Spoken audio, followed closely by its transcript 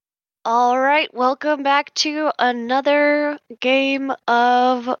All right, welcome back to another game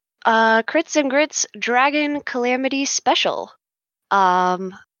of Crits and Grits Dragon Calamity Special. It's a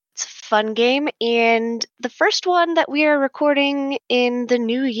fun game, and the first one that we are recording in the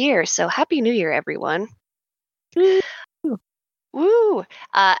new year. So happy New Year, everyone! Woo!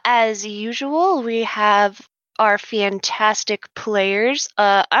 As usual, we have our fantastic players.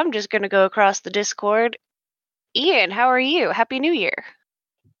 I'm just gonna go across the Discord. Ian, how are you? Happy New Year!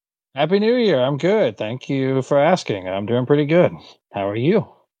 Happy New Year. I'm good. Thank you for asking. I'm doing pretty good. How are you?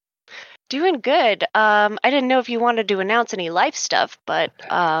 Doing good. I didn't know if you wanted to announce any life stuff, but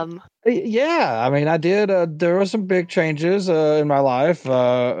Yeah, I mean, I did. There were some big changes in my life.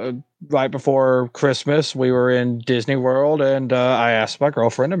 Right before Christmas, we were in Disney World, and I asked my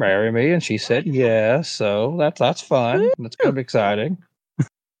girlfriend to marry me, and she said yes. So that's fun. That's kind of exciting.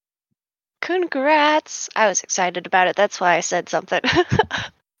 congrats. I was excited about it. That's why I said something.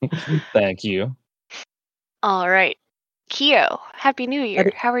 Thank you. All right. Kyo, Happy New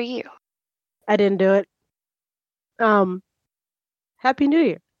Year. How are you? I didn't do it. Happy New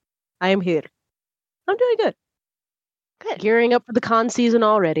Year. I am here. I'm doing good. Good. Gearing up for the con season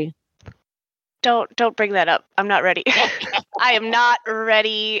already. Don't bring that up. I'm not ready. I am not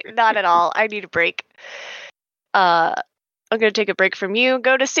ready. Not at all. I need a break. I'm gonna take a break from you.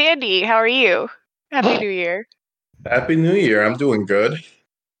 Go to Sandy. How are you? Happy New Year. Happy New Year. I'm doing good.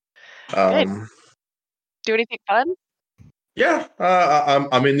 Good. Do anything fun? Yeah,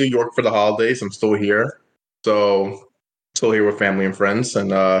 I'm in New York for the holidays. I'm still here, so still here with family and friends,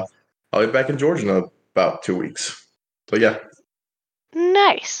 and I'll be back in Georgia in about 2 weeks. So yeah.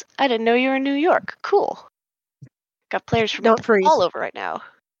 Nice. I didn't know you were in New York. Cool. Got players from all over right now.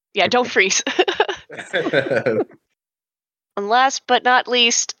 Yeah, don't freeze. And last but not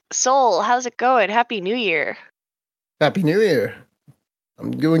least, Soul, how's it going? Happy New Year. Happy New Year.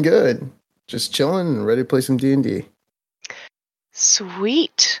 I'm doing good. Just chilling and ready to play some D&D.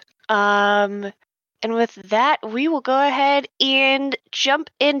 Sweet. And with that, we will go ahead and jump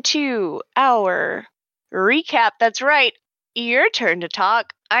into our recap. That's right. Your turn to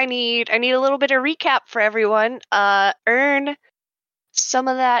talk. I need a little bit of recap for everyone. Earn some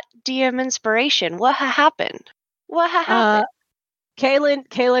of that DM inspiration. What happened? What happened?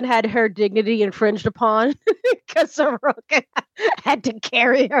 Kaylin had her dignity infringed upon because Soroka had to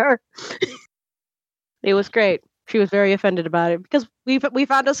carry her. It was great. She was very offended about it because we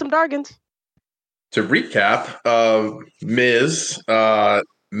found us some Dargans. To recap, Miz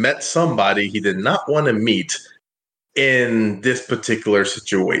met somebody he did not want to meet in this particular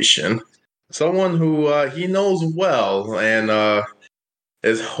situation. Someone who he knows well and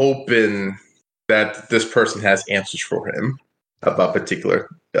is hoping that this person has answers for him about particular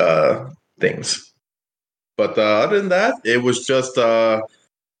things. But other than that, it was just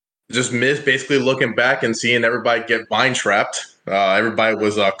Miz basically looking back and seeing everybody get vine trapped. Everybody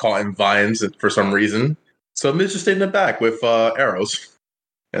was caught in vines for some reason. So Miz just stayed in the back with arrows.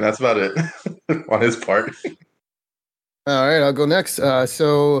 And that's about it on his part. All right, I'll go next.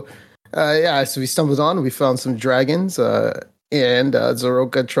 So we stumbled on, we found some dragons, and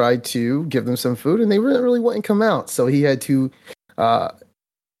Zoroka tried to give them some food, and they really wouldn't come out. So he had to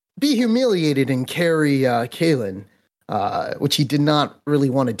be humiliated and carry Kaylin, which he did not really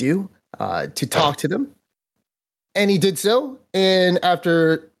want to do, to talk to them. And he did so. And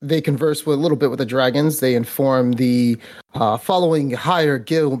after they conversed with a little bit with the dragons, they informed the following higher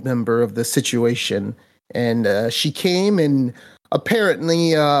guild member of the situation. And she came, and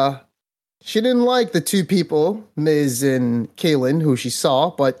apparently she didn't like the two people, Miz and Kaylin, who she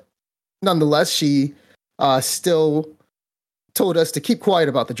saw. But nonetheless, she still told us to keep quiet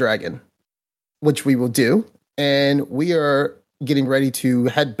about the dragon, which we will do. And we are getting ready to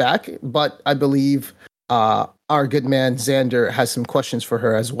head back. But I believe our good man Xander has some questions for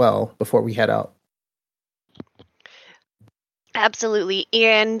her as well before we head out. Absolutely.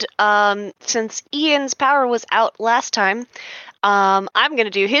 And since Ian's power was out last time, I'm going to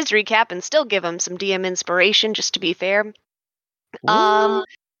do his recap and still give him some DM inspiration, just to be fair.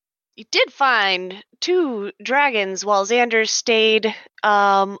 You did find 2 dragons while Xander stayed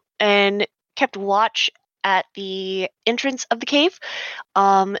and kept watch at the entrance of the cave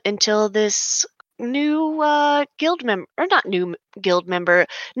until this new guild member, or not new guild member,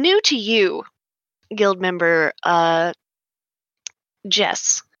 new to you guild member,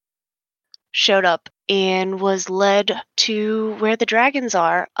 Jess, showed up and was led to where the dragons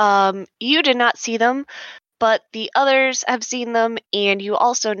are. You did not see them, but the others have seen them, and you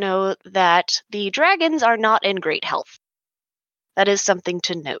also know that the dragons are not in great health. That is something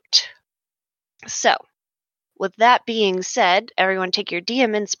to note. So, with that being said, everyone take your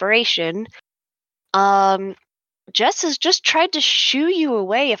DM inspiration. Jess has just tried to shoo you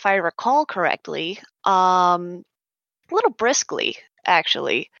away, if I recall correctly. A little briskly,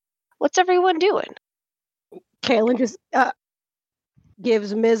 actually. What's everyone doing? Kaylin just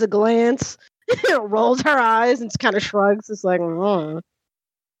gives Miz a glance, rolls her eyes, and just kind of shrugs. It's like,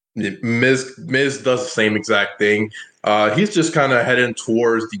 Miz does the same exact thing. He's just kind of heading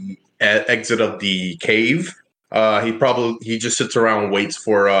towards the exit of the cave. He just sits around and waits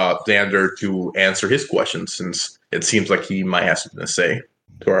for Xander to answer his questions, since it seems like he might have something to say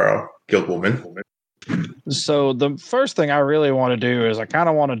to our guild woman. So the first thing I really want to do is I kind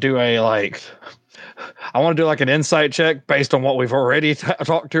of want to do I want to do like an insight check based on what we've already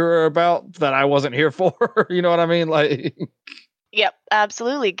talked to her about that I wasn't here for. You know what I mean? Like, Yep,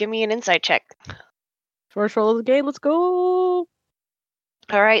 absolutely. Give me an insight check. first roll of the game. Let's go.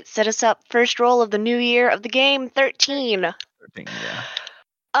 All right, set us up. First roll of the new year of the game, 13. yeah.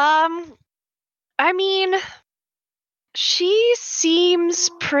 I mean, she seems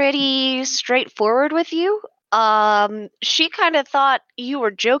pretty straightforward with you. She kind of thought you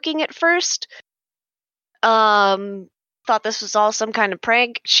were joking at first. Thought this was all some kind of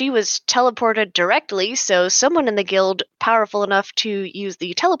prank. She was teleported directly, so someone in the guild powerful enough to use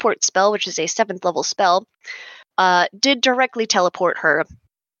the teleport spell, which is a 7th level spell, did directly teleport her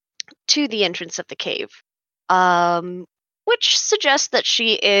to the entrance of the cave. Which suggests that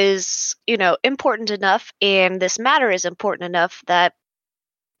she is, important enough, and this matter is important enough that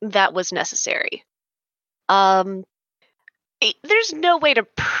was necessary. There's no way to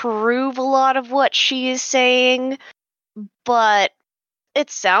prove a lot of what she is saying, but it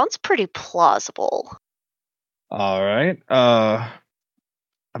sounds pretty plausible. All right. I've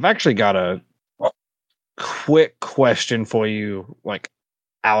actually got a quick question for you, like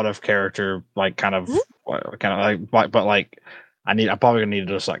out of character, like kind of like, but like I'm probably gonna need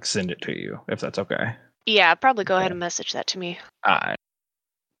to just like send it to you if that's okay. Yeah, probably go ahead and message that to me. All right.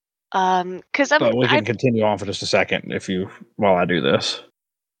 Because But we can continue on for just a second while I do this.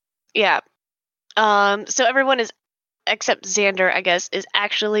 Yeah. So everyone is, except Xander, I guess, is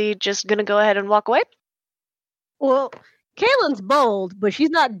actually just gonna go ahead and walk away. Well, Kaylin's bold, but she's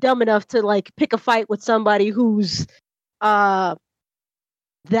not dumb enough to like pick a fight with somebody who's that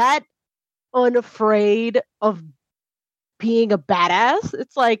unafraid of being a badass.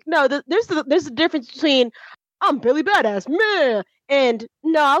 It's like, no, there's a difference between I'm Billy Badass, meh, and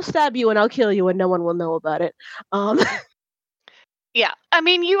no, I'll stab you and I'll kill you and no one will know about it. Yeah, I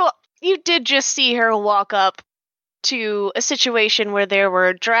mean, you did just see her walk up to a situation where there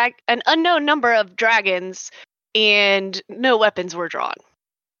were an unknown number of dragons and no weapons were drawn.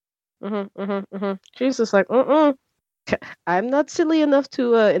 She's just like, I'm not silly enough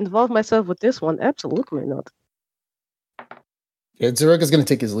to involve myself with this one. Absolutely not. Yeah, Zarek is going to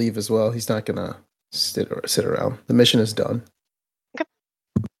take his leave as well. He's not going to sit around. The mission is done. Okay.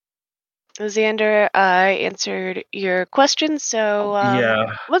 Xander, I answered your question, so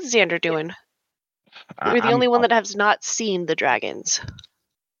yeah. What's Xander doing? You're the only one that has not seen the dragons.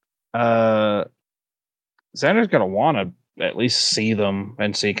 Xander's gonna want to at least see them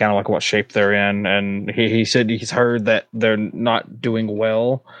and see kind of like what shape they're in. And he said he's heard that they're not doing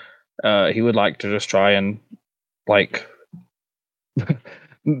well. He would like to just try and like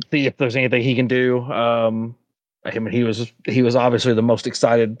see if there's anything he can do. He was obviously the most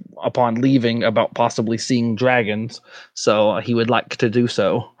excited upon leaving about possibly seeing dragons, so he would like to do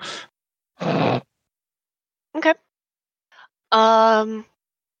so. Okay.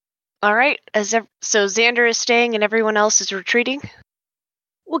 All right. So Xander is staying and everyone else is retreating.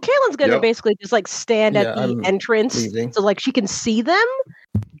 Well, Kaylin's gonna basically just like stand at the entrance, so like she can see them,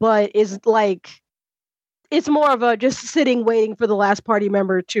 but is like it's more of a just sitting waiting for the last party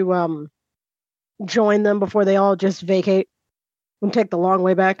member to join them before they all just vacate and take the long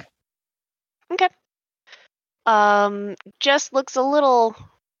way back. Okay. Jess looks a little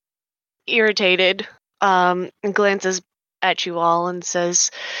irritated, and glances at you all and says,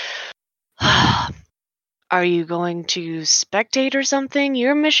 "Are you going to spectate or something?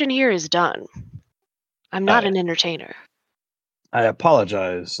 Your mission here is done. I'm not an entertainer." I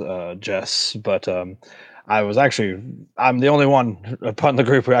apologize, Jess, but I'm the only one upon the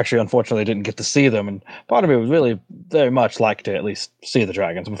group who actually unfortunately didn't get to see them, and part of me would really very much like to at least see the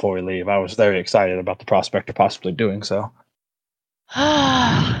dragons before we leave. I was very excited about the prospect of possibly doing so.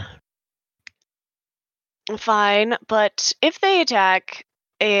 Fine, but if they attack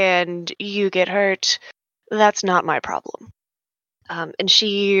and you get hurt, that's not my problem. And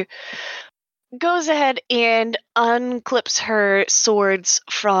she goes ahead and unclips her swords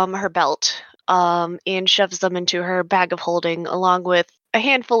from her belt, and shoves them into her bag of holding, along with a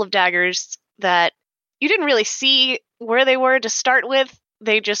handful of daggers that you didn't really see where they were to start with.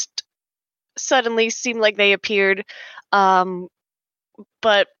 They just suddenly seemed like they appeared.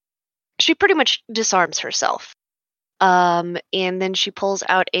 But she pretty much disarms herself. And then she pulls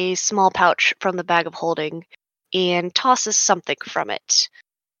out a small pouch from the bag of holding and tosses something from it.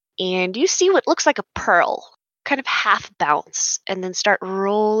 And you see what looks like a pearl kind of half bounce and then start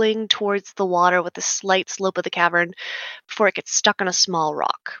rolling towards the water with a slight slope of the cavern before it gets stuck on a small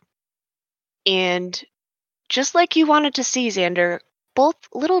rock. And just like you wanted to see, Xander, both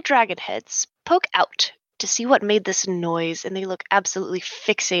little dragon heads poke out to see what made this noise, and they look absolutely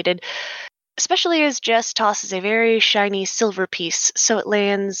fixated, especially as Jess tosses a very shiny silver piece, so it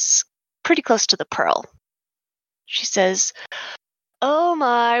lands pretty close to the pearl. She says, "Oh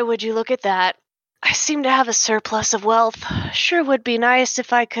my, would you look at that? I seem to have a surplus of wealth. Sure would be nice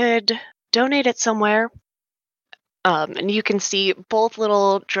if I could donate it somewhere." And you can see both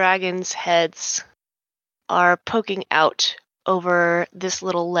little dragons' heads are poking out over this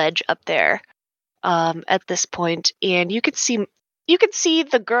little ledge up there at this point, and you can see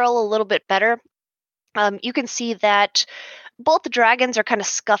the girl a little bit better. You can see that both the dragons are kind of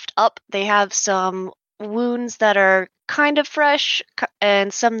scuffed up. They have some wounds that are kind of fresh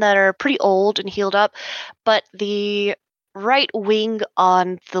and some that are pretty old and healed up, but the right wing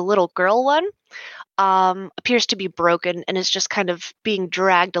on the little girl one appears to be broken and is just kind of being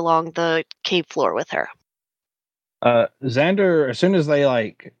dragged along the cave floor with her. Xander, as soon as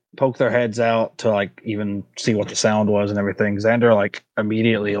they poke their heads out to even see what the sound was and everything, Xander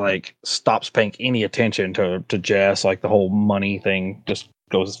immediately stops paying any attention to Jess. The whole money thing just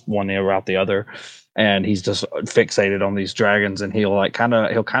goes one ear out the other, and he's just fixated on these dragons. And he'll kind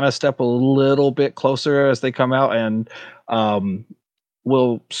of step a little bit closer as they come out, and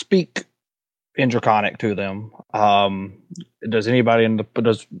will speak in Draconic to them. Does everybody in the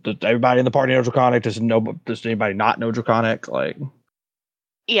party know Draconic? Does anybody not know Draconic?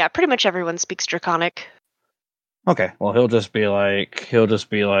 Yeah, pretty much everyone speaks Draconic. Okay, well he'll just be like,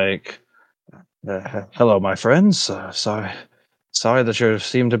 "Hello, my friends. Sorry that you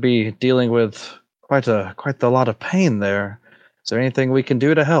seem to be dealing with quite a lot of pain there. Is there anything we can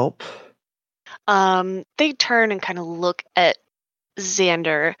do to help?" They turn and kind of look at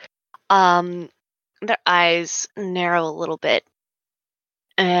Xander. Their eyes narrow a little bit,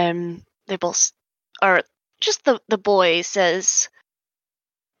 and they both are just the boy says,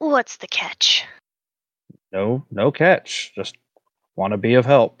 "What's the catch?" No catch. Just want to be of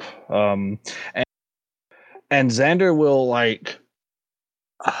help. And Xander will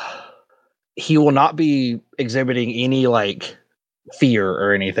he will not be exhibiting any fear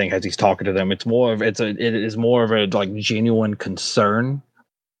or anything as he's talking to them. It is more of a genuine concern.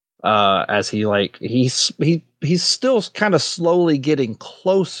 As he's still kind of slowly getting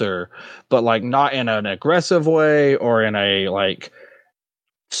closer, but not in an aggressive way or in a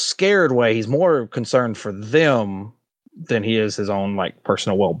scared way. He's more concerned for them than he is his own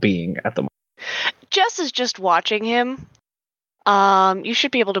personal well-being at the moment. Jess is just watching him. You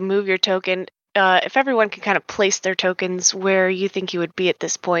should be able to move your token. If everyone can kind of place their tokens where you think you would be at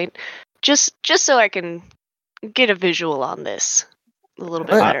this point, just so I can get a visual on this a little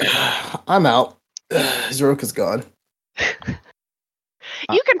bit better. I'm out. Zeroka's gone.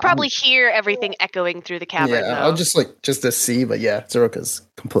 You can probably hear everything echoing through the cavern. Yeah, though. I'll just to see, but yeah, Zeroka's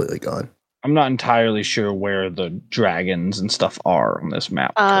completely gone. I'm not entirely sure where the dragons and stuff are on this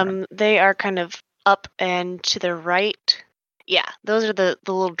map. They are kind of up and to the right. Yeah, those are the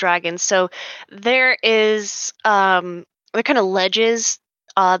little dragons. So there is they're kind of ledges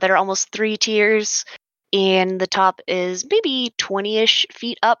that are almost 3 tiers, and the top is maybe 20-ish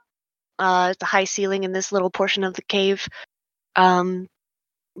feet up. It's a high ceiling in this little portion of the cave.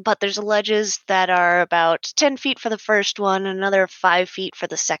 But there's ledges that are about 10 feet for the first one, and another 5 feet for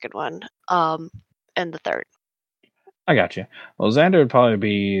the second one, and the third. I got you. Well, Xander would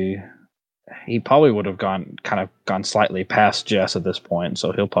probably would have gone slightly past Jess at this point,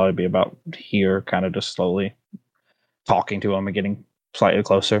 so he'll probably be about here, kind of just slowly talking to him and getting slightly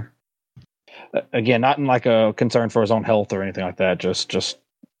closer. Again, not in a concern for his own health or anything like that, just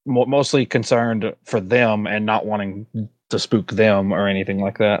mostly concerned for them and not wanting to spook them or anything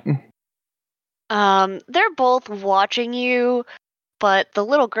like that. They're both watching you, but the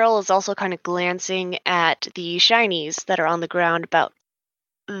little girl is also kind of glancing at the shinies that are on the ground about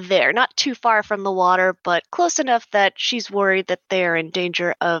there, not too far from the water, but close enough that she's worried that they're in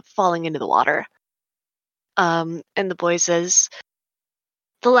danger of falling into the water. And the boy says,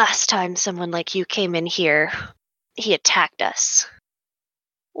 "The last time someone like you came in here, he attacked us.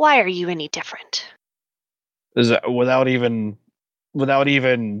 Why are you any different? Without even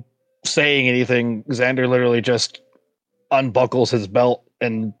saying anything, Xander literally just unbuckles his belt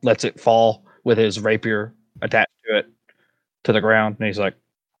and lets it fall with his rapier attached to it to the ground, and he's like,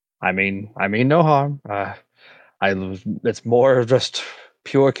 I mean no harm. It's more of just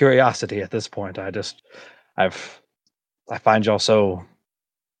pure curiosity at this point. I find y'all so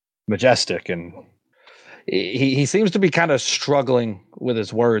majestic, and he seems to be kind of struggling with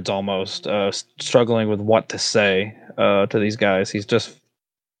his words, almost struggling with what to say to these guys. He's just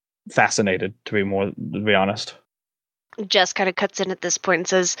fascinated, to be honest. Jess kind of cuts in at this point and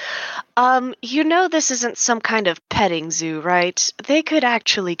says, you know this isn't some kind of petting zoo, right? They could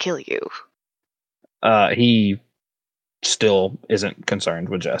actually kill you. He still isn't concerned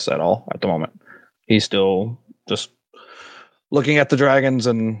with Jess at all at the moment. He's still just looking at the dragons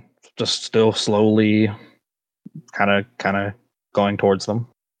and just still slowly kind of going towards them.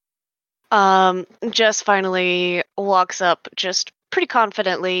 Jess finally walks up just pretty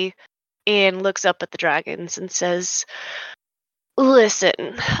confidently and looks up at the dragons and says,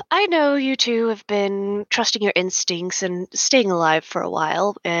 listen, I know you two have been trusting your instincts and staying alive for a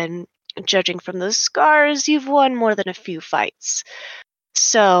while, and judging from those scars, you've won more than a few fights.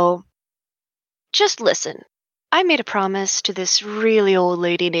 So, just listen. I made a promise to this really old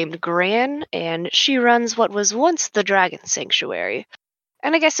lady named Gran, and she runs what was once the Dragon Sanctuary.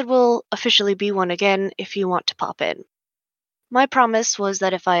 And I guess it will officially be one again if you want to pop in. My promise was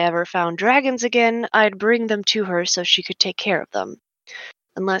that if I ever found dragons again, I'd bring them to her so she could take care of them.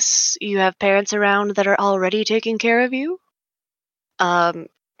 Unless you have parents around that are already taking care of you? You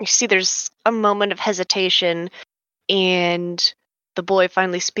see there's a moment of hesitation, and the boy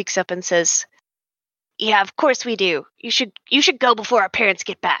finally speaks up and says, yeah, of course we do. You should go before our parents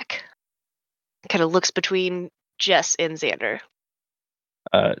get back. Kind of looks between Jess and Xander.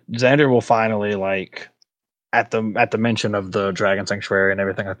 Xander will finally, like, at the mention of the Dragon Sanctuary and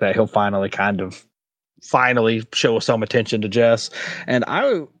everything like that, he'll finally show some attention to Jess. And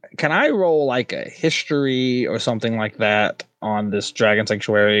can I roll like a history or something like that on this Dragon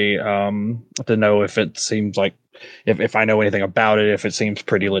Sanctuary to know if it seems like if I know anything about it, if it seems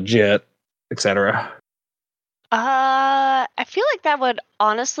pretty legit, etc. I feel like that would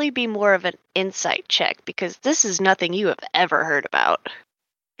honestly be more of an insight check because this is nothing you have ever heard about.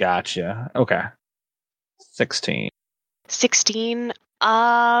 Gotcha. Okay. 16. 16?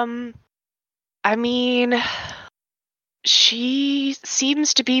 I mean, she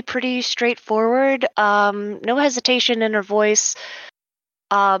seems to be pretty straightforward. No hesitation in her voice.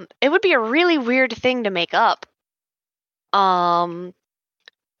 It would be a really weird thing to make up.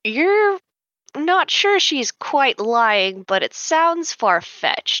 You're not sure she's quite lying, but it sounds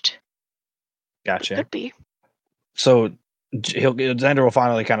far-fetched. Gotcha. It could be. So Xander will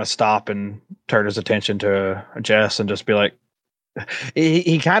finally kind of stop and turn his attention to Jess and just be like,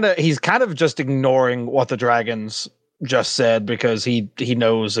 he's kind of just ignoring what the dragons just said because he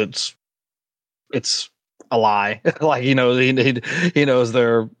knows it's a lie. Like he knows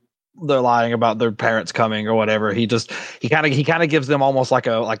they're lying about their parents coming or whatever. He kind of gives them almost like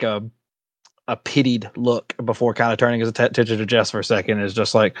a pitied look before kind of turning his attention to Jess for a second. Is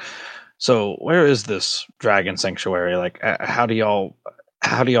just like, so where is this Dragon Sanctuary? Like, how do y'all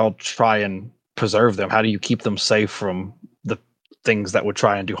try and preserve them? How do you keep them safe from the things that would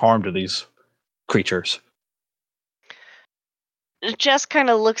try and do harm to these creatures? Jess kind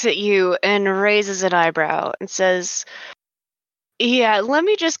of looks at you and raises an eyebrow and says, yeah, let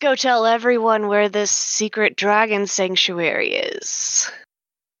me just go tell everyone where this secret Dragon Sanctuary is.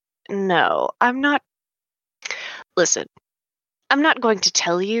 No, I'm not. Listen, I'm not going to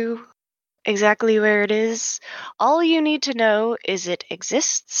tell you exactly where it is. All you need to know is it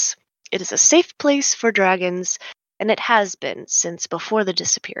exists. It is a safe place for dragons, and it has been since before the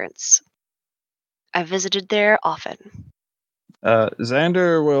disappearance. I visited there often.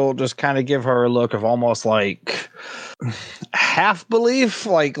 Xander will just kind of give her a look of almost like half belief,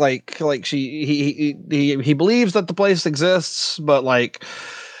 like he believes that the place exists, but like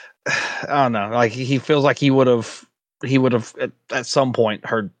I don't know, like he feels like he would have at some point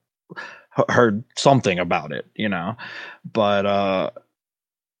heard something about it, you know, but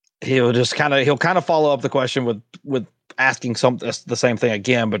he'll kind of follow up the question with asking the same thing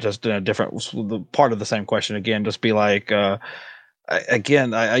again, but just in a different part of the same question again. Just be like,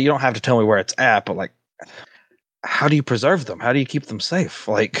 again, you don't have to tell me where it's at, but like, how do you preserve them? How do you keep them safe?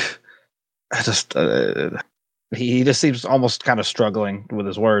 Like, I just he just seems almost kind of struggling with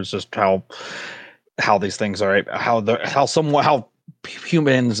his words, just how these things are, how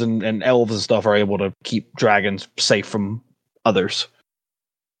humans and elves and stuff are able to keep dragons safe from others.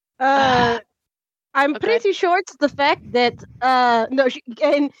 I'm Okay. pretty sure it's the fact that no,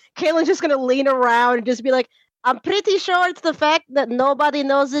 and Kaylin's just gonna lean around and just be like, I'm pretty sure it's the fact that nobody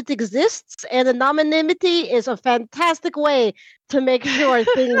knows it exists, and anonymity is a fantastic way to make sure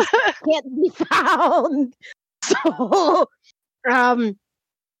things can't be found. So, I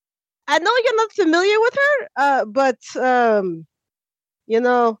know you're not familiar with her, but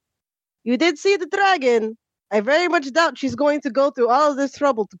you did see the dragon. I very much doubt she's going to go through all of this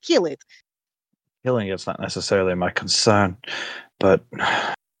trouble to kill it. Killing it's not necessarily my concern, but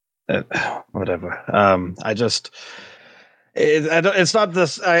whatever. It's not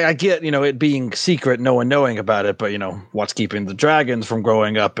this. I get, it being secret, no one knowing about it, but what's keeping the dragons from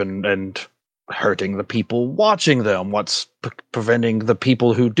growing up and hurting the people watching them? What's preventing the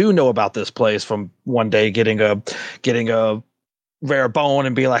people who do know about this place from one day getting a rare bone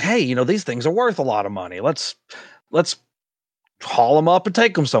and be like, hey, these things are worth a lot of money. Let's haul them up and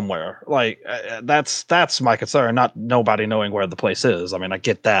take them somewhere. Like that's my concern. Not nobody knowing where the place is. I mean, I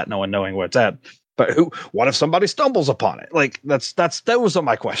get that, no one knowing where it's at. But what if somebody stumbles upon it? Like those are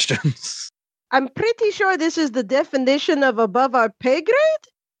my questions. I'm pretty sure this is the definition of above our pay grade.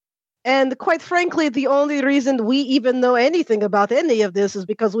 And quite frankly, the only reason we even know anything about any of this is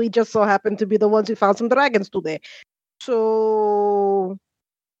because we just so happen to be the ones who found some dragons today. So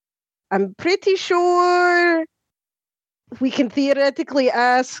I'm pretty sure we can theoretically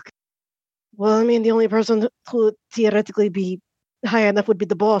ask. Well, I mean, the only person who would theoretically be high enough would be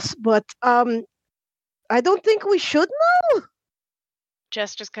the boss. But I don't think we should know.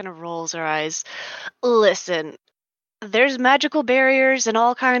 Jess just kind of rolls her eyes. Listen, there's magical barriers and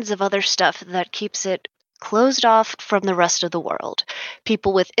all kinds of other stuff that keeps it closed off from the rest of the world.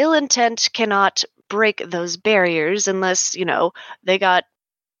 People with ill intent cannot break those barriers unless, they got,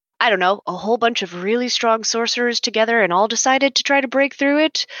 I don't know, a whole bunch of really strong sorcerers together and all decided to try to break through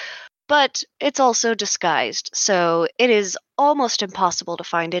it. But it's also disguised, so it is almost impossible to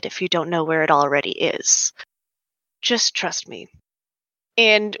find it if you don't know where it already is. Just trust me.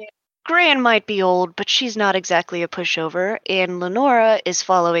 And Gran might be old, but she's not exactly a pushover, and Lenora is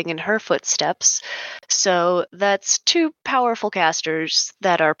following in her footsteps. So that's two powerful casters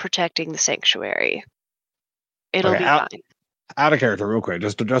that are protecting the sanctuary. It'll be fine. Out of character, real quick.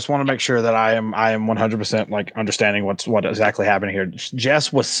 Just want to make sure that I am 100% like understanding what exactly happening here.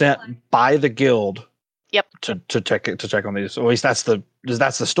 Jess was sent by the guild. Yep. To check on these. Or at least that's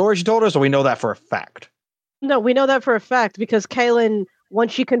the story she told us, or we know that for a fact. No, we know that for a fact because Kaylin,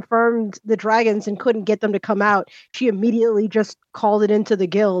 once she confirmed the dragons and couldn't get them to come out, she immediately just called it into the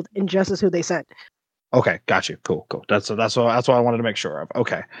guild, and Jess is who they sent. Okay, got you. Cool. That's what I wanted to make sure of.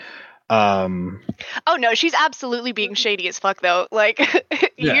 Okay. Oh no, she's absolutely being shady as fuck though. Like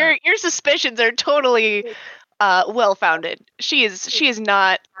your suspicions are totally well founded. She is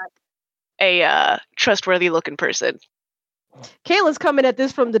not a trustworthy looking person. Kayla's coming at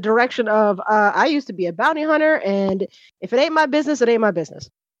this from the direction of I used to be a bounty hunter, and if it ain't my business, it ain't my business.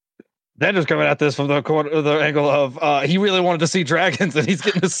 Xander's coming at this from the angle of he really wanted to see dragons and he's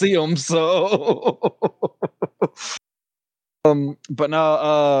getting to see them. So, but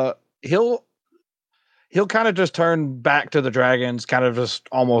no, he'll kind of just turn back to the dragons, kind of just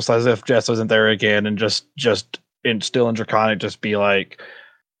almost as if Jess wasn't there again, and just still in Draconic, just be like,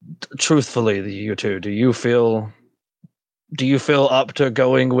 truthfully, you two, do you feel up to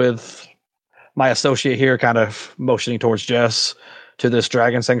going with my associate here, kind of motioning towards Jess, to this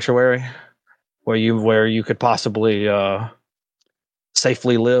dragon sanctuary where you could possibly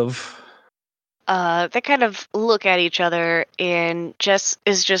safely live? They kind of look at each other, and Jess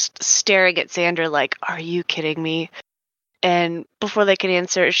is just staring at Xander like, are you kidding me? And before they can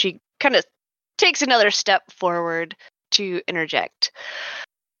answer, she kind of takes another step forward to interject.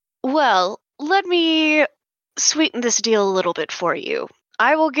 Well, let me sweeten this deal a little bit for you.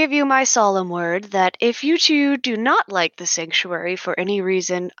 I will give you my solemn word that if you two do not like the sanctuary for any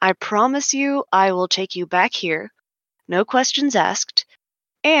reason, I promise you I will take you back here, no questions asked,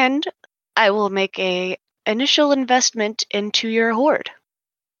 and I will make a initial investment into your hoard.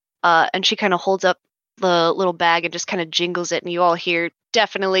 And she kind of holds up the little bag and just kind of jingles it, and you all hear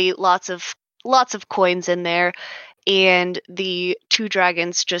definitely lots of coins in there. And the two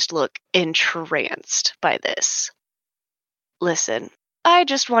dragons just look entranced by this. Listen, I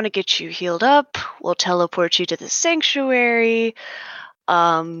just want to get you healed up. We'll teleport you to the sanctuary.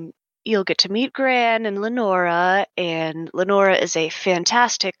 You'll get to meet Gran and Lenora, and Lenora is a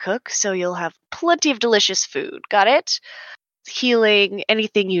fantastic cook, so you'll have plenty of delicious food. Got it? Healing,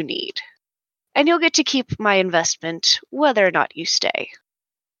 anything you need. And you'll get to keep my investment, whether or not you stay.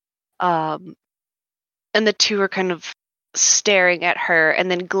 And the two are kind of staring at her and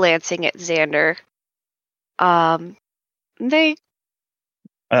then glancing at Xander. They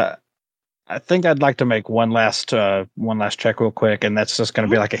I think I'd like to make one last check real quick, and that's just going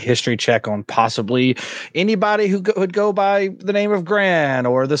to be like a history check on possibly anybody who would go by the name of Gran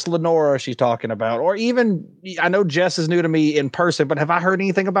or this Lenora she's talking about, or even I know Jess is new to me in person, but have I heard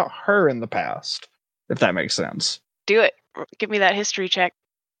anything about her in the past? If that makes sense. do it. Give me that history check.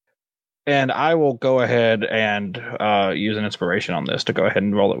 And I will go ahead and use an inspiration on this to go ahead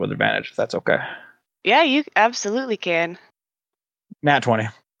and roll it with advantage, if that's okay. Yeah, you absolutely can. Nat 20.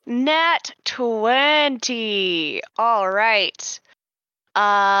 Nat 20. All right.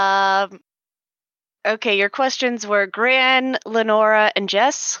 Okay, your questions were Gran, Lenora, and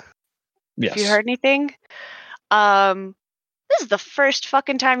Jess. Yes. Have you heard anything? This is the first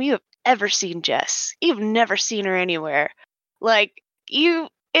fucking time you have ever seen Jess. You've never seen her anywhere. Like, you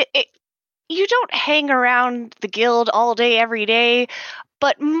don't hang around the guild all day, every day,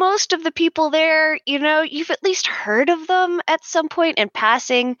 but most of the people there, you've at least heard of them at some point in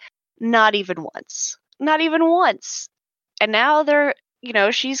passing, not even once. Not even once. And now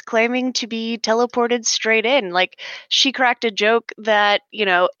she's claiming to be teleported straight in. Like, she cracked a joke that,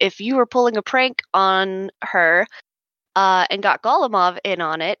 if you were pulling a prank on her, and got Golemov in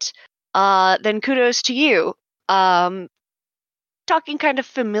on it, then kudos to you. Talking kind of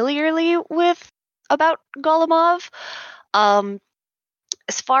familiarly about Golemov.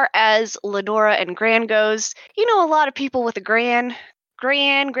 As far as Lenora and Gran goes, a lot of people with a Gran,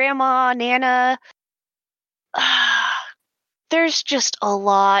 Grandma, Nana. There's just a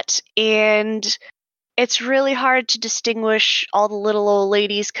lot, and it's really hard to distinguish all the little old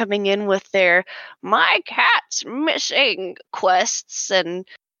ladies coming in with their "my cat's missing" quests and,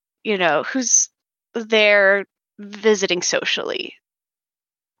 who's there visiting socially.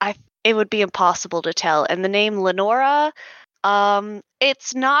 It would be impossible to tell. And the name Lenora,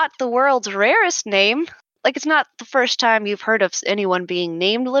 it's not the world's rarest name. Like, it's not the first time you've heard of anyone being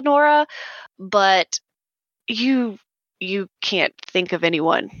named Lenora, but you can't think of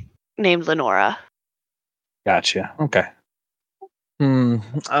anyone named Lenora. Gotcha. Okay.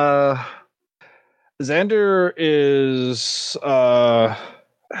 Xander is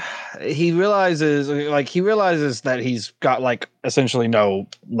he realizes that he's got like essentially no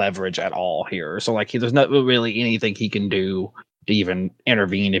leverage at all here. So like there's not really anything he can do to even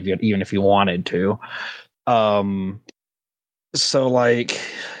intervene even if he wanted to. So like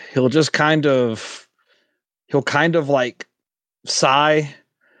he'll kind of like sigh,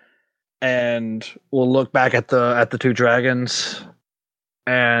 and we'll look back at the two dragons,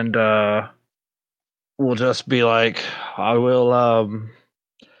 and we'll just be like, I will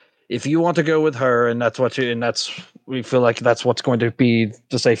if you want to go with her and we feel like that's what's going to be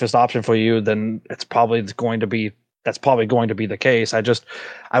the safest option for you, then that's probably going to be the case.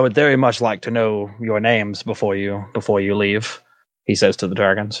 I would very much like to know your names before you leave, he says to the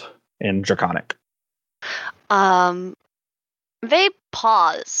dragons in Draconic. They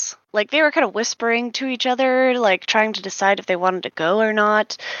pause. Like, they were kind of whispering to each other, like trying to decide if they wanted to go or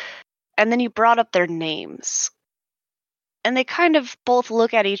not. And then you brought up their names. And they kind of both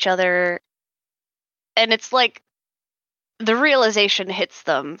look at each other, and it's like the realization hits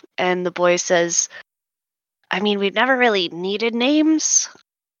them, and the boy says, I mean, we've never really needed names,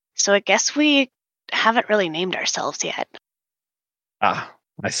 so I guess we haven't really named ourselves yet. Ah,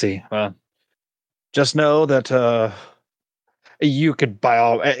 I see. Well, just know that you could by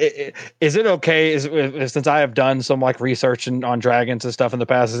all. Is it okay? Since I have done some like research on dragons and stuff in the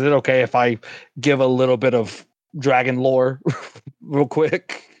past, is it okay if I give a little bit of dragon lore real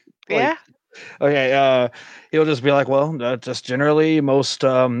quick? Yeah. Okay. He'll just be like, well, just generally most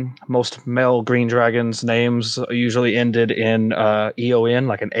male green dragons names usually ended in EON,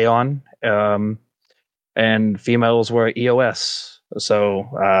 like an Aeon, and females were EOS.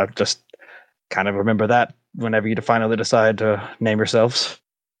 So just kind of remember that whenever you finally decide to name yourselves.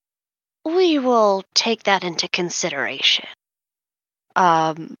 We will take that into consideration.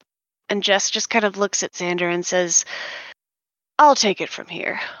 And Jess just kind of looks at Xander and says, I'll take it from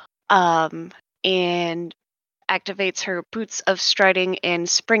here. And activates her boots of striding and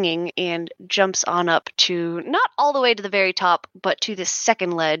springing and jumps on up to, not all the way to the very top, but to the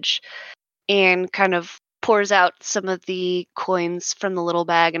second ledge, and kind of pours out some of the coins from the little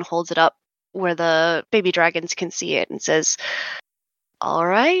bag and holds it up where the baby dragons can see it and says, all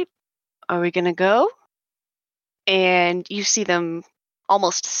right, are we going to go? And you see them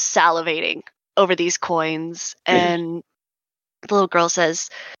almost salivating over these coins. And the little girl says,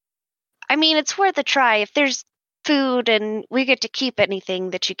 I mean, it's worth a try if there's food and we get to keep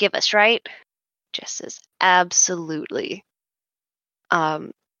anything that you give us, right? Jess says, absolutely.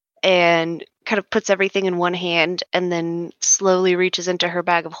 And kind of puts everything in one hand and then slowly reaches into her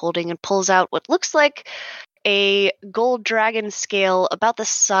bag of holding and pulls out what looks like a gold dragon scale about the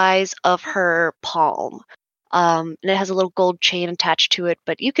size of her palm. And it has a little gold chain attached to it,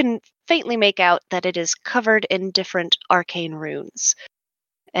 but you can faintly make out that it is covered in different arcane runes.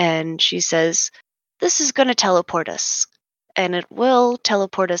 And she says, this is going to teleport us, and it will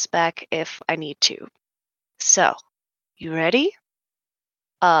teleport us back if I need to. So, you ready?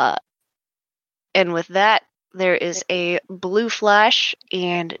 And with that, there is a blue flash,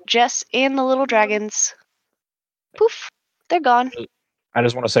 and Jess and the little dragons, poof, they're gone. I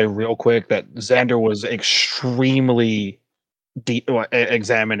just want to say real quick that Xander was extremely deep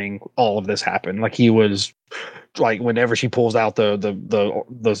examining all of this happen. Like he was like whenever she pulls out the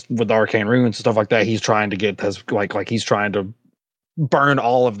with the arcane runes and stuff like that, he's trying to get his like he's trying to burn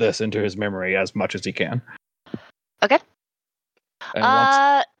all of this into his memory as much as he can. Okay.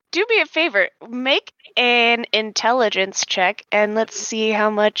 And Do me a favor. Make an intelligence check, and let's see how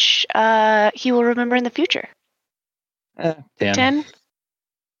much he will remember in the future. 10. 10?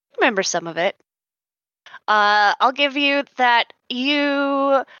 Remember some of it. I'll give you that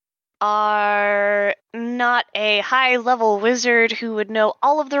you are not a high-level wizard who would know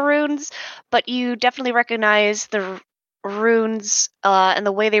all of the runes, but you definitely recognize the runes and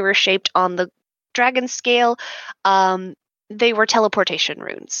the way they were shaped on the dragon scale. They were teleportation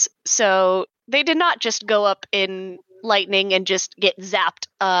runes. So they did not just go up in lightning and just get zapped.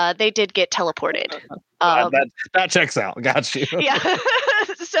 They did get teleported. That checks out. Got you. Yeah.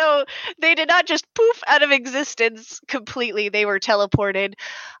 So they did not just poof out of existence completely. They were teleported.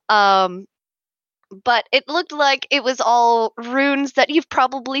 But it looked like it was all runes that you've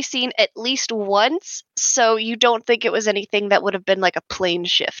probably seen at least once. So you don't think it was anything that would have been like a plane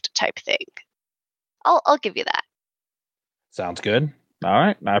shift type thing. I'll give you that. Sounds good. All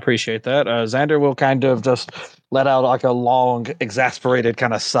right. I appreciate that. Xander will kind of just let out like a long, exasperated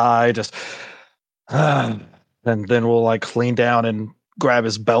kind of sigh, just and then we'll like lean down and grab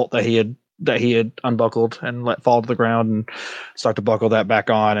his belt that he had unbuckled and let fall to the ground and start to buckle that back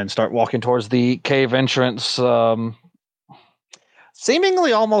on and start walking towards the cave entrance,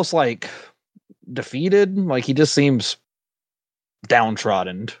 seemingly almost like defeated. Like he just seems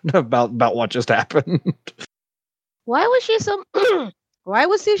downtrodden about what just happened. Why was she so? Why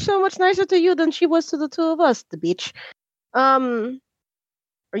was she so much nicer to you than she was to the two of us? The beach. Are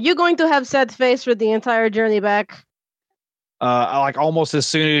you going to have sad face for the entire journey back? Like almost as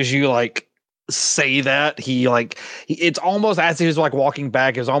soon as you like say that, it's almost as he was like walking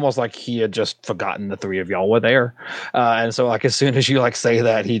back. It was almost like he had just forgotten the three of y'all were there, and so like as soon as you like say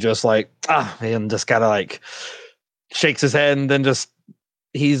that, he just like and just kind of like shakes his head, and then just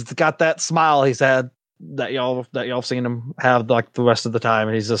he's got that smile he's had that y'all seen him have like the rest of the time,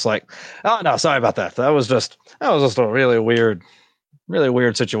 and he's just like, oh no, sorry about that. That was just a really weird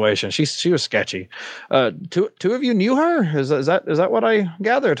situation. She was sketchy. Two of you knew her? Is that what I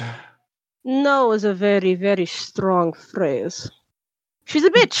gathered? No is a very, very strong phrase. She's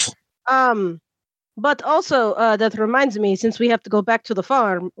a bitch. But also, that reminds me, since we have to go back to the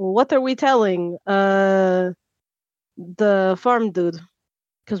farm, what are we telling the farm dude?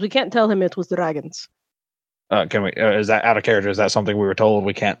 Because we can't tell him it was dragons. Can we? Is that out of character? Is that something we were told?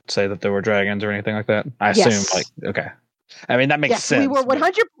 We can't say that there were dragons or anything like that. I assume, like, okay. I mean, that makes sense.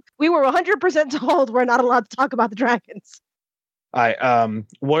 We were 100% told we're not allowed to talk about the dragons.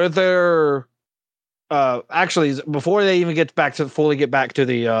 Were there actually before they even fully get back to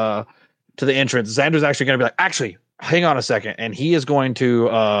the entrance, Xander's actually going to be like, actually, hang on a second, and he is going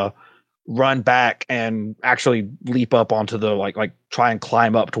to run back and actually leap up onto the like try and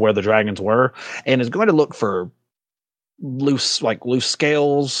climb up to where the dragons were, and is going to look for loose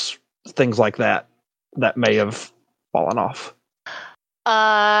scales, things like that may have fallen off.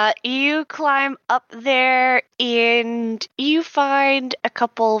 You climb up there and you find a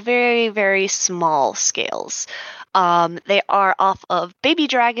couple very, very small scales. They are off of baby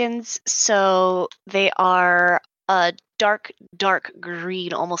dragons, so they are a dark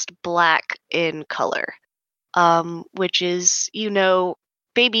green, almost black in color. Which is,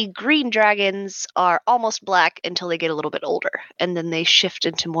 baby green dragons are almost black until they get a little bit older, and then they shift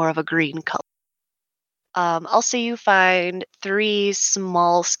into more of a green color. Also, you find 3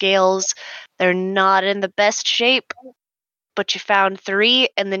 small scales. They're not in the best shape, but you found 3,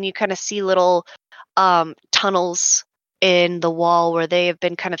 and then you kind of see little tunnels in the wall where they have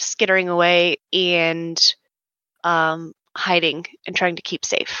been kind of skittering away and hiding and trying to keep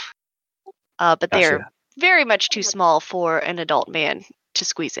safe. But they're very much too small for an adult man to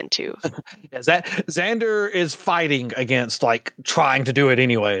squeeze into. Is that Xander is fighting against like trying to do it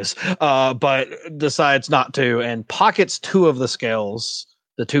anyways, but decides not to and pockets 2 of the scales,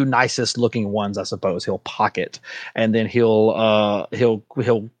 the 2 nicest looking ones, I suppose. He'll pocket, and then he'll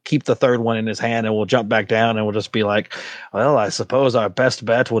keep the 3rd one in his hand, and we'll jump back down, and we'll just be like, well, I suppose our best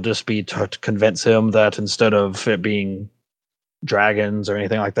bet will just be to convince him that instead of it being dragons or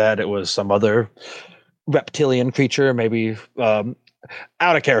anything like that, it was some other reptilian creature, maybe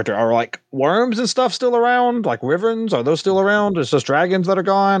out of character. Are like worms and stuff still around? Like wyverns, are those still around? It's just dragons that are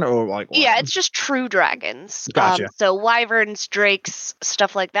gone, or like what? Yeah, it's just true dragons. Gotcha. So wyverns, drakes,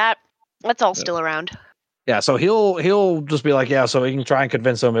 stuff like that. That's all still around. Yeah, so he'll just be like, yeah, so we can try and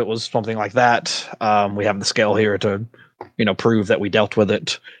convince him it was something like that. We have the scale here to, prove that we dealt with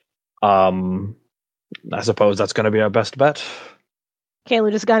it. I suppose that's going to be our best bet.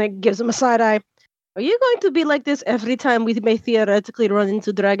 Kayla just kind of gives him a side eye. Are you going to be like this every time we may theoretically run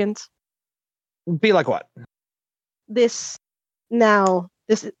into dragons? Be like what? This energy,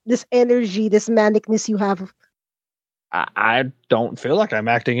 this manicness you have. I don't feel like I'm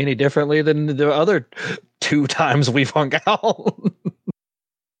acting any differently than the other 2 times we've hung out.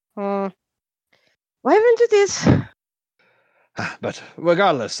 Why haven't you this? But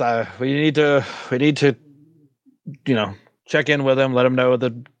regardless, we need to, check in with him, let him know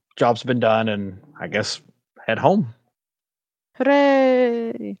the job's been done, and I guess head home.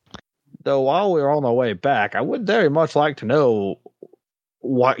 Hooray! Though while we're on our way back, I would very much like to know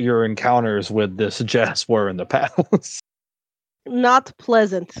what your encounters with this Jess were in the past. Not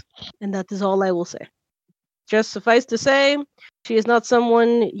pleasant, and that is all I will say. Just suffice to say, she is not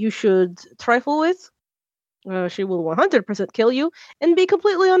someone you should trifle with. She will 100% kill you and be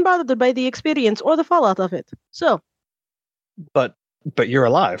completely unbothered by the experience or the fallout of it. So. But you're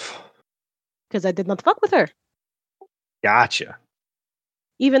alive. Because I did not fuck with her. Gotcha.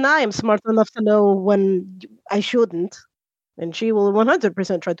 Even I am smart enough to know when I shouldn't. And she will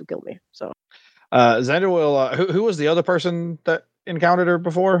 100% try to kill me. So. Xander will... who was the other person that encountered her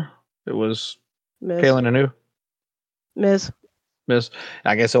before? It was Miz. Kaylin and who? Miz.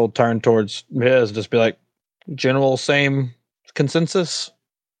 I guess he'll turn towards Miz and just be like, general same consensus?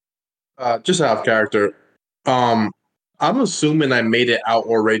 Just out of character. I'm assuming I made it out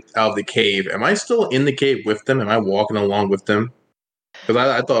of the cave. Am I still in the cave with them? Am I walking along with them? Because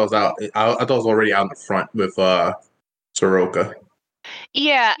I thought I was out. I thought I was already out in the front with Soroka.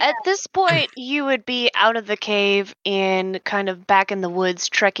 Yeah, at this point, you would be out of the cave and kind of back in the woods,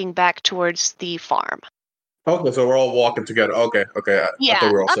 trekking back towards the farm. Okay, so we're all walking together. Okay. Yeah, I thought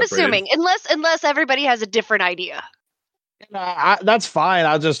we were all I'm separated. assuming, unless everybody has a different idea. That's fine.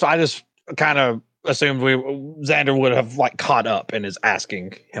 I just kind of assumed Xander would have like caught up and is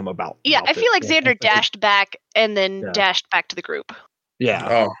asking him about. Yeah, I feel like Xander dashed back and then Yeah. dashed back to the group.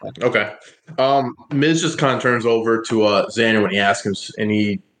 Yeah. Oh, okay. Miz just kind of turns over to Xander when he asks him, and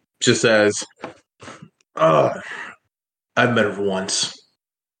he just says, I've met her once,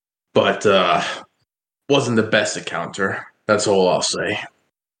 but wasn't the best encounter. That's all I'll say.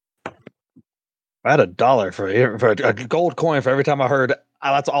 I had $1 for a gold coin for every time I heard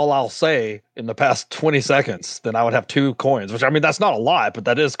that's all I'll say in the past 20 seconds. Then I would have 2 coins, which I mean, that's not a lot, but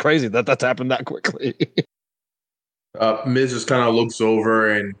that is crazy that that's happened that quickly. Miz just kind of looks over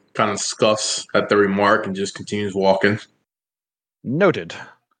and kind of scuffs at the remark and just continues walking. Noted.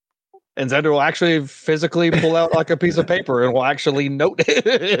 And Xander will actually physically pull out like a piece of paper and will actually note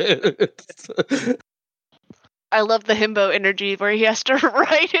it. I love the himbo energy where he has to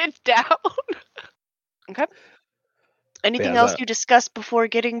write it down. Okay. Anything else you discussed before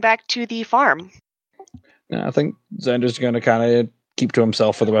getting back to the farm? Yeah, I think Xander's going to kind of keep to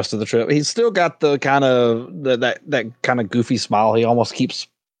himself for the rest of the trip. He's still got the kind of that kind of goofy smile he almost keeps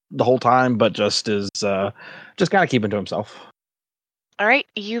the whole time, but just is just kind of keeping to himself. All right,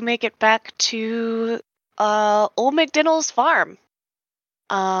 you make it back to Old McDaniel's farm.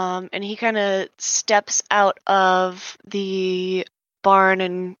 And he kind of steps out of the barn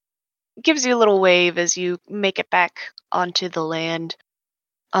and gives you a little wave as you make it back onto the land.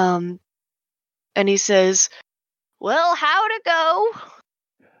 And he says, "Well, how'd it go?"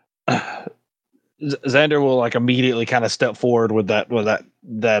 Xander will like immediately kind of step forward with that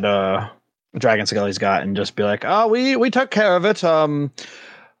dragon skull he's got and just be like, "Oh, we took care of it.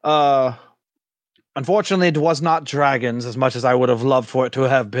 Unfortunately, it was not dragons as much as I would have loved for it to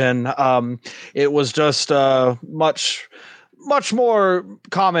have been. It was just much more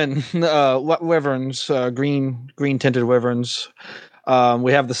common wyverns, green tinted wyverns.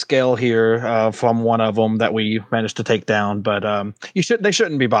 We have the scale here from one of them that we managed to take down, but they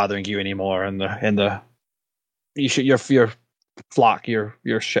shouldn't be bothering you anymore. You're flock, your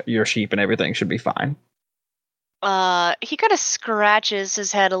sheep and everything should be fine. He kind of scratches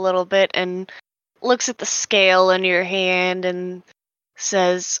his head a little bit and looks at the scale in your hand and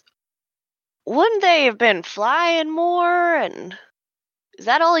says, "Wouldn't they have been flying more? And is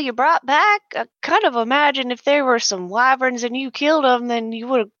that all you brought back? I kind of imagine if there were some wyverns and you killed them, then you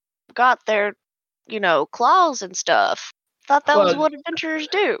would have got their, claws and stuff. Thought that was what adventurers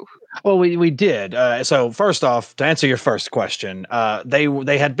do." Well, we did. So first off, to answer your first question,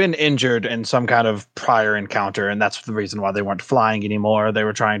 they had been injured in some kind of prior encounter, and that's the reason why they weren't flying anymore. They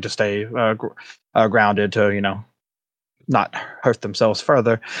were trying to stay grounded to, not hurt themselves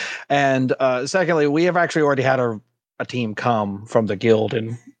further. And secondly, we have actually already had a team come from the guild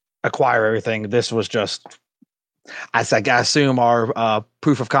and acquire everything. This was just, I assume, our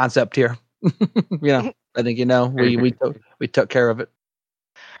proof of concept here. I think we took care of it.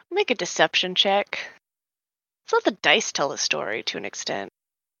 Make a deception check. Let's let the dice tell the story to an extent.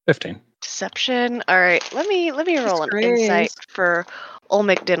 15. Deception. All right, let me roll an insight for Ol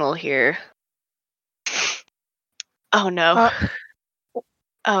McDinnell here. Oh no!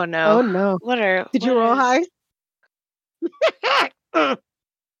 Oh no! Oh no! Did you roll high?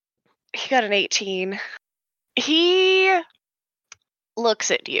 He got an 18. He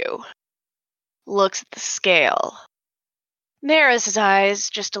looks at you. Looks at the scale. Narrows his eyes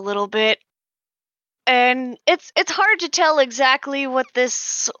just a little bit. And it's hard to tell exactly what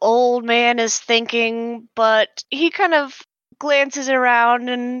this old man is thinking, but he kind of glances around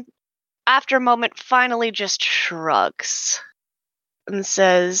and after a moment finally just shrugs and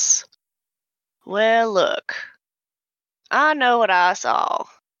says, "Well, look, I know what I saw.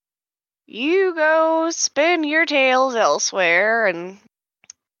 You go spin your tales elsewhere, and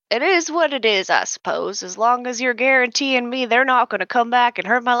it is what it is, I suppose, as long as you're guaranteeing me they're not going to come back and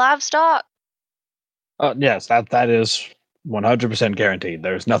hurt my livestock." Yes, that is 100% guaranteed.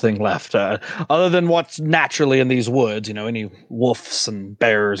 There's nothing left other than what's naturally in these woods. Any wolves and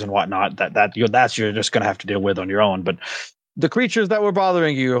bears and whatnot. That's you're just going to have to deal with on your own. But the creatures that were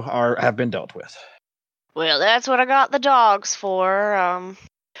bothering you have been dealt with. Well, that's what I got the dogs for.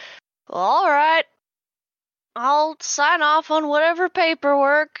 All right. I'll sign off on whatever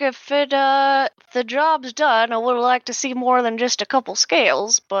paperwork if the job's done. I would like to see more than just a couple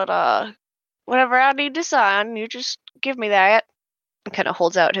scales, but whatever I need to sign, you just give me that. He kind of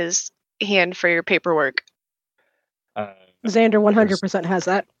holds out his hand for your paperwork. Xander 100% has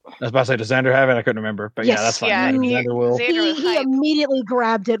that. I was about to say, does Xander have it? I couldn't remember, but yes. Yeah, that's fine. Yeah, Xander will. He immediately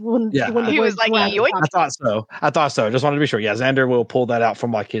grabbed it when he was like, "Yoink!" I thought so. Just wanted to be sure. Yeah, Xander will pull that out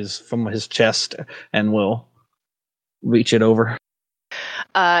from his chest and will reach it over.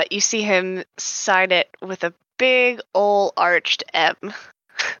 You see him sign it with a big old arched M.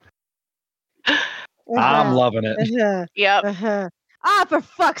 I'm loving it. Yep. For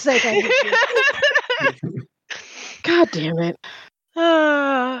fuck's sake! God damn it.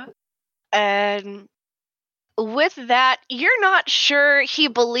 And with that, you're not sure he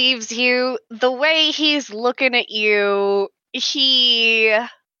believes you. The way he's looking at you, he...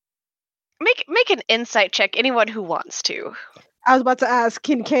 Make an insight check, anyone who wants to. I was about to ask,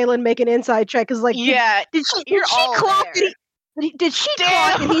 can Kaylin make an insight check? Because, like, yeah, did she clock it? Did she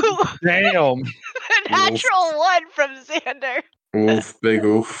clock it? Damn. Natural one from Xander. Oof, big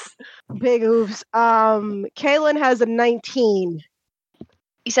oof. Big oofs. Kaylin has a 19.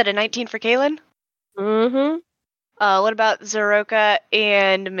 You said a 19 for Kaylin? Mm-hmm. What about Zoroka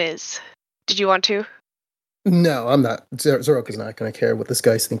and Miz? Did you want to? No, I'm not. Zoroka's not going to care what this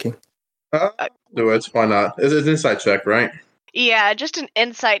guy's thinking. Do it. Why not? It's an inside check, right? Yeah, just an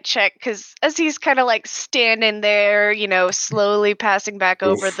insight check, because as he's kind of like standing there, slowly passing back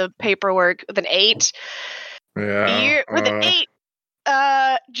over the paperwork with an 8. Yeah. With an 8,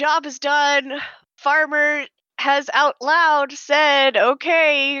 job is done. Farmer has out loud said,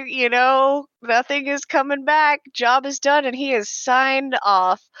 "Okay, nothing is coming back. Job is done," and he is signed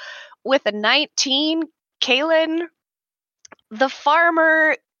off. With a 19, Kaylin, the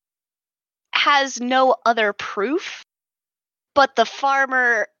farmer has no other proof, but the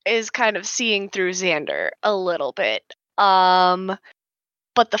farmer is kind of seeing through Xander a little bit. But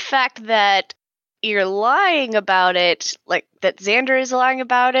the fact that you're lying about it, like that Xander is lying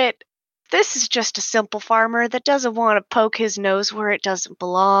about it, this is just a simple farmer that doesn't want to poke his nose where it doesn't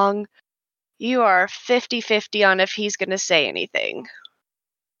belong. You are 50-50 on if he's going to say anything.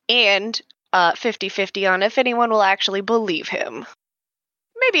 And 50-50 on if anyone will actually believe him.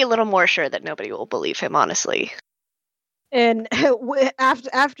 Maybe a little more sure that nobody will believe him, honestly. And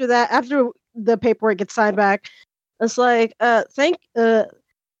after the paperwork gets signed back, it's like, thank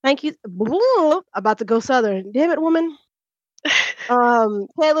you. About to go southern. Damn it, woman.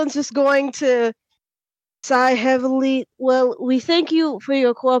 Kaylin's just going to sigh heavily. Well, we thank you for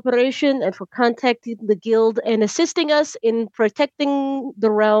your cooperation and for contacting the guild and assisting us in protecting the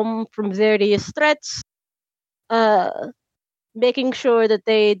realm from various threats. Making sure that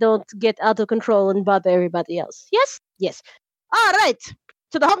they don't get out of control and bother everybody else. Yes? Yes. All right.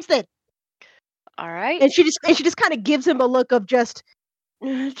 To the homestead. All right. And she just kind of gives him a look of just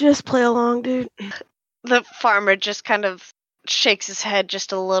play along, dude. The farmer just kind of shakes his head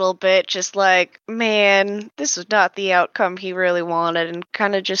just a little bit, just like, man, this is not the outcome he really wanted, and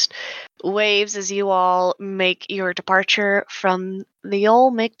kind of just waves as you all make your departure from the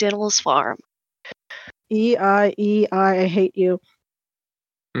old McDiddle's farm. E-I, I hate you.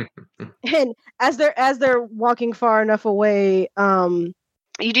 And as they're walking far enough away,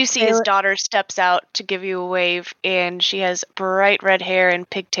 you do see his daughter steps out to give you a wave, and she has bright red hair and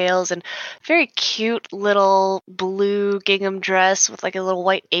pigtails and very cute little blue gingham dress with like a little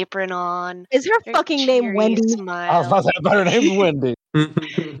white apron on. Is her Very fucking name cheery Wendy? smile. I was about to say, her name's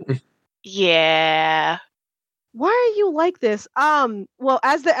Wendy. Yeah. Why are you like this? Well,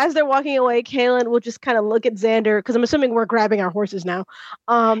 as they're walking away, Kaylin will just kind of look at Xander, because I'm assuming we're grabbing our horses now.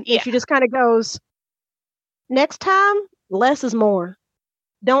 And she just kind of goes, next time, less is more.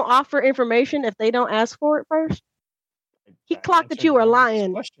 Don't offer information if they don't ask for it first. He clocked that you were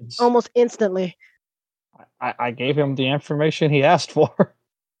lying almost instantly. I gave him the information he asked for.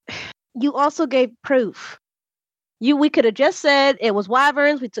 You also gave proof. We could have just said it was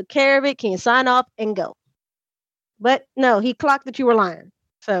wyverns, we took care of it, can you sign off and go? But no, he clocked that you were lying.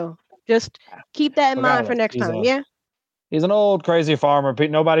 So just keep that in mind for next time, yeah? He's an old crazy farmer.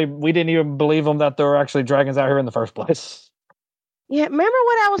 We didn't even believe him that there were actually dragons out here in the first place. Yeah, remember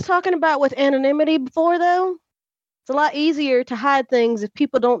what I was talking about with anonymity before, though? It's a lot easier to hide things if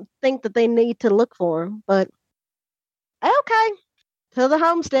people don't think that they need to look for them. But, okay. To the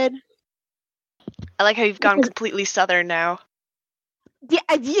homestead. I like how you've gone completely southern now. Yeah,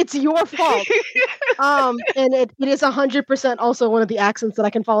 it's your fault. And it is 100% also one of the accents that I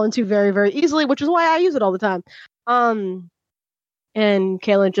can fall into very, very easily, which is why I use it all the time. And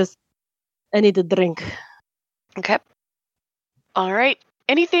Kaylin I need a drink. Okay. All right.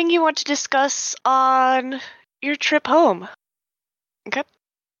 Anything you want to discuss on your trip home? Okay.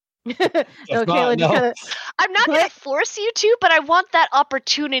 Kaylin, no. I'm not going to force you to, but I want that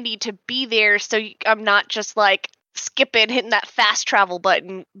opportunity to be there, so I'm not just like skipping, hitting that fast travel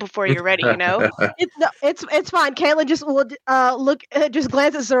button before you're ready. You know. It's fine. Kaylin just will just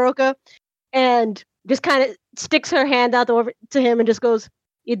glance at Soroka, and just kind of sticks her hand out over to him and just goes,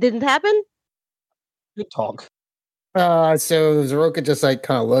 "It didn't happen." Good talk. So Soroka just like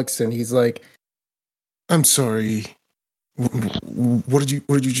kind of looks and he's like, I'm sorry. What did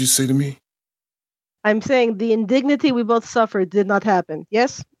you just say to me? I'm saying the indignity we both suffered did not happen.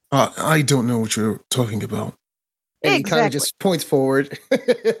 Yes? I don't know what you're talking about. And he kind of just points forward,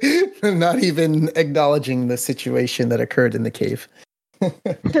 not even acknowledging the situation that occurred in the cave.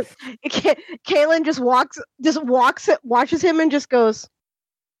 Kaylin watches him and just goes,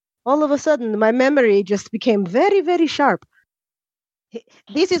 all of a sudden, my memory just became very, very sharp.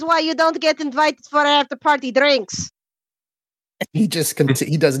 This is why you don't get invited for after-party drinks. He just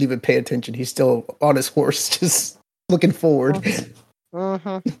he doesn't even pay attention. He's still on his horse, just looking forward.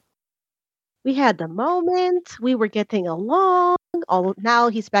 Mm-hmm. We had the moment. We were getting along. Now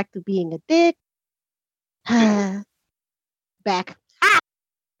he's back to being a dick. Back.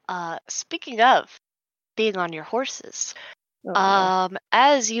 Speaking of being on your horses,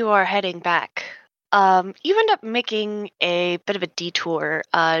 as you are heading back, you end up making a bit of a detour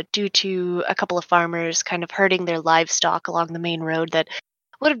due to a couple of farmers kind of herding their livestock along the main road that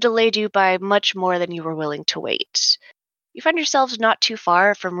would have delayed you by much more than you were willing to wait. You find yourselves not too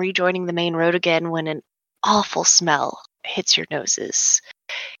far from rejoining the main road again when an awful smell hits your noses.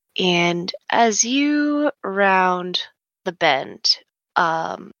 And as you round the bend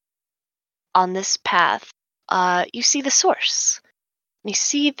on this path, you see the source. You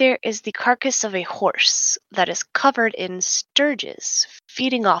see there is the carcass of a horse that is covered in sturges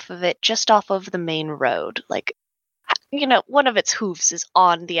feeding off of it just off of the main road. Like, one of its hooves is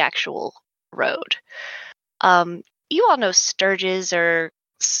on the actual road. You all know sturges are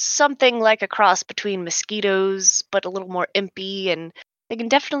something like a cross between mosquitoes, but a little more impy, and they can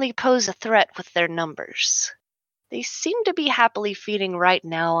definitely pose a threat with their numbers. They seem to be happily feeding right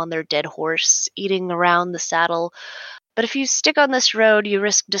now on their dead horse, eating around the saddle, but if you stick on this road, you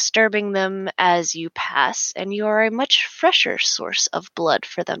risk disturbing them as you pass, and you are a much fresher source of blood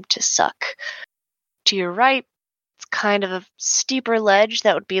for them to suck. To your right, it's kind of a steeper ledge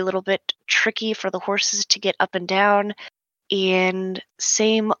that would be a little bit tricky for the horses to get up and down, and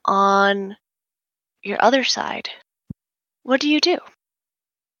same on your other side. What do you do?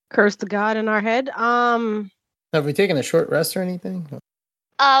 Curse the god in our head. Have we taken a short rest or anything?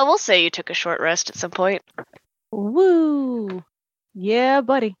 We'll say you took a short rest at some point. Woo. Yeah,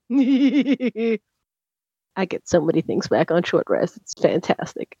 buddy. I get so many things back on short rest. It's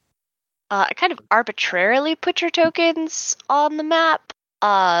fantastic. I kind of arbitrarily put your tokens on the map.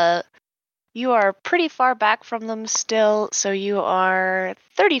 You are pretty far back from them still, so you are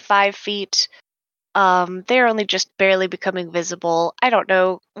 35 feet. They're only just barely becoming visible. I don't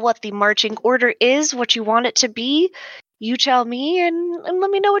know what the marching order is, what you want it to be. You tell me and let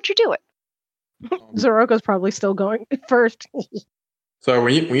me know what you're doing. Zoroka's probably still going first. So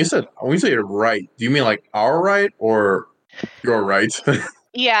when you say right, do you mean like our right or your right?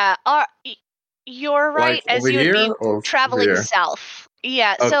 Yeah, you're right, Like as over you would here be or over traveling here? south.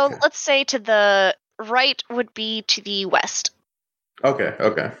 Yeah, so Okay. let's say to the right would be to the west.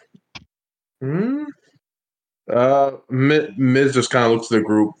 Okay. Miz just kind of looks at the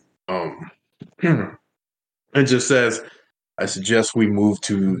group, and just says, "I suggest we move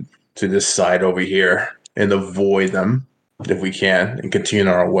to this side over here and avoid them if we can, and continue on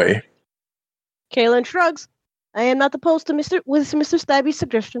our way." Kaylin shrugs. I am not opposed to Mr. Stabby's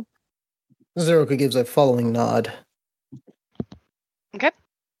suggestion. Zeroka gives a following nod. Okay.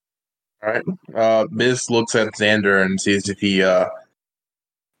 All right. Miz looks at Xander and sees if he, approves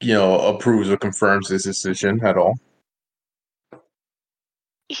or confirms his decision at all.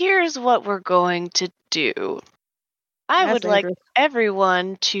 Here's what we're going to do. I That's would like dangerous.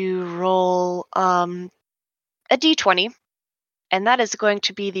 everyone to roll a d20, and that is going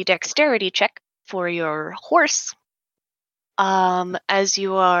to be the dexterity check for your horse. As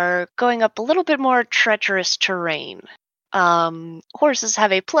you are going up a little bit more treacherous terrain. Horses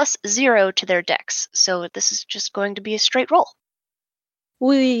have a +0 to their dex, so this is just going to be a straight roll.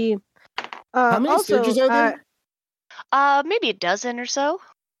 We How many also, stages are there? Maybe a dozen or so.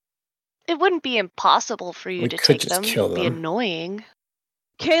 It wouldn't be impossible for you We to could take just them. kill It'd be them. annoying.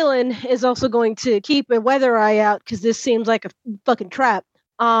 Kaylin is also going to keep a weather eye out because this seems like a fucking trap.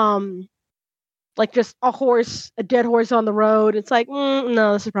 Like just a dead horse on the road. It's like,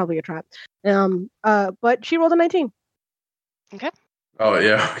 no, this is probably a trap. But she rolled a 19. Oh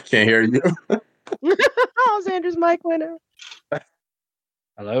yeah, I can't hear you. Oh, Xander's mic went out.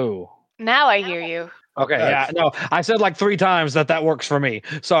 Hello. Now I hear you. Okay, Yes. yeah, no, I said like 3 times that works for me.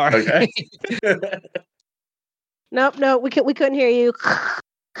 Sorry. Okay. Nope, we couldn't hear you.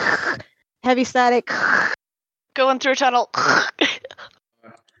 Heavy static. Going through a tunnel.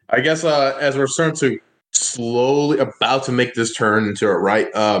 I guess as we're starting to slowly about to make this turn into a right,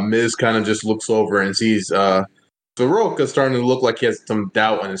 Miz kind of just looks over and sees Soroka starting to look like he has some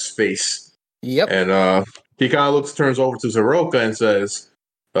doubt on his face. Yep. And he kind of turns over to Soroka and says,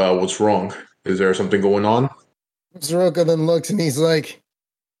 "What's wrong? Is there something going on?" Zeroka then looks and he's like,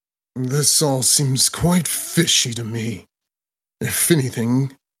 This all seems quite fishy to me. If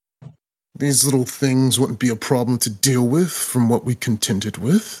anything, these little things wouldn't be a problem to deal with from what we contended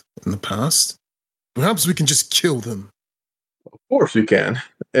with in the past. Perhaps we can just kill them. Of course you can.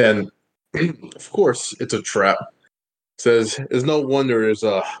 And of course it's a trap. Says, it's no wonder there's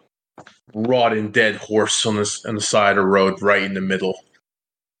a rotting dead horse on the side of the road right in the middle.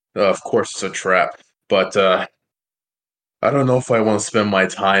 Of course it's a trap. But I don't know if I want to spend my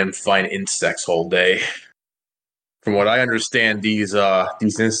time fighting insects all day. From what I understand, these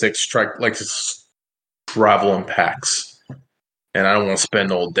insects like to travel in packs. And I don't want to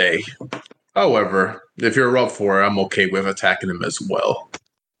spend all day. However, if you're up for it, I'm okay with attacking them as well.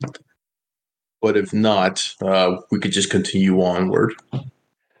 But if not, we could just continue onward.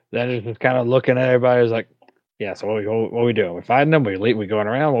 Then it's just kind of looking at everybody. Is like, yeah. So what we doing? We fighting them? We going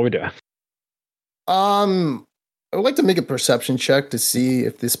around? What we doing? I would like to make a perception check to see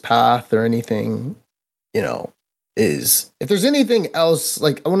if this path or anything, if there's anything else.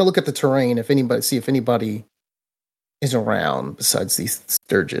 Like, I want to look at the terrain. See if anybody is around besides these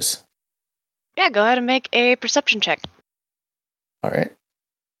sturges. Yeah, go ahead and make a perception check. All right.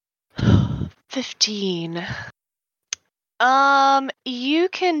 15. You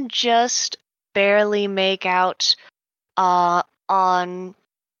can just barely make out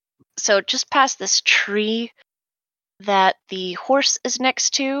so just past this tree that the horse is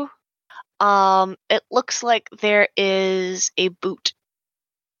next to. It looks like there is a boot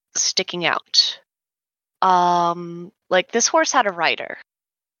sticking out. Like this horse had a rider.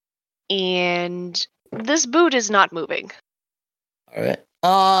 And this boot is not moving. All right.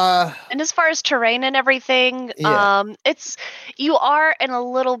 And as far as terrain and everything, Yeah. you are in a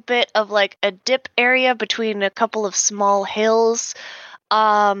little bit of like a dip area between a couple of small hills.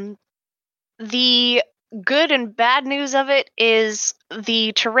 The good and bad news of it is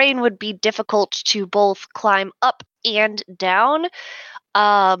the terrain would be difficult to both climb up and down.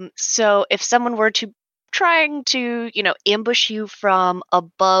 So if someone were to trying to, ambush you from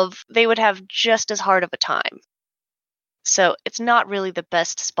above, they would have just as hard of a time. So it's not really the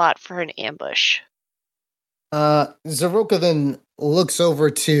best spot for an ambush. Zaroka then looks over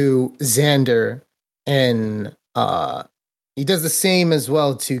to Xander and he does the same as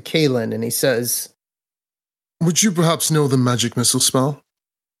well to Kaylin, and he says, Would you perhaps know the magic missile spell?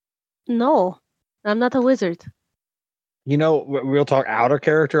 No, I'm not a wizard. Real talk, out of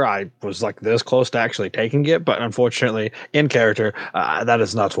character, I was like this close to actually taking it, but unfortunately, in character, that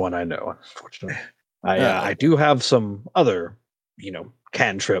is not one I know. Unfortunately, I do have some other,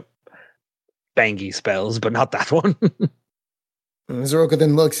 cantrip, bangy spells, but not that one. Zaroka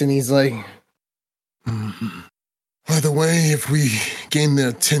then looks and he's like, By the way, if we gain their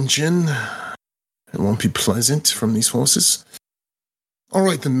attention, it won't be pleasant from these horses. All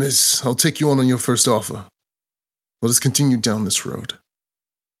right then, miss, I'll take you on your first offer. Let us continue down this road.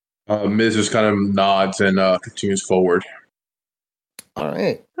 Miz just kind of nods and continues forward. all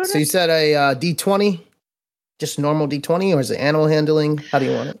right. So you said a D20? Just normal D20, or is it animal handling? How do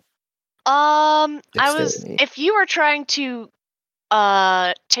you want it? Dexterity. If you were trying to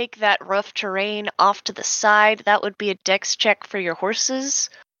take that rough terrain off to the side, that would be a dex check for your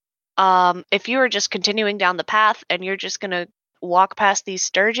horses. If you were just continuing down the path and you're just going to walk past these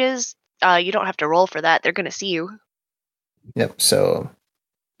sturges, you don't have to roll for that. They're going to see you. Yep, so...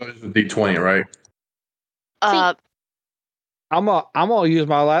 It's a D20, right? I'm gonna use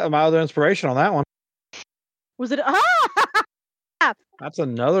my other inspiration on that one. Was it? That's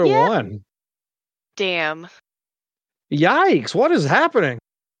another Yeah. one. Damn. Yikes! What is happening?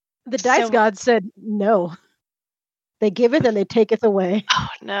 The dice So- god said no. They give it and they take it away. Oh,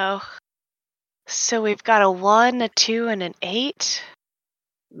 no. So we've got a 1, a 2, and an 8?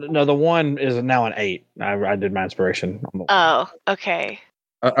 No, the one is now an 8. I did my inspiration. Oh, okay.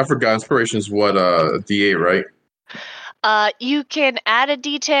 I forgot. Inspiration is what? D8, right? You can add a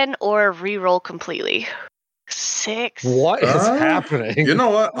D10 or re-roll completely. 6. What is happening? You know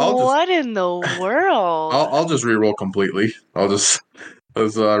what? What in the world? I'll just reroll completely. let's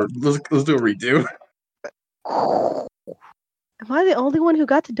do a redo. Am I the only one who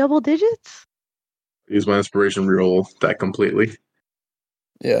got to double digits? Use my inspiration reroll that completely.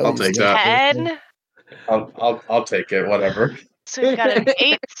 Yeah, I'll take that. 10. I'll take it. Whatever. So we've got an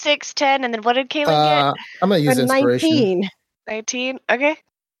 8, 6, 10, and then what did Kaylin get? I'm going to use A inspiration. 19. 19? Okay.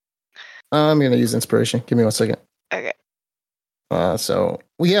 I'm going to use inspiration. Give me 1 second. Okay. So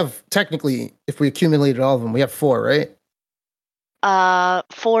we have, technically, if we accumulated all of them, we have 4, right?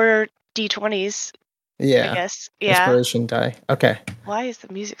 4 D20s, I Yeah. guess. Yeah. Inspiration die. Okay. Why is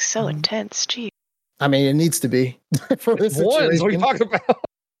the music so intense? Gee. I mean, it needs to be. For this Ones? What are you situation. talking about?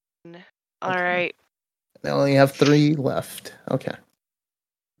 All right. I only have 3 left. Okay.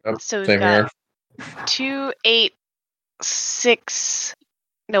 Yep, So we've same got here. 2, 8, 6.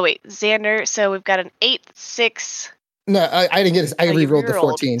 No, wait, Xander. So we've got an 8, 6. No, I didn't get it. I Oh, you re-rolled the rerolled.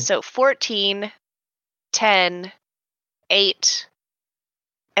 14. So 14, 10, 8,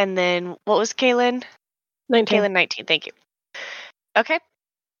 and then what was Kaylin? 19. Kaylin 19. Thank you. Okay.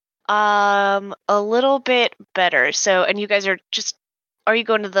 A little bit better. So, and you guys are you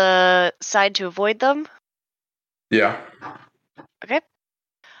going to the side to avoid them? Yeah. Okay.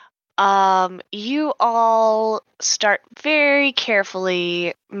 You all start very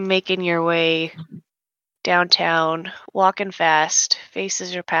carefully making your way downtown, walking fast.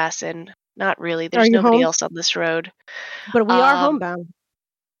 Faces are passing. Not really. There's you nobody home? else on this road. But we are Um, homebound.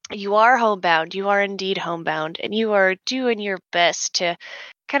 You are homebound. You are indeed homebound, and you are doing your best to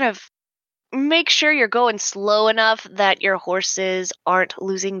kind of make sure you're going slow enough that your horses aren't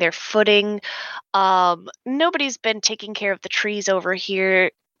losing their footing. Nobody's been taking care of the trees over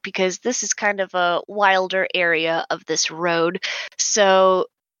here because this is kind of a wilder area of this road. So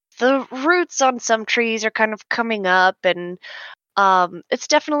the roots on some trees are kind of coming up, and it's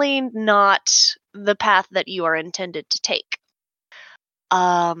definitely not the path that you are intended to take.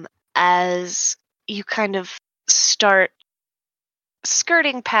 As you kind of start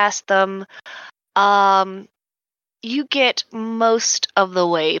skirting past them, you get most of the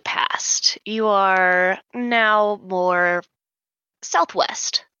way past. You are now more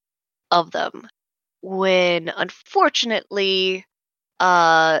southwest of them, when unfortunately,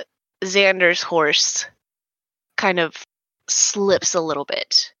 Xander's horse kind of slips a little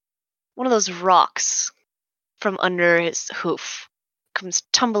bit. One of those rocks from under his hoof comes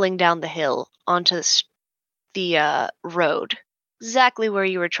tumbling down the hill onto the road, exactly where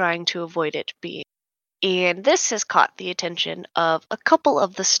you were trying to avoid it being. And this has caught the attention of a couple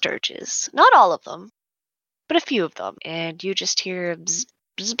of the sturges. Not all of them, but a few of them. And you just hear bzz,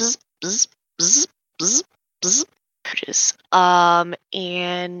 bzz, bzz, bzz, bzz, bzz, bzz, sturges.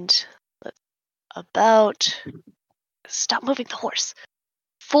 And about... Stop moving the horse.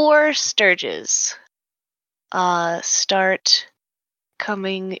 4 sturges start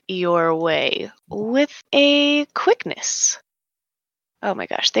coming your way with a quickness. Oh my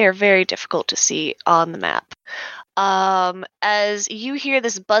gosh, they are very difficult to see on the map. As you hear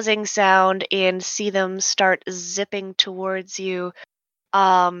this buzzing sound and see them start zipping towards you,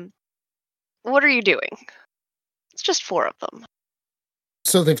 what are you doing? It's just 4 of them.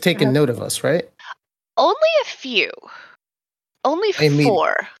 So they've taken note of us, right? Only a few. Only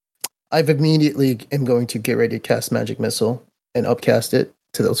 4. I've immediately am going to get ready to cast Magic Missile and upcast it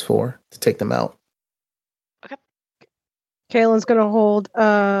to those 4 to take them out. Okay. Kaylin's gonna hold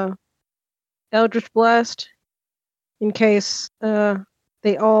Eldritch Blast in case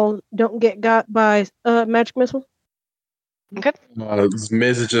they all don't get got by Magic Missile. Okay.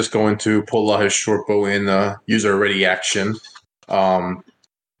 Miz is just going to pull out his short bow and use a ready action.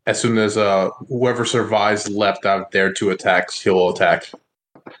 As soon as whoever survives left out there to attack, he'll attack.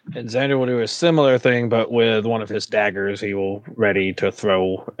 And Xander will do a similar thing, but with one of his daggers, he will ready to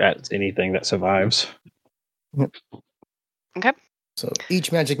throw at anything that survives. Okay. So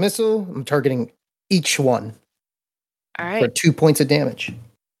each magic missile, I'm targeting each one. All right. For 2 points of damage.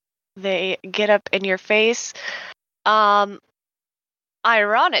 They get up in your face.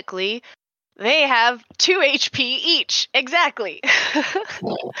 Ironically, they have 2 HP each. Exactly.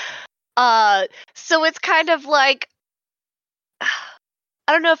 So it's kind of like,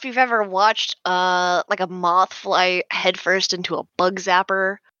 I don't know if you've ever watched like a moth fly headfirst into a bug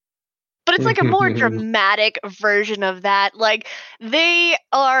zapper, but it's like a more dramatic version of that. Like, they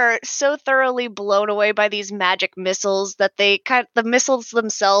are so thoroughly blown away by these magic missiles that the missiles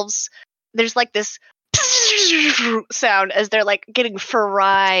themselves, there's like this sound as they're like getting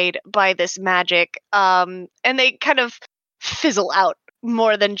fried by this magic, and they kind of fizzle out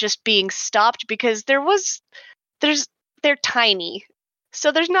more than just being stopped because they're tiny,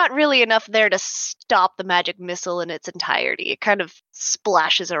 so there's not really enough there to stop the magic missile in its entirety. It kind of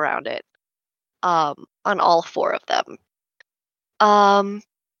splashes around it on all 4 of them.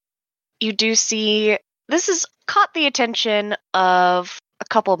 You do see this has caught the attention of a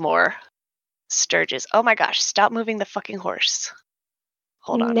couple more sturges. Oh my gosh, stop moving the fucking horse.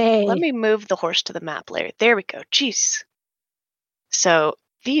 Hold on. Nay. Let me move the horse to the map layer. There we go. Jeez. So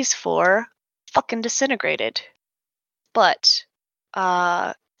these 4 fucking disintegrated. But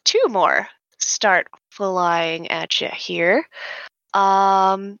 2 more start flying at you here.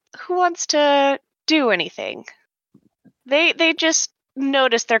 Who wants to do anything? They just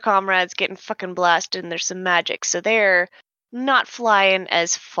notice their comrades getting fucking blasted and there's some magic, so they're not flying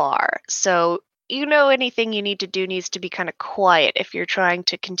as far. So anything you need to do needs to be kind of quiet if you're trying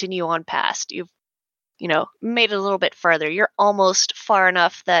to continue on past. You've made it a little bit further. You're almost far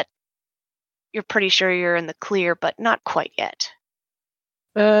enough that you're pretty sure you're in the clear, but not quite yet.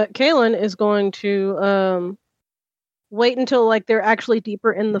 Kaylin is going to wait until like they're actually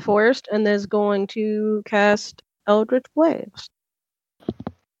deeper in the forest, and is going to cast Eldritch Blast.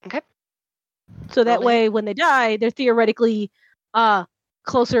 Okay. So that way, when they die, they're theoretically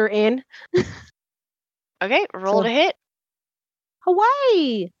closer in. Okay, roll to hit.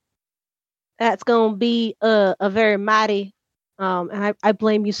 Hawaii. That's gonna be a very mighty. And I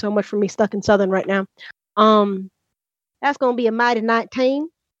blame you so much for me stuck in Southern right now. That's gonna be a mighty 19.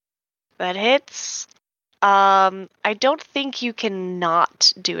 That hits. I don't think you can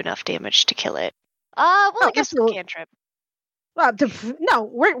not do enough damage to kill it. I guess with cantrip. No,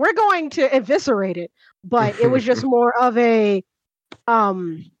 we're going to eviscerate it, but it was just more of a.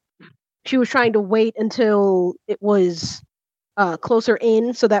 She was trying to wait until it was closer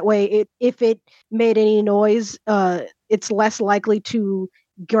in, so that way, if it made any noise, it's less likely to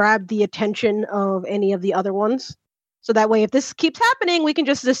grab the attention of any of the other ones. So that way, if this keeps happening, we can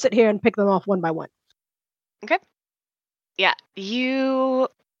just sit here and pick them off one by one. Okay. Yeah, you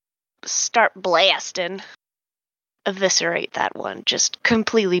start blasting. Eviscerate that one. Just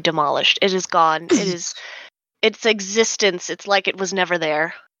completely demolished. It is gone. It is its existence. It's like it was never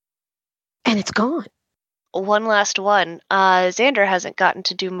there. And it's gone. One last one. Xander hasn't gotten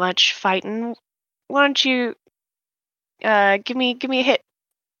to do much fighting. Why don't you give me a hit?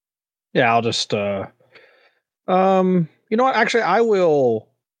 Yeah, I'll just You know what? Actually, I will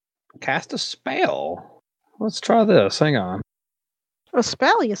cast a spell. Let's try this. Hang on. A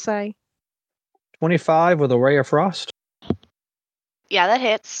spell, you say? 25 with a ray of frost. Yeah, that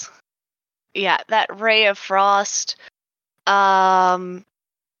hits. Yeah, that ray of frost. Yeah,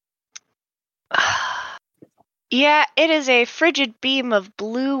 it is a frigid beam of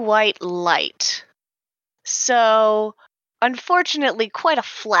blue-white light. So, unfortunately, quite a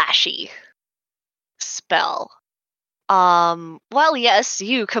flashy spell. While yes,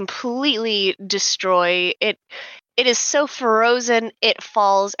 you completely destroy it. It is so frozen, it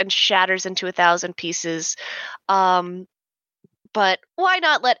falls and shatters into 1,000 pieces. But why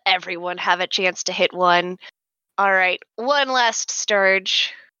not let everyone have a chance to hit one? All right, one last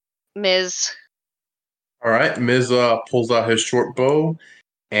Sturge, Ms. All right, Miz pulls out his short bow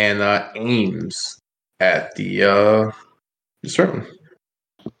and aims at the serpent.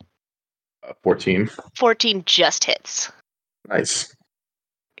 14. 14 just hits. Nice.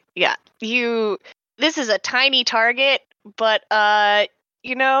 Yeah, this is a tiny target, but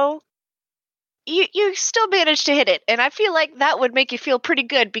you still managed to hit it, and I feel like that would make you feel pretty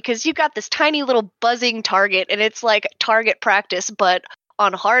good because you got this tiny little buzzing target, and it's like target practice, but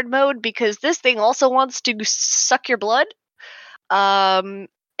on hard mode because this thing also wants to suck your blood. And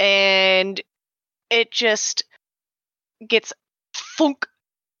it just gets thunked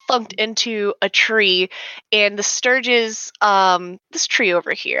into a tree, and the sturges, this tree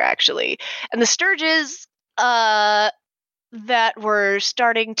over here actually, and the sturges that were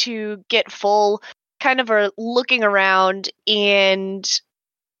starting to get full kind of are looking around, and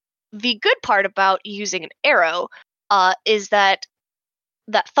the good part about using an arrow is that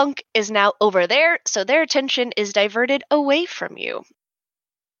thunk is now over there, so their attention is diverted away from you.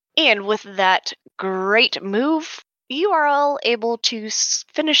 And with that great move, you are all able to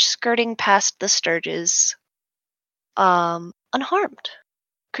finish skirting past the sturges unharmed.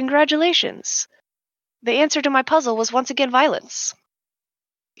 Congratulations. The answer to my puzzle was once again violence.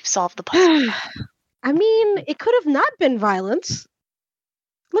 You've solved the puzzle. I mean, it could have not been violence.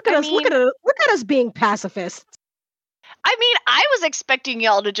 Look at us! Look at us being pacifists. I mean, I was expecting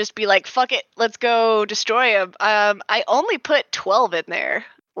y'all to just be like, "Fuck it, let's go destroy him." I only put 12 in there.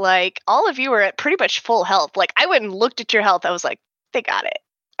 Like, all of you were at pretty much full health. Like, I went and looked at your health. I was like, "They got it.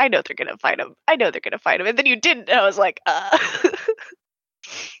 I know they're gonna fight him. And then you didn't. And I was like,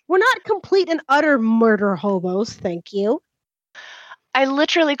 We're not complete and utter murder hobos, thank you. I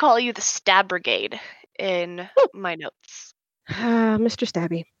literally call you the Stab Brigade in my notes. Mr.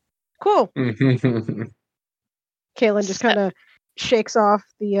 Stabby. Cool. Kaylin just kind of shakes off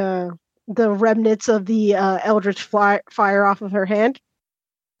the remnants of the eldritch fire off of her hand.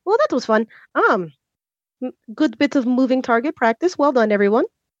 Well, that was fun. Good bit of moving target practice. Well done, everyone.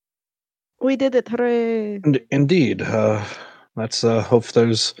 We did it. Hooray. Indeed. Let's hope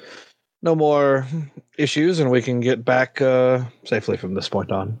there's no more issues and we can get back safely from this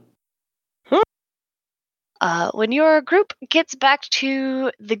point on. When your group gets back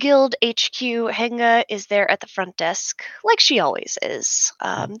to the guild HQ, Henga is there at the front desk, like she always is,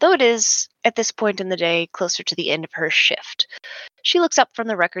 though it is, at this point in the day, closer to the end of her shift. She looks up from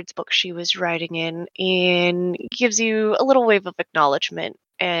the records book she was writing in and gives you a little wave of acknowledgement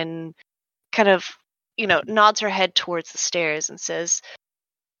and kind of, nods her head towards the stairs and says,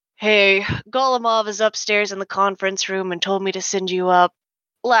 "Hey, Golemov is upstairs in the conference room and told me to send you up.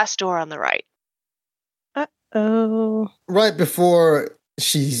 Last door on the right." Oh. Right before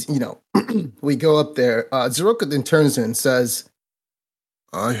she's, we go up there, Zeroka then turns in and says,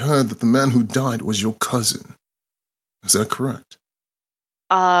 I heard that the man who died was your cousin. Is that correct?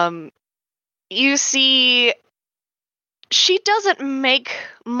 You see, she doesn't make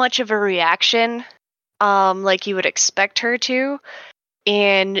much of a reaction, like you would expect her to.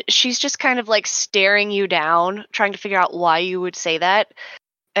 And she's just kind of like staring you down, trying to figure out why you would say that,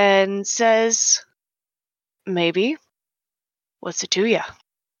 and says, "Maybe. What's it to ya?"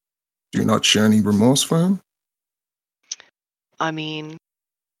 Do you not share any remorse for him? I mean,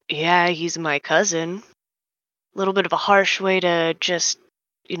 yeah, he's my cousin. A little bit of a harsh way to just,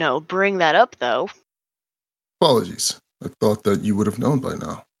 bring that up, though. Apologies. I thought that you would have known by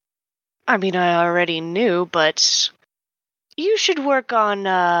now. I mean, I already knew, but you should work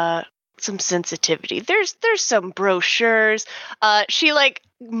on some sensitivity. There's some brochures. She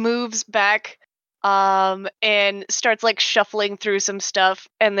moves back and starts shuffling through some stuff,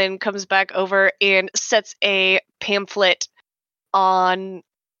 and then comes back over and sets a pamphlet on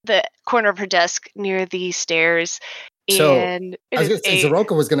the corner of her desk near the stairs. So, and I was going to say,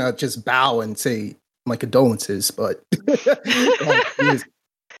 Zeroka was going to just bow and say my condolences, but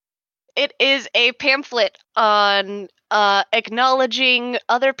it is a pamphlet on acknowledging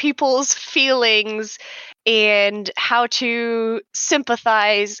other people's feelings and how to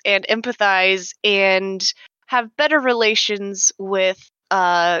sympathize and empathize and have better relations with,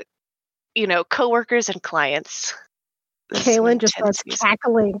 coworkers and clients. Kaylin just starts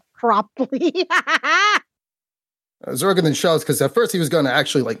cackling properly. Zorgan then shouts because at first he was going to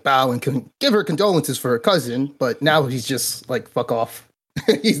actually like bow and give her condolences for her cousin, but now he's just like, fuck off.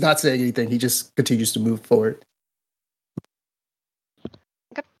 He's not saying anything. He just continues to move forward.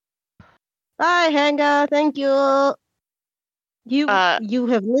 Bye, Hanga. Thank you. You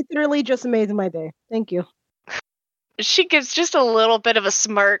have literally just made my day. Thank you. She gives just a little bit of a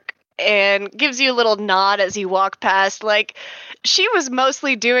smirk and gives you a little nod as you walk past. Like, she was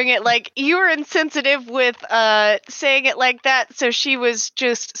mostly doing it like you were insensitive with saying it like that, so she was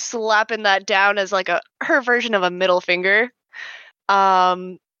just slapping that down as like her version of a middle finger.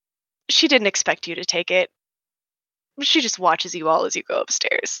 She didn't expect you to take it. She just watches you all as you go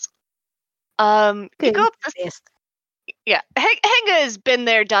upstairs. You go up the... Yeah, Hanga has been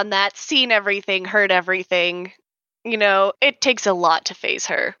there, done that, seen everything, heard everything. It takes a lot to phase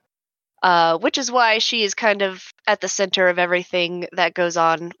her. Which is why she is kind of at the center of everything that goes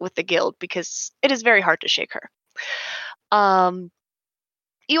on with the guild, because it is very hard to shake her.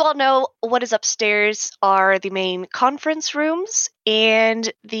 You all know what is upstairs are the main conference rooms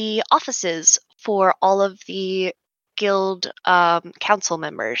and the offices for all of the guild council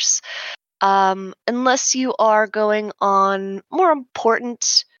members. Unless you are going on more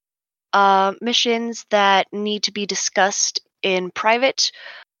important missions that need to be discussed in private,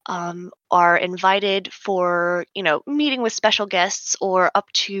 are invited for, meeting with special guests or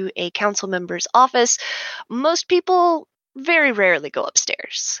up to a council member's office, most people very rarely go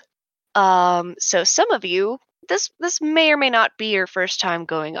upstairs. So some of you, this may or may not be your first time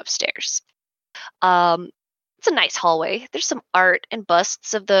going upstairs. It's a nice hallway. There's some art and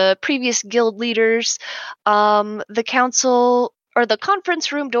busts of the previous guild leaders. The council or the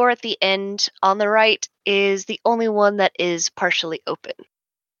conference room door at the end on the right is the only one that is partially open.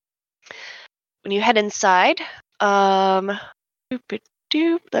 When you head inside, let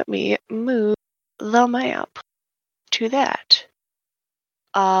me move the map to that.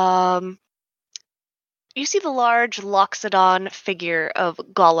 You see the large Loxodon figure of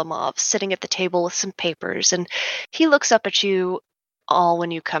Golemov sitting at the table with some papers, and he looks up at you all when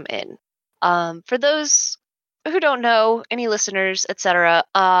you come in. For those who don't know, any listeners, etc.,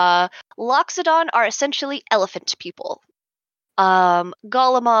 Loxodon are essentially elephant people.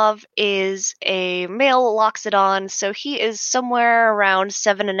 Golemov is a male Loxodon, so he is somewhere around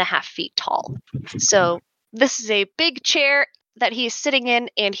 7.5 feet tall. So this is a big chair that he is sitting in,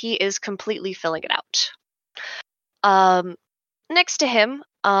 and he is completely filling it out. Next to him,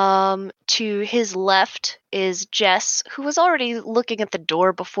 to his left, is Jess, who was already looking at the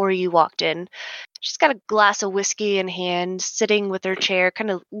door before you walked in. She's got a glass of whiskey in hand, sitting with her chair kind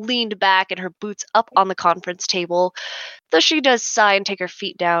of leaned back and her boots up on the conference table, though she does sigh and take her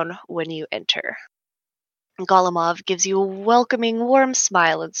feet down when you enter. Golemov gives you a welcoming, warm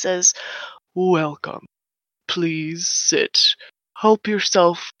smile and says, "Welcome. Please sit. Help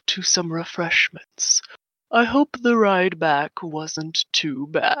yourself to some refreshments. I hope the ride back wasn't too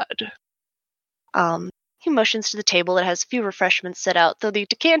bad." He motions to the table that has a few refreshments set out, though the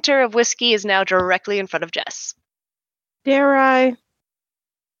decanter of whiskey is now directly in front of Jess. Dare I?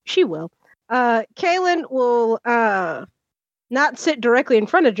 She will. Kaylin will not sit directly in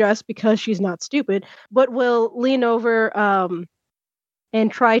front of Jess because she's not stupid, but will lean over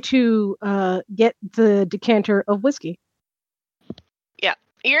and try to get the decanter of whiskey. Yeah,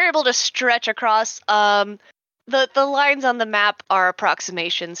 you're able to stretch across. The lines on the map are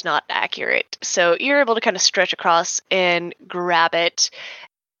approximations, not accurate. So you're able to kind of stretch across and grab it.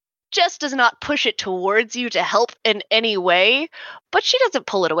 Jess does not push it towards you to help in any way, but she doesn't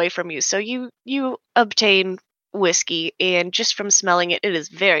pull it away from you. So you obtain whiskey, and just from smelling it, it is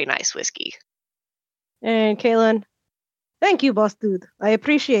very nice whiskey. And Kaylin, thank you, boss dude. I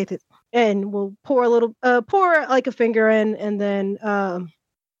appreciate it. And we'll pour like a finger in, and then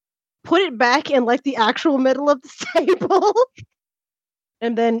put it back in like the actual middle of the table,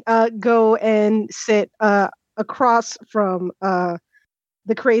 and then go and sit across from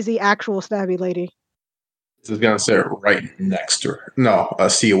the crazy actual stabby lady. This is gonna sit right next to her. No, a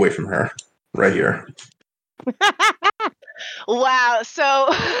seat away from her, right here. Wow, so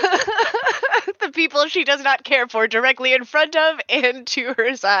the people she does not care for directly in front of and to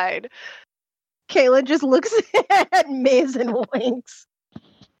her side. Kaylin just looks at Miz and winks.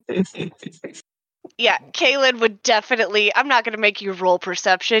 Yeah, Kaylin would definitely. I'm not going to make you roll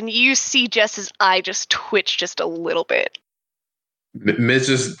perception. You see Jess's eye just twitch just a little bit.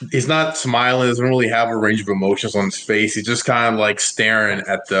 Miz he's not smiling, doesn't really have a range of emotions on his face. He's just kind of like staring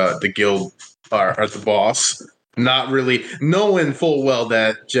at the guild or at the boss. Not really knowing full well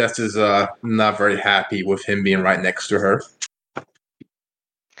that Jess is not very happy with him being right next to her.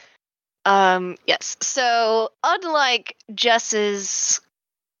 Yes. So, unlike Jess's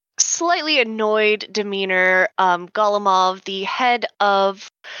slightly annoyed demeanor, Golemov, the head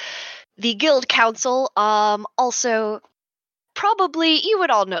of the guild council, also probably, you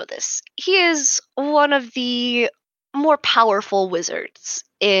would all know this. He is one of the more powerful wizards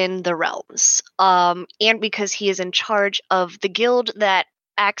in the realms. And because he is in charge of the guild that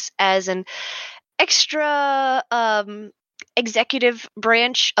acts as an extra executive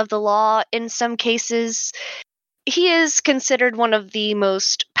branch of the law in some cases, he is considered one of the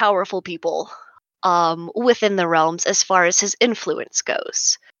most powerful people within the realms as far as his influence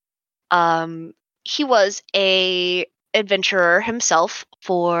goes. He was a adventurer himself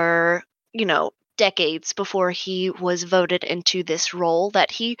for, decades before he was voted into this role that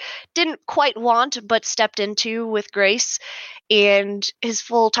he didn't quite want but stepped into with grace, and his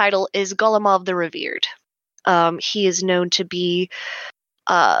full title is Golemov the Revered. He is known to be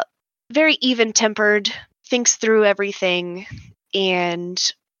very even-tempered, thinks through everything,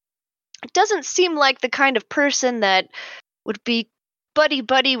 and doesn't seem like the kind of person that would be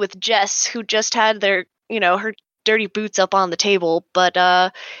buddy-buddy with Jess, who just had her dirty boots up on the table, but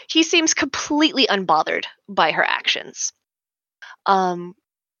he seems completely unbothered by her actions. And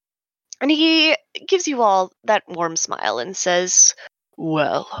he gives you all that warm smile and says,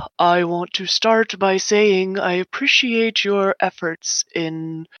 Well, I want to start by saying I appreciate your efforts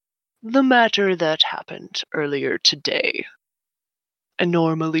in the matter that happened earlier today. I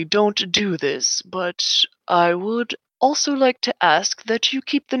normally don't do this, but I would also like to ask that you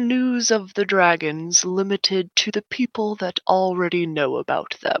keep the news of the dragons limited to the people that already know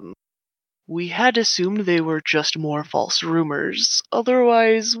about them. We had assumed they were just more false rumors,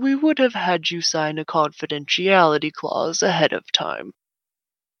 otherwise we would have had you sign a confidentiality clause ahead of time.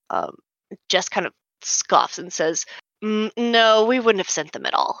 Jess kind of scoffs and says, no, we wouldn't have sent them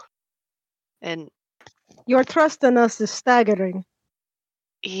at all. And Your trust in us is staggering.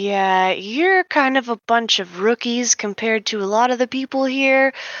 yeah, you're kind of a bunch of rookies compared to a lot of the people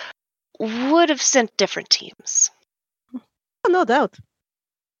here. Would have sent different teams. Oh, no doubt.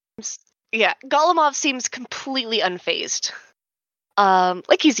 Yeah, Golemov seems completely unfazed.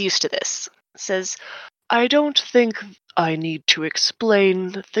 Like he's used to this. Says, I don't think I need to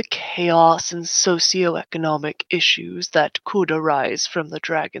explain the chaos and socioeconomic issues that could arise from the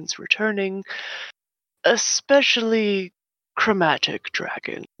dragons returning, especially chromatic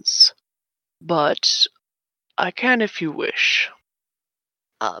dragons. But I can if you wish.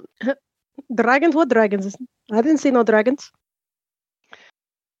 Dragons? What dragons? I didn't see no dragons.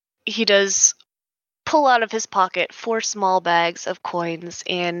 He does pull out of his pocket 4 small bags of coins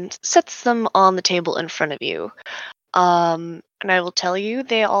and sets them on the table in front of you. And I will tell you,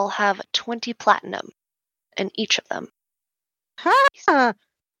 they all have 20 platinum in each of them. Ha!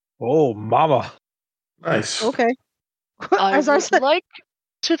 Oh, mama. Nice. Okay. I As I would said, like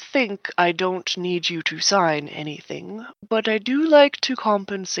to think I don't need you to sign anything, but I do like to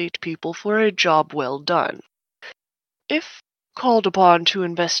compensate people for a job well done. If called upon to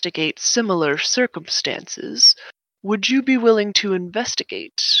investigate similar circumstances, would you be willing to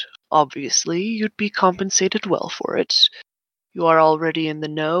investigate? Obviously, you'd be compensated well for it. You are already in the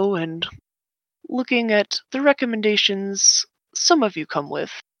know, and looking at the recommendations some of you come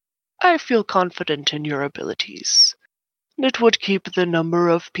with, I feel confident in your abilities. It would keep the number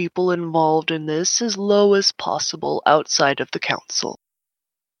of people involved in this as low as possible outside of the council.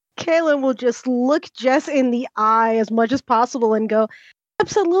 Kaylin will just look Jess in the eye as much as possible and go,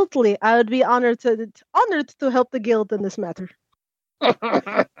 absolutely, I would be honored to help the guild in this matter.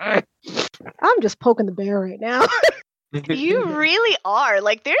 I'm just poking the bear right now. You really are.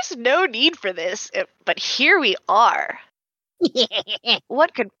 Like, there's no need for this, but here we are.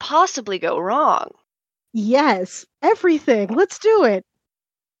 What could possibly go wrong? Yes, everything. Let's do it.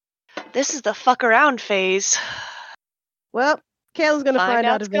 This is the fuck around phase. Well, Kayla's gonna find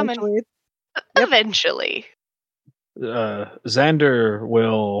out out's coming. eventually. Eventually. Xander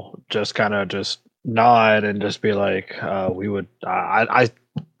will just kind of just nod and just be like, we would, I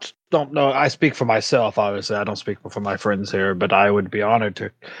don't know. I speak for myself, obviously. I don't speak for my friends here, but I would be honored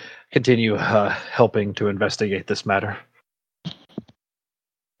to continue helping to investigate this matter.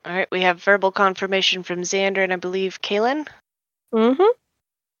 All right, we have verbal confirmation from Xander and I believe Kaylin. Mm-hmm.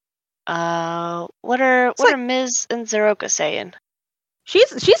 What are like- Ms. and Zeroka saying?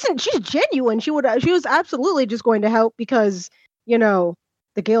 She's genuine. She was absolutely just going to help because, the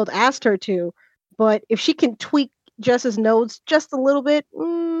guild asked her to. But if she can tweak Jess's notes just a little bit,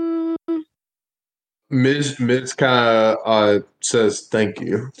 Miz kind of says thank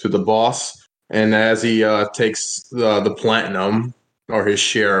you to the boss, and as he takes the platinum or his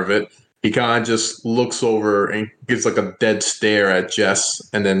share of it, he kind of just looks over and gives like a dead stare at Jess,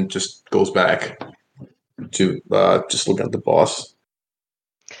 and then just goes back to just look at the boss.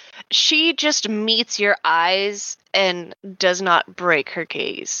 She just meets your eyes and does not break her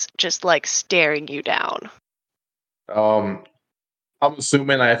gaze, just like staring you down. I'm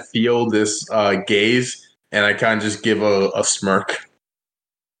assuming I feel this gaze, and I kind of just give a smirk.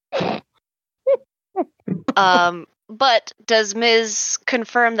 But does Ms.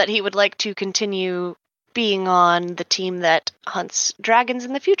 confirm that he would like to continue being on the team that hunts dragons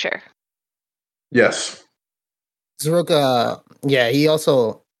in the future? Yes. Zeroka, he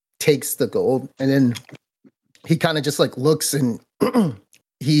also takes the gold, and then he kind of just like looks, and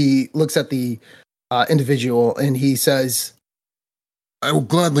he looks at the individual, and he says, I will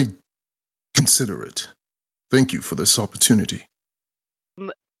gladly consider it. Thank you for this opportunity.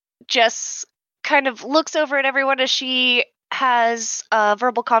 Jess kind of looks over at everyone as she has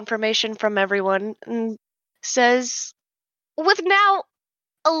verbal confirmation from everyone and says, with now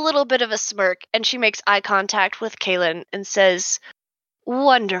a little bit of a smirk, and she makes eye contact with Kaylin and says,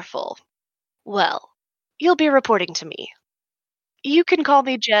 wonderful. Well, you'll be reporting to me. You can call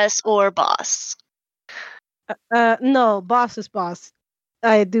me Jess or boss. no, boss is boss.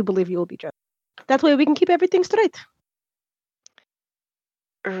 I do believe you will be Jess. That way we can keep everything straight.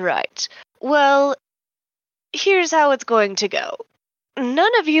 Right. Well, here's how it's going to go.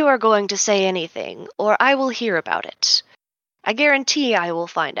 None of you are going to say anything, or I will hear about it. I guarantee I will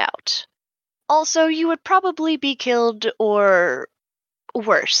find out. Also, you would probably be killed or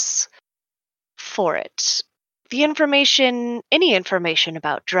worse for it. Any information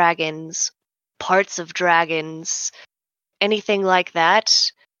about dragons, parts of dragons, anything like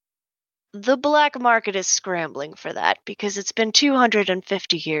that, the black market is scrambling for that because it's been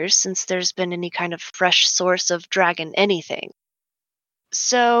 250 years since there's been any kind of fresh source of dragon anything.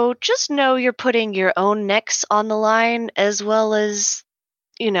 So just know you're putting your own necks on the line as well as,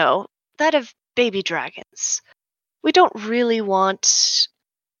 that of baby dragons. We don't really want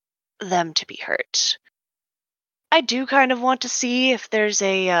them to be hurt. I do kind of want to see if there's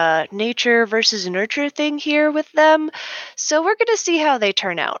a nature versus nurture thing here with them, so we're going to see how they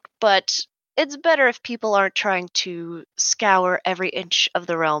turn out. But it's better if people aren't trying to scour every inch of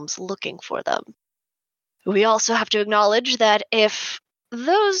the realms looking for them. We also have to acknowledge that if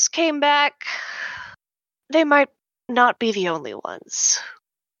those came back, they might not be the only ones.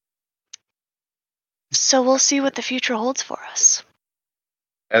 So we'll see what the future holds for us.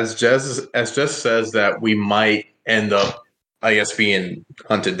 As Jess says that we might end up, I guess, being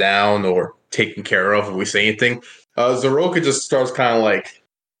hunted down or taken care of if we say anything, Zeroka just starts kind of like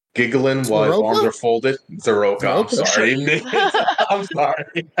giggling while his arms are folded. Zeroka, I'm sorry. I'm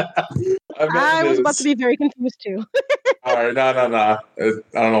sorry. I was about to be very confused too. All right, no. I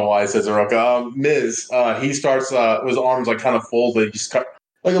don't know why I said Zeroka. Miz, he starts with his arms like kind of folded. Just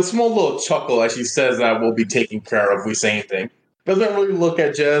like a small little chuckle as she says that we'll be taken care of if we say anything. Doesn't really look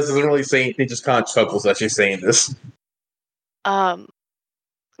at Jez, doesn't really say anything, just kind of chuckles as she's saying this. Golemov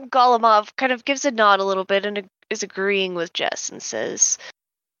kind of gives a nod a little bit and is agreeing with Jess and says,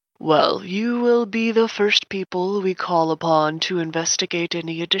 well, you will be the first people we call upon to investigate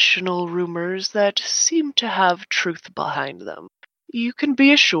any additional rumors that seem to have truth behind them. You can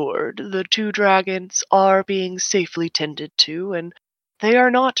be assured the two dragons are being safely tended to, and they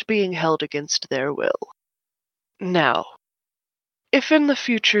are not being held against their will. Now, if in the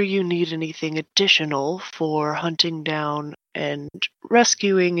future you need anything additional for hunting down and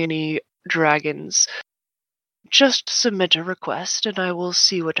rescuing any dragons, just submit a request and I will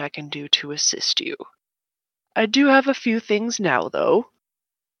see what I can do to assist you. I do have a few things now, though.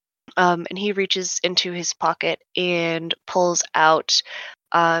 And he reaches into his pocket and pulls out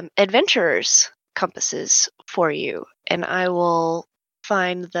adventurer's compasses for you. And I will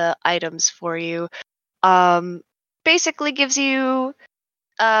find the items for you. Basically gives you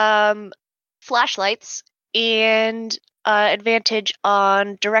flashlights and advantage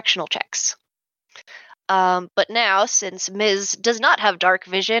on directional checks. But now, since Ms. does not have dark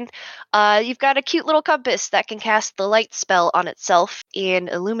vision, you've got a cute little compass that can cast the light spell on itself and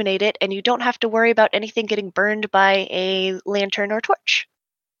illuminate it, and you don't have to worry about anything getting burned by a lantern or torch.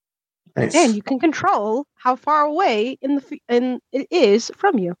 Nice. And you can control how far away it is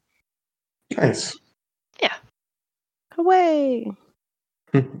from you. Nice. Away.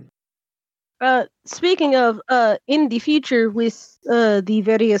 Speaking of in the future with the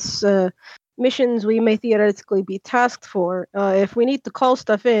various missions we may theoretically be tasked for, if we need to call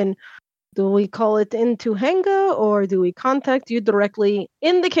stuff in, do we call it into Hanga or do we contact you directly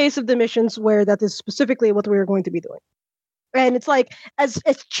in the case of the missions where that is specifically what we're going to be doing? And it's like, as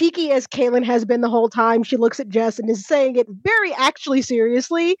cheeky as Kaylin has been the whole time, she looks at Jess and is saying it very actually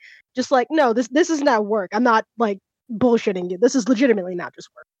seriously. Just like, no, this is not work. I'm not like bullshitting you. This is legitimately not just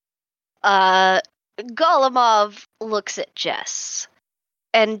work. Golemov looks at Jess.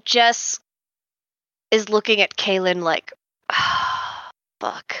 And Jess is looking at Kaylin like,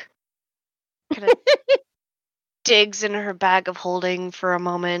 fuck. Kind of digs in her bag of holding for a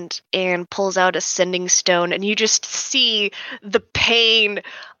moment and pulls out a sending stone, and you just see the pain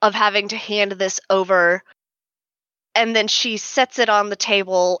of having to hand this over. And then she sets it on the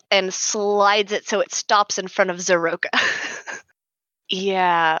table and slides it so it stops in front of Zaroka.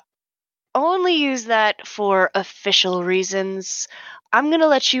 Yeah. Only use that for official reasons. I'm going to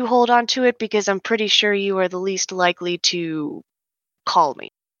let you hold on to it because I'm pretty sure you are the least likely to call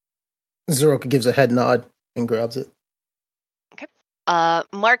me. Zaroka gives a head nod and grabs it. Okay.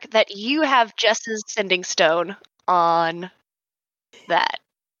 Mark that you have Jess's sending stone on that.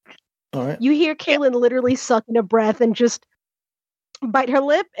 All right. You hear Kaylin literally suck in a breath and just bite her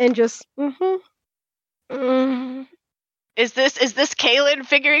lip and just, Is this Kaylin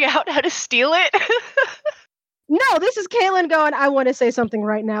figuring out how to steal it? No, this is Kaylin going, I want to say something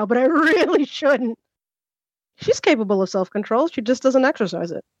right now, but I really shouldn't. She's capable of self-control. She just doesn't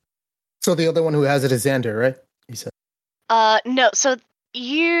exercise it. So the other one who has it is Xander, right? You said. No. So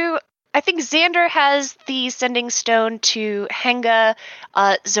I think Xander has the sending stone to Hanga.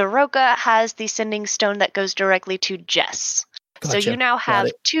 Zaroka has the sending stone that goes directly to Jess. Gotcha. So you now have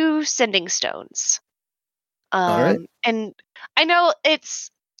it. 2 sending stones. All right. And I know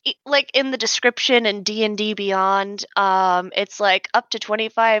it's like in the description in D&D Beyond, it's like up to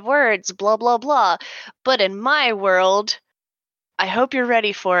 25 words, blah, blah, blah. But in my world, I hope you're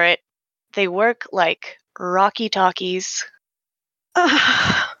ready for it. They work like Rocky Talkies.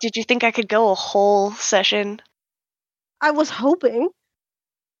 Did you think I could go a whole session? I was hoping.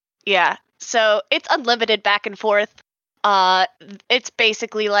 Yeah. So it's unlimited back and forth. It's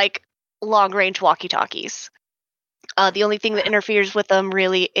basically like long-range walkie-talkies. The only thing that interferes with them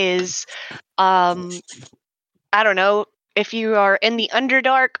really is, I don't know, if you are in the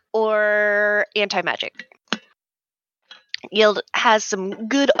Underdark or anti-magic. Guild has some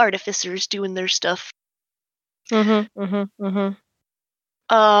good artificers doing their stuff. But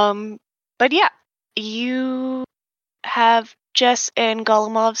yeah, you have Jess and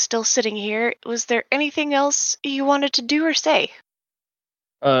Golemov still sitting here. Was there anything else you wanted to do or say?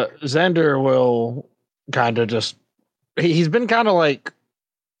 Xander will kind of just... He's been kind of like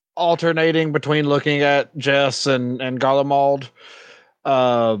alternating between looking at Jess and Golemald,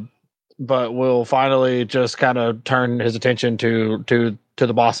 but will finally just kind of turn his attention to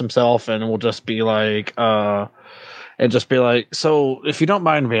the boss himself, and will just be like, so if you don't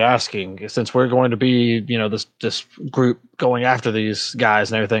mind me asking, since we're going to be, this group going after these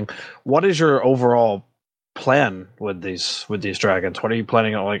guys and everything, what is your overall plan with these dragons? What are you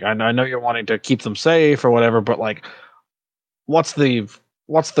planning on? Like, I know you're wanting to keep them safe or whatever, but like, what's the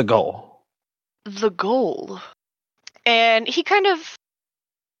goal? The goal. And he kind of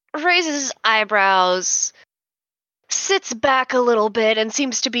raises his eyebrows, sits back a little bit, and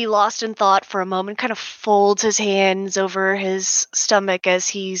seems to be lost in thought for a moment, kind of folds his hands over his stomach as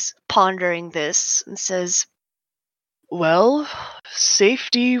he's pondering this, and says, Well,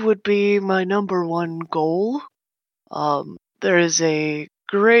 safety would be my number one goal. There is a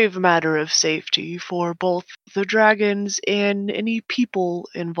grave matter of safety for both the dragons and any people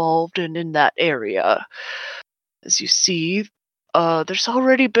involved and in that area. As you see, there's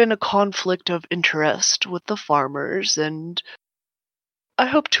already been a conflict of interest with the farmers, and I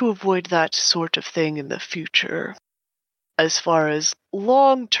hope to avoid that sort of thing in the future. As far as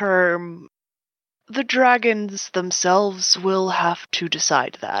long-term, the dragons themselves will have to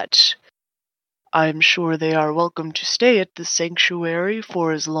decide that. I'm sure they are welcome to stay at the sanctuary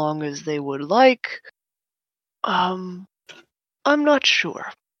for as long as they would like. I'm not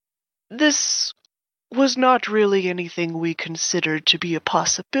sure. This was not really anything we considered to be a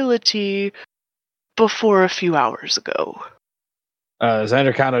possibility before a few hours ago.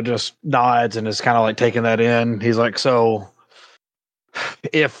 Xander kind of just nods and is kind of like taking that in. He's like, so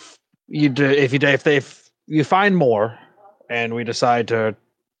if you find more and we decide to,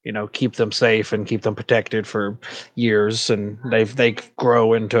 keep them safe and keep them protected for years, and they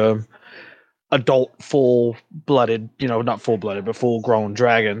grow into adult, full-blooded, not full-blooded, but full-grown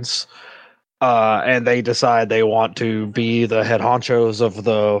dragons. And they decide they want to be the head honchos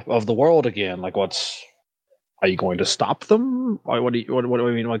of the world again. Like, are you going to stop them? What do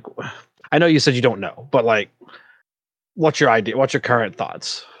you mean? Like, I know you said you don't know, but like, what's your idea? What's your current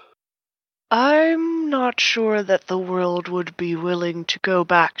thoughts? I'm not sure that the world would be willing to go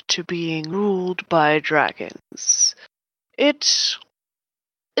back to being ruled by dragons. It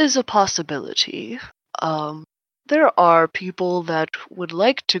is a possibility. There are people that would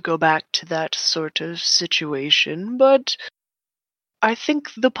like to go back to that sort of situation, but I think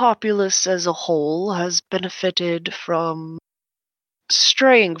the populace as a whole has benefited from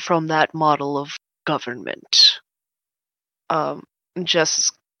straying from that model of government.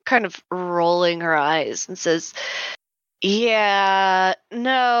 Just kind of rolling her eyes and says, yeah,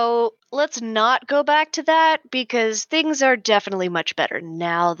 no, let's not go back to that because things are definitely much better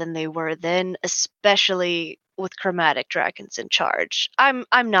now than they were then, especially with chromatic dragons in charge. I'm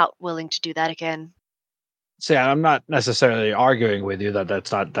not willing to do that again. See, I'm not necessarily arguing with you that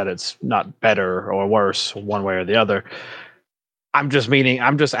it's not better or worse one way or the other. I'm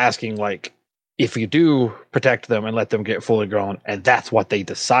just asking, like, if you do protect them and let them get fully grown, and that's what they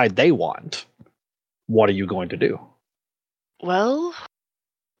decide they want, what are you going to do? Well,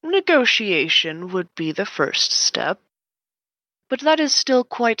 negotiation would be the first step, but that is still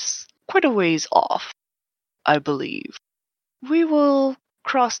quite a ways off, I believe. We will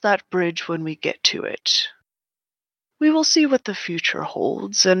cross that bridge when we get to it. We will see what the future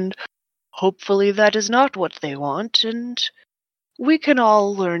holds, and hopefully that is not what they want, and we can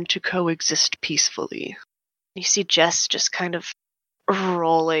all learn to coexist peacefully. You see Jess just kind of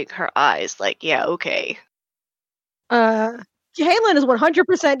rolling her eyes like, yeah, okay. Kaylin is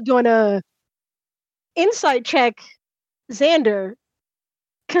 100% going to insight check Xander,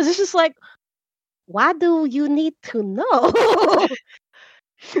 because it's just like, why do you need to know?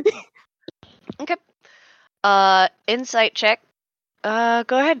 Okay. Insight check. Go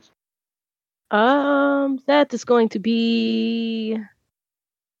ahead. That is going to be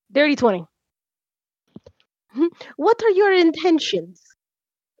dirty 20. What are your intentions?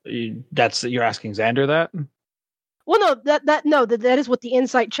 You're asking Xander that? Well, no, that is what the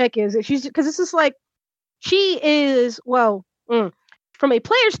insight check is. She's because it's just like she is. Well, from a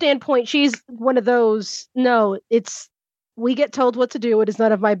player standpoint, she's one of those. No, we get told what to do. It is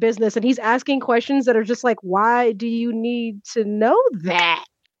none of my business. And he's asking questions that are just like, why do you need to know that?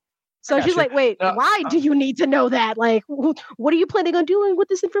 So she's like, wait, why do you need to know that? Like, what are you planning on doing with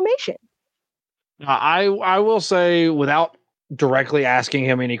this information? I will say, without directly asking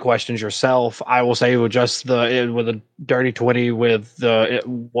him any questions yourself, I will say with just with a dirty 20 with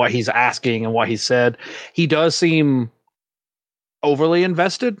what he's asking and what he said, he does seem overly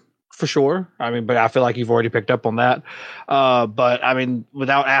invested for sure. I mean, but I feel like you've already picked up on that. But I mean,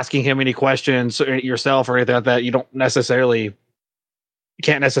 without asking him any questions yourself or anything like that, you can't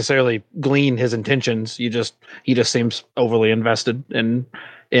necessarily glean his intentions. He just seems overly invested in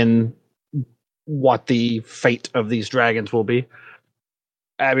what the fate of these dragons will be.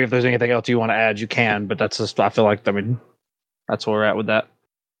 Abby, if there's anything else you want to add, you can, but that's just, I feel like, that's where we're at with that.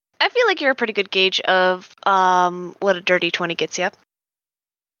 I feel like you're a pretty good gauge of what a dirty 20 gets you.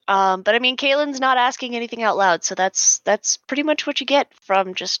 But I mean, Kaylin's not asking anything out loud, so that's pretty much what you get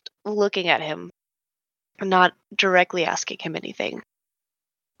from just looking at him and not directly asking him anything.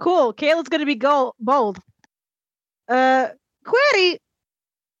 Cool. Kaylin's going to be bold. Query,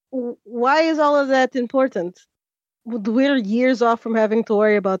 why is all of that important? We're years off from having to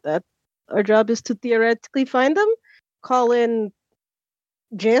worry about that. Our job is to theoretically find them, call in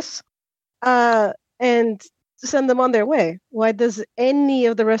Jess, and send them on their way. Why does any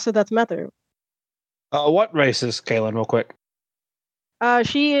of the rest of that matter? What race is Kaylin, real quick?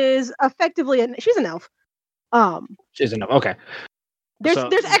 She is effectively she's an elf. She's an elf. Okay. There's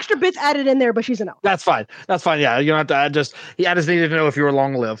extra bits added in there, but she's an elf. That's fine. Yeah, you don't have to. I just needed to know if you were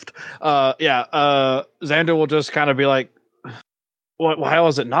long lived. Xander will just kind of be like, "Why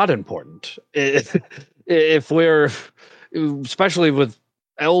is it not important? If we're, especially with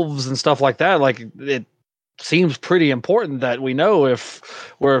elves and stuff like that, like it seems pretty important that we know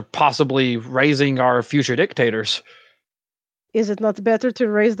if we're possibly raising our future dictators." Is it not better to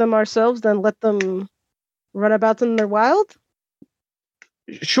raise them ourselves than let them run about in their wild?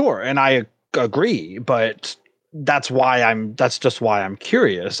 Sure, and I agree, but that's just why I'm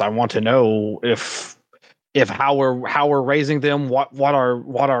curious. I want to know if how we're raising them, what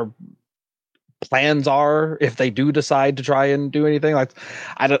our plans are if they do decide to try and do anything. Like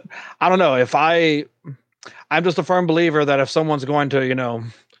I don't know if I'm just a firm believer that if someone's going to,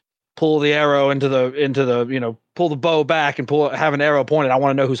 pull the arrow into the pull the bow back and have an arrow pointed. I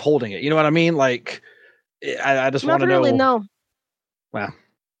want to know who's holding it. You know what I mean? Like, I just want to know. Not really, no. Well,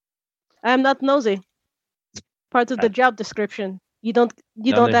 I am not nosy. Part of the job description. You don't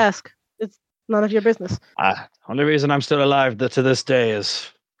ask. It's none of your business. Only reason I'm still alive to this day is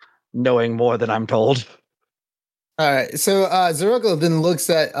knowing more than I'm told. All right, so Zeroko then looks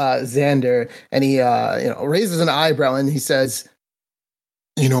at Xander and he raises an eyebrow and he says,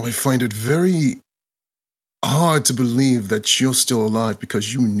 I find it very hard to believe that you're still alive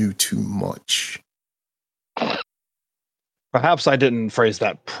because you knew too much. Perhaps I didn't phrase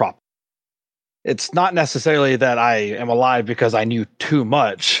that properly. It's not necessarily that I am alive because I knew too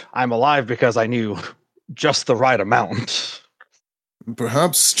much. I'm alive because I knew just the right amount.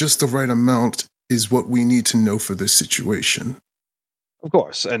 Perhaps just the right amount is what we need to know for this situation. Of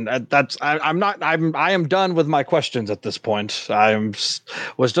course, and I am done with my questions at this point.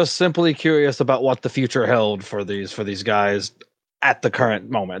 Was just simply curious about what the future held for these guys at the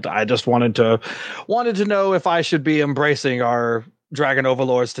current moment. I just wanted to know if I should be embracing our dragon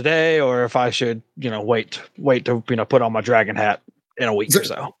overlords today, or if I should, wait to put on my dragon hat in a week or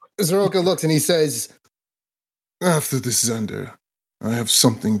so. Zeroko looks and he says, "After this, Xander, I have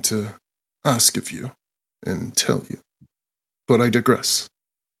something to ask of you and tell you. But I digress."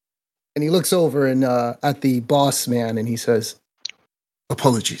 And he looks over and at the boss man and he says,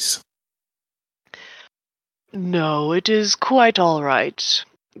 "Apologies." No, it is quite all right.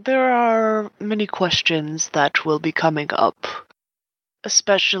 There are many questions that will be coming up,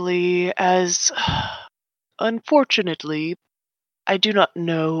 especially as, unfortunately, I do not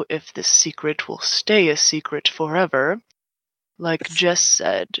know if this secret will stay a secret forever. Like Jess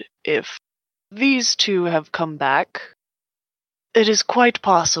said, if these two have come back, it is quite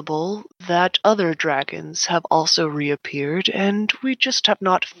possible that other dragons have also reappeared, and we just have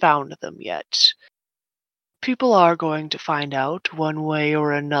not found them yet. People are going to find out one way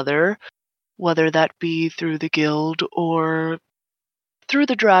or another, whether that be through the guild or through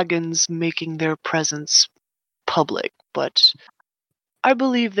the dragons making their presence public, but I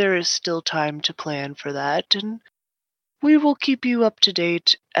believe there is still time to plan for that, and we will keep you up to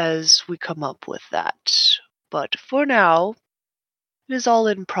date as we come up with that. But for now, it is all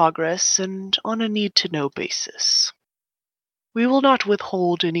in progress and on a need-to-know basis. We will not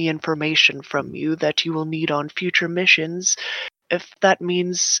withhold any information from you that you will need on future missions, if that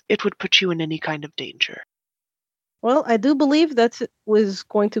means it would put you in any kind of danger. Well, I do believe that was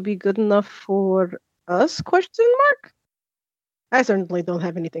going to be good enough for us, ? I certainly don't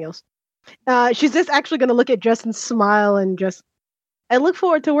have anything else. She's just actually going to look at Jess and smile and just, I look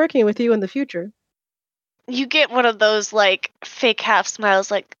forward to working with you in the future. You get one of those, like, fake half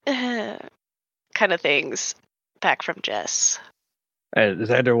smiles, like, kind of things back from Jess. And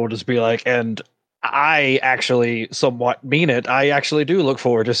Xander will just be like, and I actually somewhat mean it. I actually do look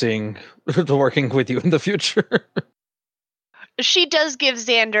forward to working with you in the future. She does give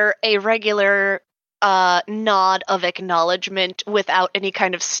Xander a regular nod of acknowledgement without any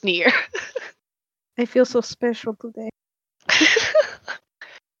kind of sneer. I feel so special today.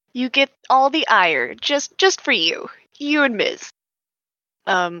 You get all the ire, just for you and Ms.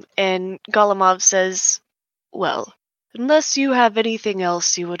 And Golemov says, well, unless you have anything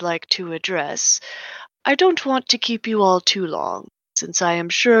else you would like to address, I don't want to keep you all too long, since I am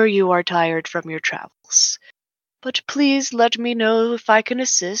sure you are tired from your travels. But please let me know if I can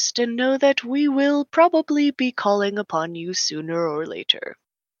assist, and know that we will probably be calling upon you sooner or later.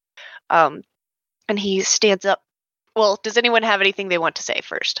 And he stands up. Well, does anyone have anything they want to say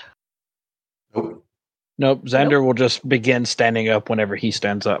first? Nope. Xander will just begin standing up whenever he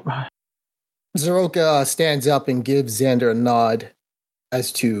stands up. Zeroka stands up and gives Xander a nod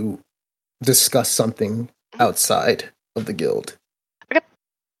as to discuss something outside of the guild. Okay.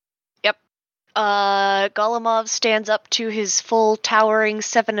 Yep. Golemov stands up to his full towering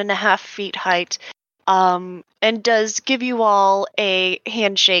 7.5 feet height, and does give you all a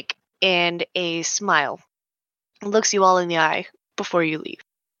handshake and a smile. Looks you all in the eye before you leave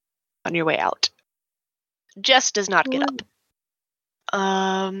on your way out. Jess does not get up.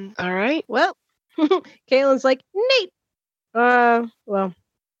 All right. Well, Kaylin's like, Nate. Well,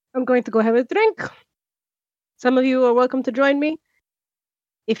 I'm going to go have a drink. Some of you are welcome to join me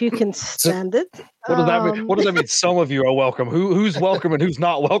if you can stand it. What does that mean? What does that mean? Some of you are welcome. Who's welcome and who's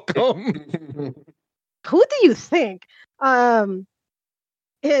not welcome? Who do you think?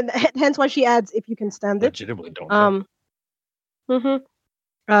 And hence why she adds, if you can stand it. Legitimately don't know.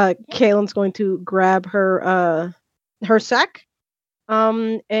 Kaylin's going to grab her sack,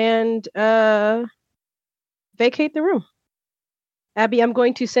 and vacate the room. Abby, I'm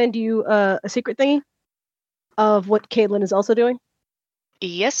going to send you a secret thingy of what Caitlin is also doing.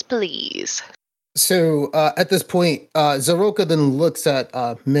 Yes, please. So at this point, Zaroka then looks at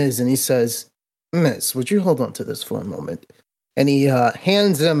Miz and he says, Miz, would you hold on to this for a moment? And he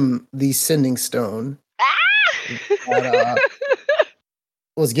hands him the sending stone that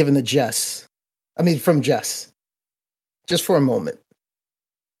was given to Jess. I mean, from Jess. Just for a moment.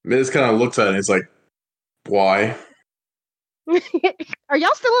 Miz kind of looks at it and is like, why? Are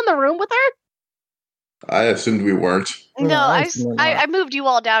y'all still in the room with her? I assumed we weren't. No, I I, see why I, not. I moved you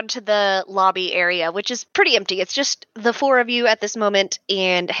all down to the lobby area, which is pretty empty. It's just the four of you at this moment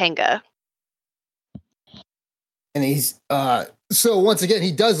and Hanga. And he's so once again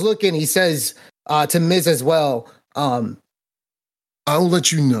he does look and he says to Miz as well, I'll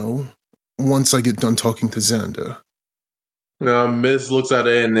let you know once I get done talking to Xander. Miz looks at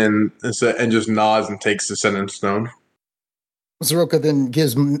it and just nods and takes the sending stone. Zaroka then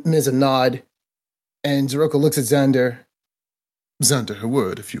gives Miz a nod, and Zaroka looks at Xander. Xander, a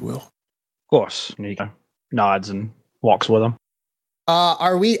word, if you will. Of course. And he nods and walks with him.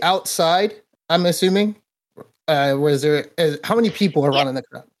 Are we outside? I'm assuming. Was there? How many people are running the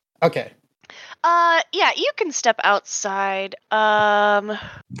crowd? Okay. Yeah, you can step outside. Man,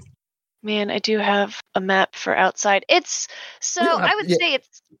 I do have a map for outside. It's so We don't have- I would yeah. say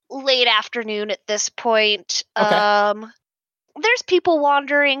it's late afternoon at this point. Okay. There's people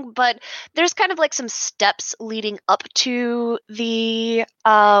wandering, but there's kind of like some steps leading up to the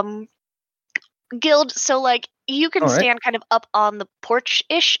guild. So like you can All right. stand kind of up on the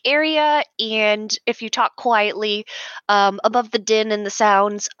porch-ish area, and if you talk quietly, above the din and the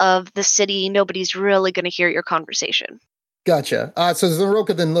sounds of the city, nobody's really going to hear your conversation. Gotcha. So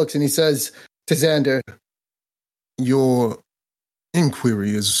Zaroka then looks and he says to Xander, Your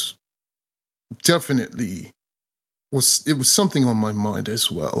inquiry is definitely was something on my mind as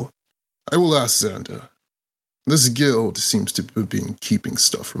well. I will ask Xander. This guild seems to have been keeping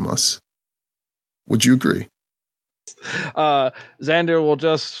stuff from us. Would you agree? Xander will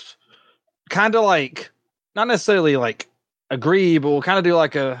just kind of like, not necessarily like agree, but we'll kind of do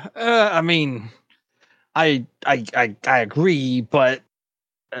like a, I mean, I agree, but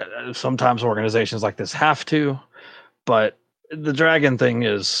sometimes organizations like this have to. But the dragon thing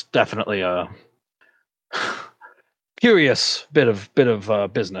is definitely a curious bit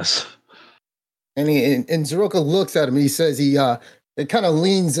of business. and Zaroka looks at him and he says it kind of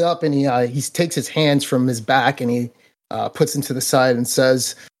leans up and he takes his hands from his back and he puts them to the side and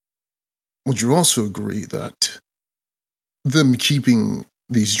says, Would you also agree that them keeping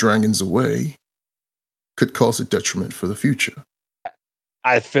these dragons away could cause a detriment for the future?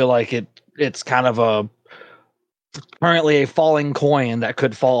 I feel like it's kind of currently a falling coin that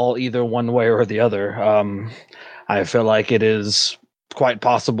could fall either one way or the other. I feel like it is quite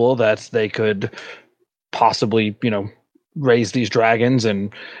possible that they could possibly, raise these dragons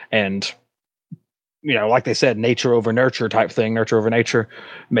and like they said, nature over nurture type thing, nurture over nature.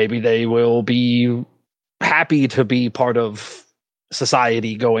 Maybe they will be happy to be part of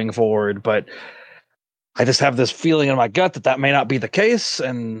society going forward, but I just have this feeling in my gut that may not be the case.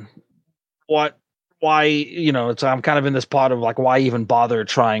 And why, so I'm kind of in this part of like, why even bother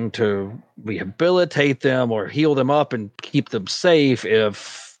trying to rehabilitate them or heal them up and keep them safe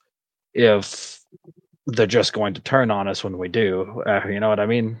if they're just going to turn on us when we do? You know what I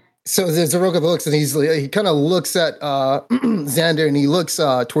mean? So Zaroka looks and he kind of looks at Xander and he looks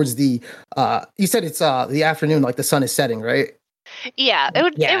towards the you said it's the afternoon, like the sun is setting, right? Yeah, it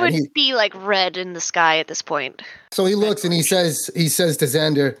would Yeah, be like red in the sky at this point. So he looks and he says to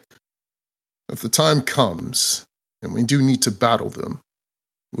Xander, If the time comes and we do need to battle them,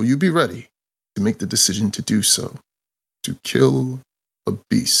 will you be ready to make the decision to do so? To kill a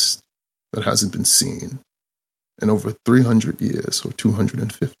beast that hasn't been seen in over 300 years or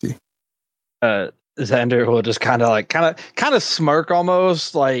 250? Xander will just kind of smirk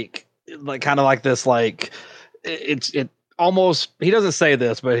almost like kind of like this, like it almost, he doesn't say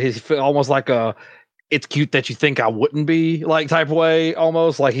this, but he's almost like it's cute that you think I wouldn't be like type of way,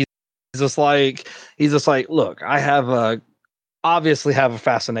 almost like he's just like, look, I obviously have a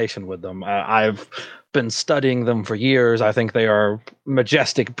fascination with them. I've been studying them for years. I think they are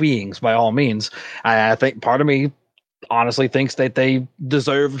majestic beings by all means. I think part of me honestly thinks that they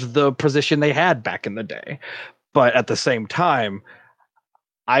deserved the position they had back in the day. But at the same time,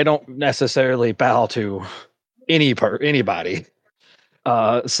 I don't necessarily bow to anybody.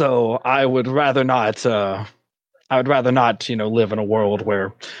 So I would rather not live in a world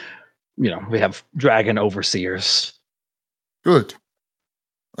where, we have dragon overseers. Good.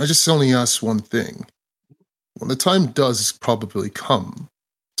 I just only ask one thing. when the time does probably come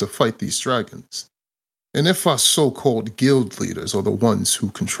to fight these dragons, and if our so-called guild leaders are the ones who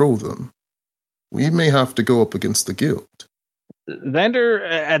control them, we may have to go up against the guild. Xander,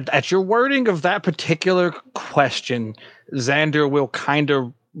 at your wording of that particular question, Xander will kind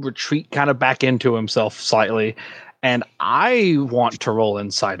of retreat kind of back into himself slightly, and I want to roll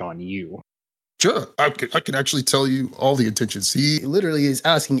insight on you. Sure, I can actually tell you all the intentions. He literally is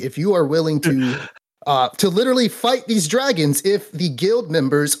asking if you are willing to literally fight these dragons if the guild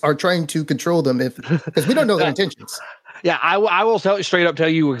members are trying to control them, because we don't know their intentions. Yeah, I will straight up tell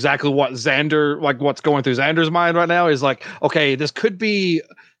you exactly what Xander, like what's going through Xander's mind right now is like, okay, this could be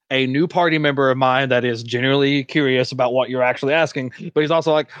a new party member of mine that is genuinely curious about what you're actually asking, but he's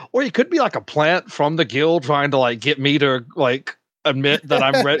also like, or he could be like a plant from the guild trying to like get me to like admit that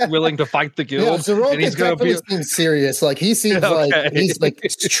I'm willing to fight the guild. Yeah, Zeroka and he's going to be seems serious. Like he seems like he's like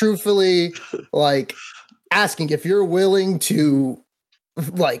truthfully like asking if you're willing to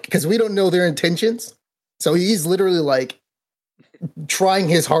like, because we don't know their intentions. So he's literally like trying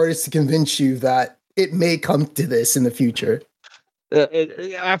his hardest to convince you that it may come to this in the future.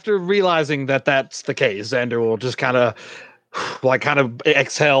 After realizing that that's the case, Xander will just kind of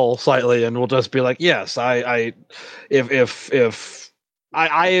exhale slightly and will just be like, yes, I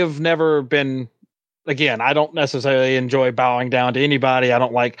have never been, again, I don't necessarily enjoy bowing down to anybody. I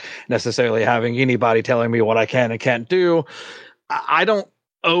don't like necessarily having anybody telling me what I can and can't do. I don't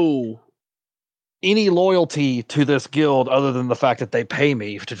owe any loyalty to this guild other than the fact that they pay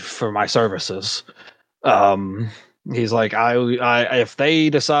me for my services. He's like, I if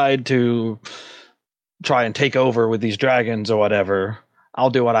they decide to try and take over with these dragons or whatever, I'll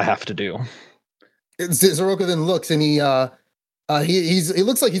do what I have to do. Zeroka then looks and he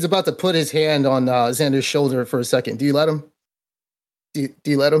looks like he's about to put his hand on Xander's shoulder for a second. Do you let him? Do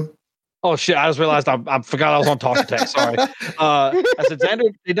you let him? Oh shit! I just realized I forgot I was on talk text. Sorry. I said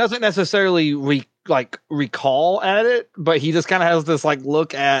Xander. He doesn't necessarily recall at it, but he just kind of has this like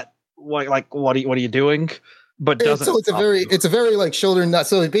look at what are you doing? But doesn't. So it's a very like shoulder nut.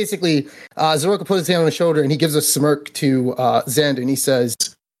 So basically, Zeroka puts his hand on his shoulder and he gives a smirk to Xander and he says,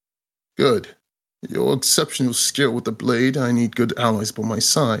 "Good. Your exceptional skill with the blade. I need good allies by my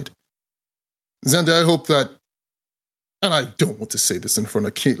side. Xander, I hope that, and I don't want to say this in front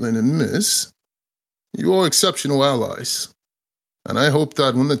of Caitlin and Miz, you are exceptional allies. And I hope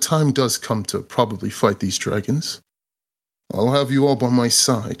that when the time does come to probably fight these dragons, I'll have you all by my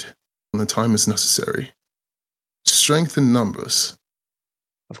side when the time is necessary. Strength in numbers."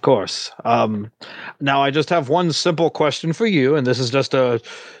 Of course. Now I just have one simple question for you, and this is just a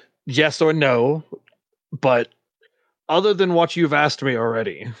yes or no, but other than what you've asked me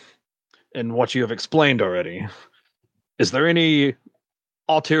already and what you have explained already, is there any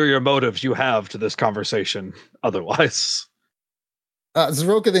ulterior motives you have to this conversation otherwise?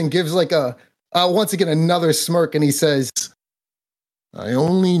 Zeroka then gives like once again another smirk and he says, "I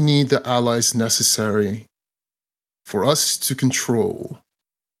only need the allies necessary for us to control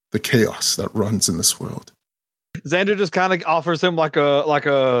the chaos that runs in this world." Xander just kind of offers him like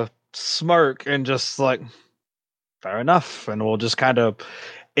a smirk and just like, fair enough. And we'll just kind of,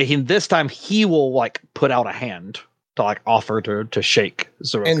 this time he will like put out a hand to like offer to shake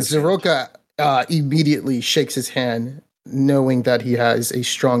Zeroka. And Zeroka immediately shakes his hand, knowing that he has a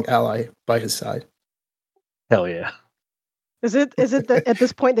strong ally by his side. Hell yeah. Is it at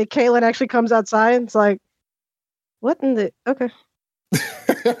this point that Kaylin actually comes outside and it's like, what in the... Okay.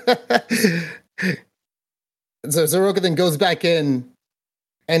 So Zeroka then goes back in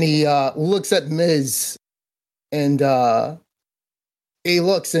and he looks at Miz and he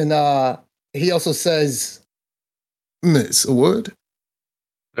looks and he also says, "Miz, a word?"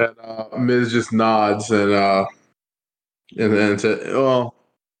 And Miz just nods and then said, "Well,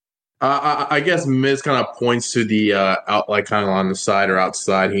 I guess Miz kind of points to the out, like kind of on the side or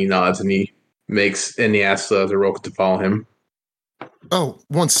outside. He nods and he asks Zeroka to follow him." "Oh,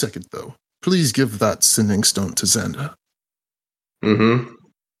 1 second though. Please give that sending stone to Xander." Mm-hmm.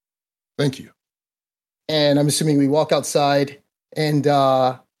 "Thank you." And I'm assuming we walk outside and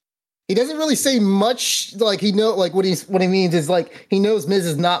he doesn't really say much. Like what he means is like he knows Miz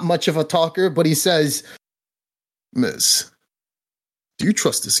is not much of a talker, but he says, "Miz, do you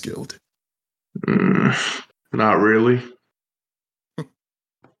trust this guild?" Not really.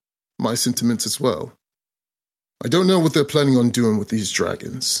 My sentiments as well. I don't know what they're planning on doing with these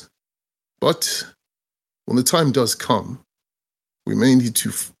dragons, but when the time does come, we may need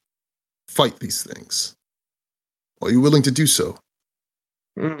to fight these things. Are you willing to do so?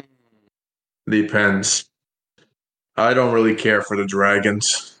 Depends. I don't really care for the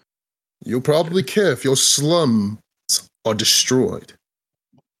dragons. You'll probably care if your slums are destroyed.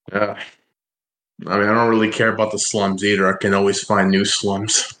 Yeah. I mean, I don't really care about the slums either. I can always find new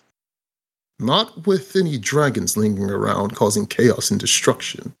slums. Not with any dragons lingering around causing chaos and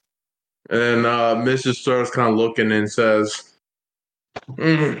destruction. And then Miz just starts kind of looking and says,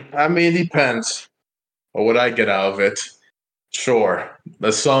 I mean, it depends. What would I get out of it? Sure,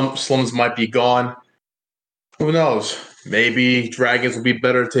 the slums might be gone. Who knows? Maybe dragons would be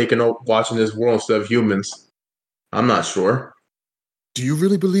better watching this world instead of humans. I'm not sure. Do you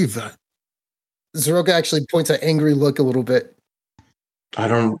really believe that? Zeroka actually points an angry look a little bit. I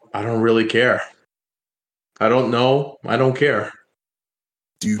don't really care. I don't know. I don't care.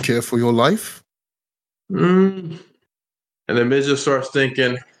 Do you care for your life? And then Miz just starts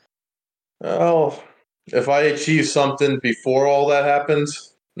thinking, oh, if I achieve something before all that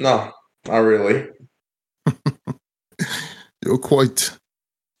happens, no, not really. You're quite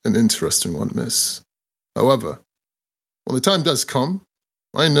an interesting one, miss. However, when the time does come,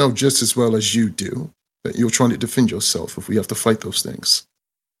 I know just as well as you do that you're trying to defend yourself if we have to fight those things.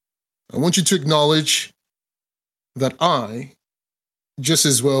 I want you to acknowledge that I, just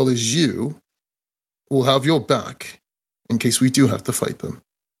as well as you, will have your back in case we do have to fight them.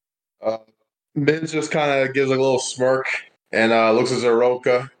 Miz just kind of gives a little smirk and looks at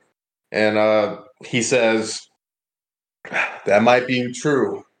Zeroka, and he says, that might be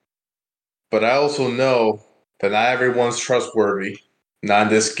true, but I also know that not everyone's trustworthy. Not in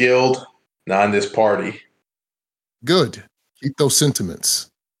this guild, not in this party. Good. Keep those sentiments.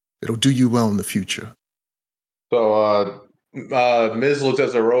 It'll do you well in the future. So Miz looks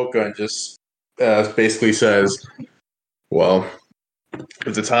at Zeroka and just basically says, well,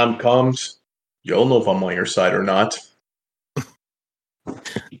 if the time comes, you'll know if I'm on your side or not.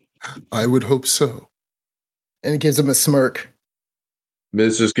 I would hope so. And he gives him a smirk.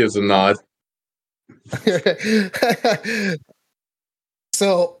 Miz just gives a nod.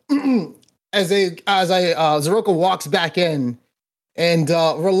 So as Zeroka walks back in, and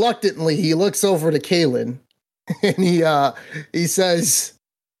reluctantly he looks over to Kaylin, and he says,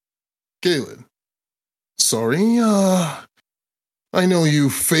 Kaylin, sorry, I know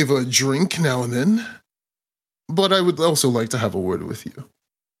you favor a drink now and then, but I would also like to have a word with you.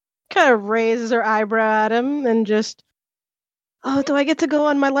 Kind of raises her eyebrow at him and just, oh, do I get to go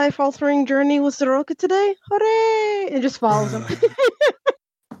on my life-altering journey with Zeroka today? Hooray! And just follows him.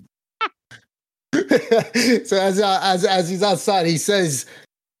 So as he's outside, he says,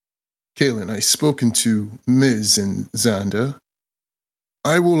 Kaylin, I've spoken to Miz and Xander.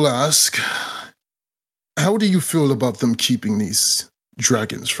 I will ask, how do you feel about them keeping these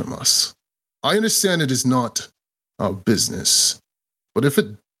dragons from us? I understand it is not our business, but if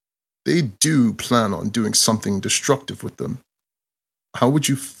they do plan on doing something destructive with them, how would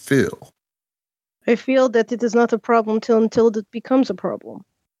you feel? I feel that it is not a problem until it becomes a problem.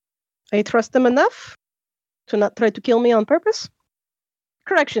 I trust them enough to not try to kill me on purpose.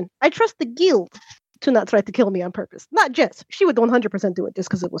 Correction, I trust the guild to not try to kill me on purpose. Not Jess. She would 100% do it just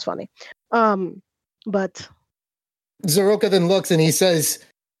because it was funny. But Zeroka then looks and he says,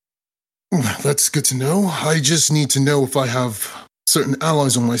 that's good to know. I just need to know if I have certain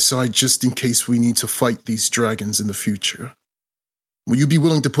allies on my side just in case we need to fight these dragons in the future. Will you be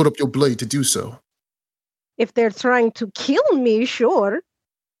willing to put up your blade to do so? if they're trying to kill me, sure.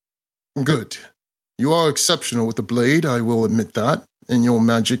 Good. You are exceptional with the blade, I will admit that, and your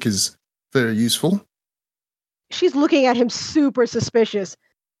magic is very useful. She's looking at him super suspicious.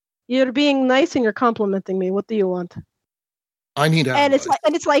 You're being nice and you're complimenting me. What do you want? I need allies.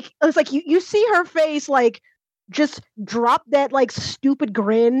 And it's like you see her face like just drop that like stupid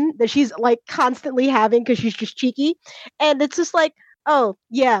grin that she's like constantly having because she's just cheeky, and it's just like, oh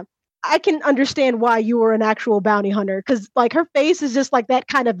yeah, I can understand why you were an actual bounty hunter, because like her face is just like that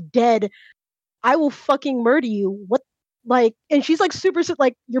kind of dead. I will fucking murder you. What? Like, and she's like super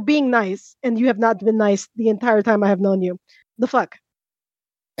like, you're being nice and you have not been nice the entire time I have known you. The fuck?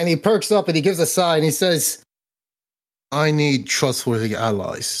 And he perks up and he gives a sigh and he says, I need trustworthy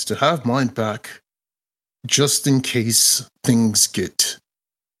allies to have mine back just in case things get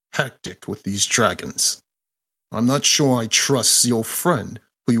hectic with these dragons. I'm not sure I trust your friend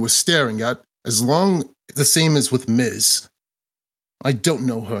who you were staring at as long the same as with Miz. I don't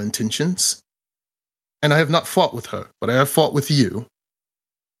know her intentions. And I have not fought with her, but I have fought with you.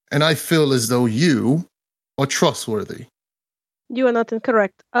 And I feel as though you are trustworthy. You are not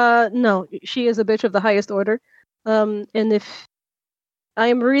incorrect. No, she is a bitch of the highest order. And if I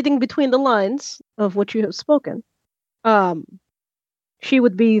am reading between the lines of what you have spoken, she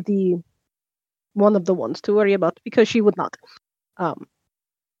would be the one of the ones to worry about, because she would not.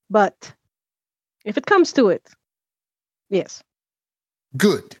 But if it comes to it, yes.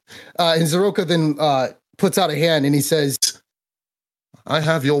 Good. And Zeroka then puts out a hand and he says, I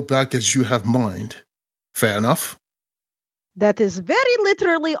have your back as you have mine. Fair enough. That is very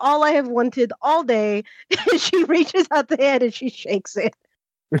literally all I have wanted all day. She reaches out the hand and she shakes it.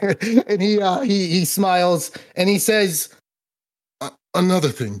 and he smiles and he says, Another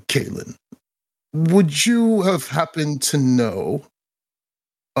thing, Caitlin. Would you have happened to know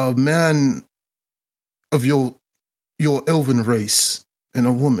a man of your elven race and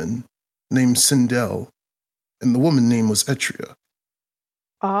a woman named Sindel, and the woman name was Etria?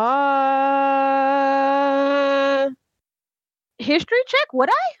 History check, would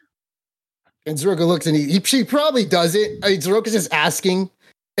I? And Zeroka looks and she probably does it. I mean, Zeroka's just asking.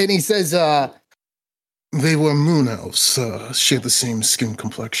 And he says, they were moon elves, share the same skin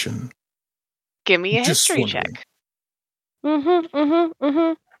complexion. Give me a Just history wondering. check.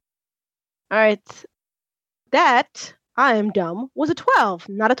 All right. That, I am dumb, was a 12,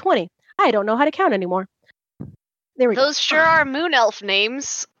 not a 20. I don't know how to count anymore. There we Those sure are moon elf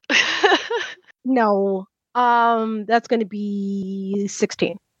names. go. No. That's going to be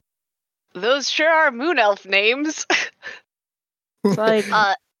 16. Those sure are moon elf names. It's like,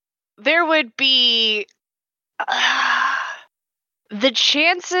 There would be the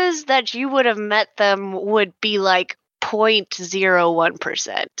chances that you would have met them would be like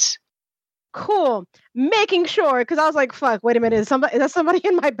 0.01%. cool. Making sure, because I was like, fuck, wait a minute. Is that somebody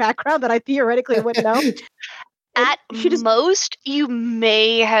in my background that I theoretically wouldn't know? At she just- most, you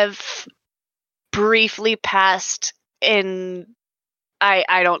may have briefly passed in. I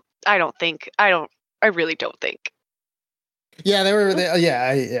really don't think. yeah, they were there.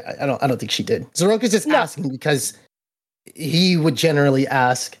 Yeah, I don't think she did. Zeroka's just No. asking because he would generally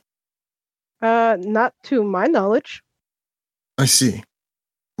ask. Not to my knowledge. I see.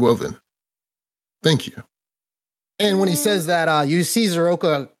 Well then. Thank you. And when he says that, you see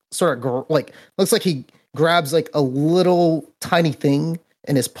Zeroka sort of looks like he grabs like a little tiny thing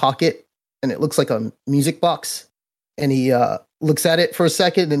in his pocket, and it looks like a music box. And he looks at it for a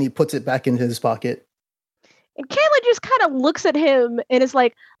second, and he puts it back into his pocket. And Kayla just kind of looks at him and is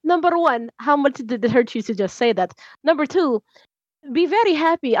like, number one, how much did it hurt you to just say that? Number two, be very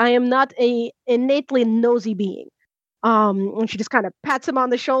happy I am not a innately nosy being. And she just kind of pats him on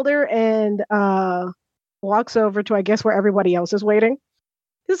the shoulder and walks over to, I guess, where everybody else is waiting.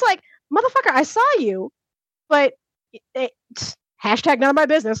 It's like, motherfucker, I saw you, but hashtag none of my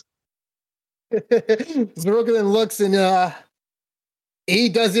business. Zeroka then looks and he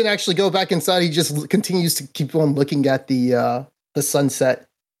doesn't actually go back inside. He just continues to keep on looking at the sunset.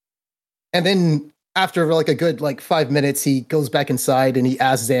 And then after like a good 5 minutes, he goes back inside and he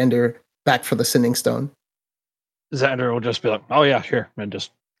asks Xander back for the sending stone. Xander will just be like, "Oh yeah, sure," and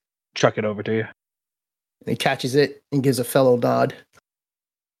just chuck it over to you. And he catches it and gives a fellow nod.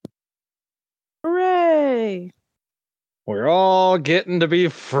 Hooray! We're all getting to be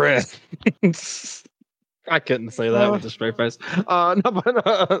friends. I couldn't say that with a straight face. No, but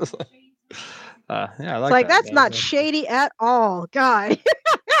yeah, I It's like like, that. that's not shady at all, guy.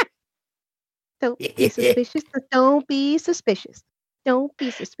 Don't be suspicious. Don't be suspicious. Don't be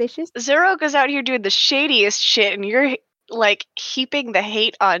suspicious. Zeroka's out here doing the shadiest shit, and you're like heaping the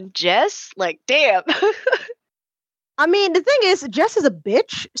hate on Jess. Like, damn. I mean, the thing is, Jess is a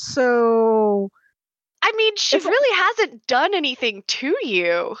bitch, so I mean, she If- really hasn't done anything to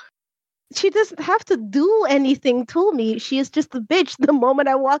you. she doesn't have to do anything to me. She is just a bitch the moment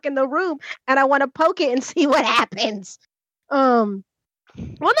I walk in the room and I want to poke it and see what happens.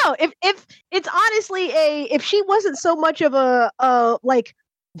 Well, no, if it's honestly if she wasn't so much of a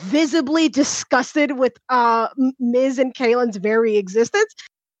visibly disgusted with Ms. and Kaylin's very existence,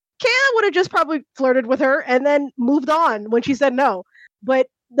 Kaylin would have just probably flirted with her and then moved on when she said no. But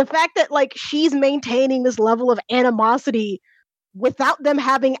the fact that she's maintaining this level of animosity without them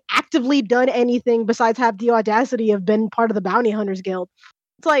having actively done anything besides have the audacity of been part of the Bounty Hunters Guild,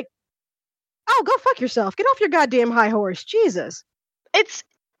 it's like, oh, go fuck yourself. Get off your goddamn high horse. Jesus.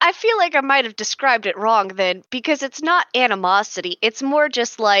 I feel like I might have described it wrong then, because it's not animosity. It's more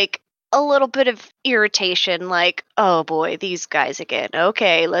just like a little bit of irritation, like, oh boy, these guys again.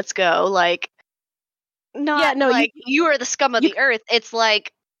 Okay, let's go. Like, not Yeah, no, you are the scum of the earth. It's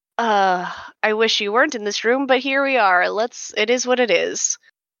like, I wish you weren't in this room, but here we are. It is what it is.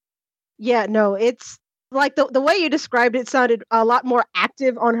 Yeah, no, it's like the way you described it sounded a lot more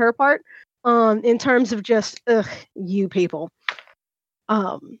active on her part, in terms of just, you people.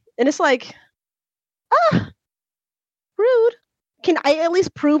 And it's like, rude. Can I at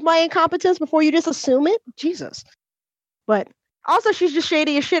least prove my incompetence before you just assume it? Jesus. But Also, she's just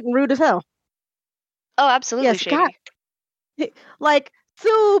shady as shit and rude as hell. Oh, absolutely Yes, shady. God. Like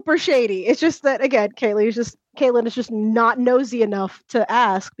super shady. It's just that again, Caitlin is just not nosy enough to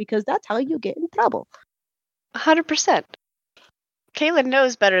ask because that's how you get in trouble. 100%. Caitlin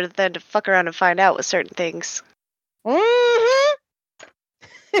knows better than to fuck around and find out with certain things. Mm-hmm.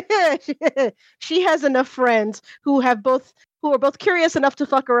 She has enough friends who are both curious enough to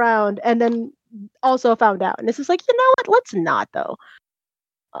fuck around and then also found out. And this is like, you know what? Let's not though.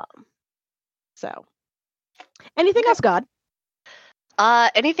 So anything else, God?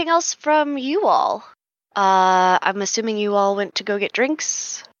 Anything else from you all? I'm assuming you all went to go get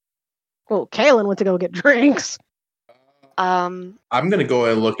drinks. Well, Kaylin went to go get drinks. I'm gonna go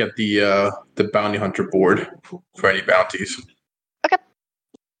and look at the bounty hunter board for any bounties. Okay.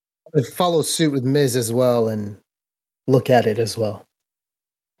 I follow suit with Miz as well and look at it as well.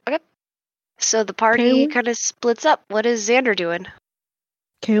 Okay. So the party Kaylin? kind of splits up. What is Xander doing?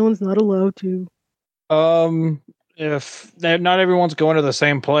 Kaylin's not allowed to. If not everyone's going to the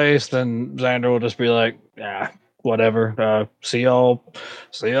same place, then Xander will just be like, whatever. See y'all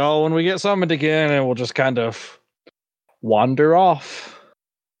when we get summoned again, and we'll just kind of wander off.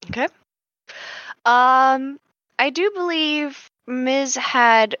 Okay. I do believe Ms.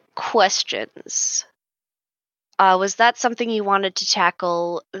 had questions. Was that something you wanted to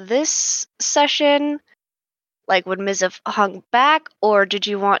tackle this session? Like, would Ms. have hung back, or did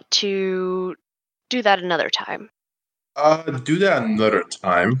you want to do that another time? Do that another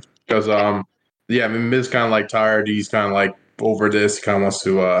time because Miz kind of like tired. He's kind of like over this. Kind of wants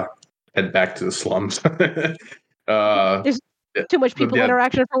to head back to the slums. There's too much people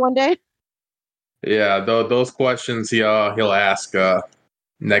interaction for one day. Yeah, those questions he'll ask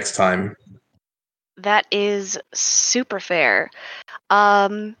next time. That is super fair.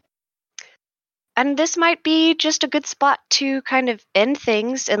 And this might be just a good spot to kind of end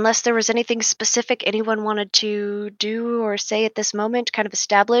things, unless there was anything specific anyone wanted to do or say at this moment, kind of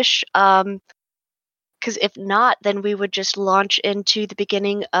establish. Because if not, then we would just launch into the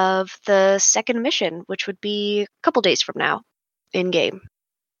beginning of the second mission, which would be a couple days from now, in game.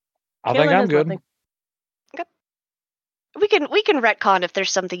 I think I'm good. Nothing. Okay. We can retcon if there's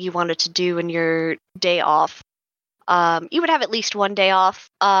something you wanted to do in your day off. You would have at least one day off,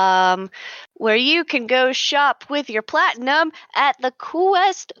 where you can go shop with your platinum at the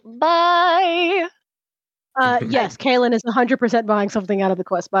Quest Buy. Yes, Kaylin is 100% buying something out of the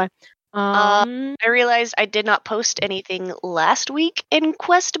Quest Buy. I realized I did not post anything last week in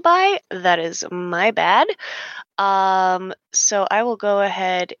Quest Buy. That is my bad. So I will go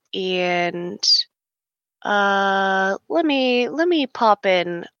ahead and let me pop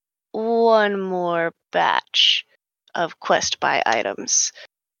in one more batch of Quest Buy items.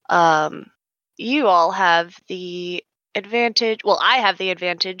 You all have the advantage. Well, I have the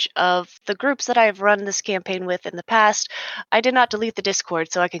advantage of the groups that I've run this campaign with in the past. I did not delete the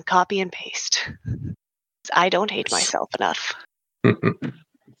Discord, so I can copy and paste. I don't hate myself enough.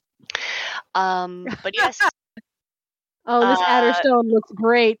 But yes. Oh, this Adderstone looks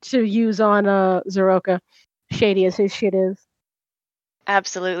great to use on Zeroka. Shady as his shit is.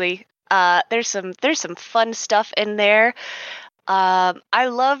 Absolutely. There's some fun stuff in there. I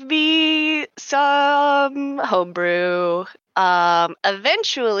love me some homebrew.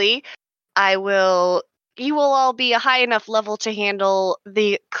 Eventually you will all be a high enough level to handle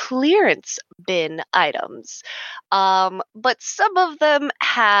the clearance bin items. But some of them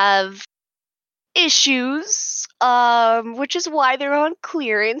have issues, which is why they're on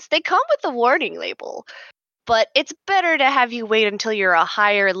clearance. They come with a warning label. But it's better to have you wait until you're a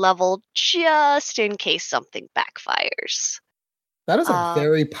higher level just in case something backfires. That is a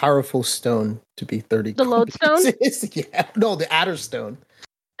very powerful stone to be 30. The lodestone? Yeah. No, the Adderstone.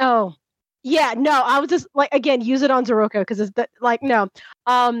 Oh. Yeah, no, I was just like, again, use it on Zeroka because it's no.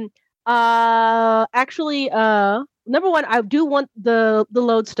 Actually, number one, I do want the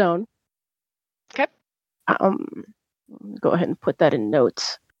lodestone. Okay. Go ahead and put that in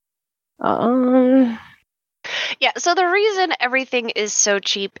notes. Yeah, so the reason everything is so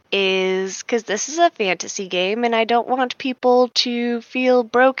cheap is because this is a fantasy game, and I don't want people to feel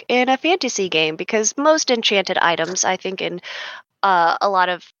broke in a fantasy game, because most enchanted items, I think in a lot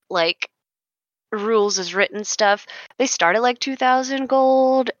of, like, rules as written stuff, they start at, like, 2,000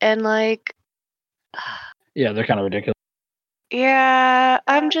 gold, and, like... Yeah, they're kind of ridiculous. Yeah,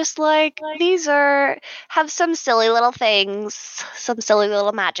 I'm just like, these have some silly little things, some silly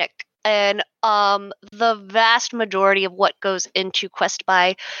little magic. And the vast majority of what goes into Quest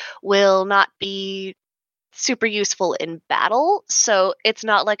Buy will not be super useful in battle, so it's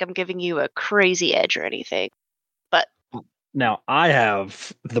not like I'm giving you a crazy edge or anything. But Now, I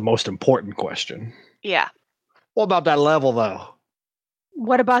have the most important question. Yeah. What about that level, though?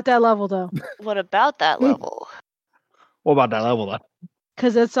 What about that level, though? What about that level? What about that level, though?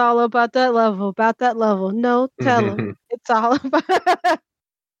 Because it's all about that level. About that level. No, tell 'em. It's all about.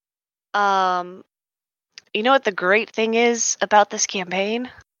 You know what the great thing is about this campaign?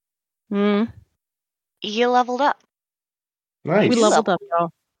 Mm, You leveled up. Nice. we leveled up,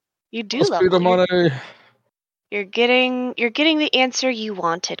 y'all. You do Let's level. do the money. You're getting the answer you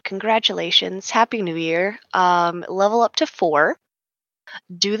wanted. Congratulations. Happy New Year. Level up to 4.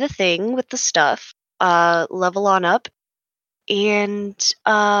 Do the thing with the stuff. Level on up. And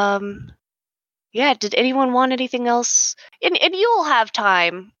yeah, did anyone want anything else? And you'll have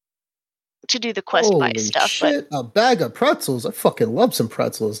time to do the quest by Holy stuff, shit! A bag of pretzels. I fucking love some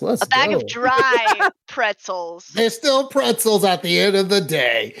pretzels. Let's but a bag go. of dry pretzels. They're still pretzels at the end of the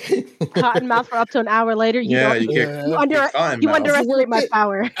day. Cotton mouth for up to an hour later. You Yeah, don't- you get Yeah. you under- fine you mouth. underestimate my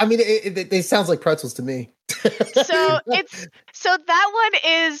power. I mean, they sounds like pretzels to me. So that one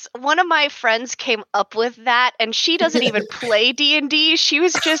is one of my friends came up with that, and she doesn't even play D&D. She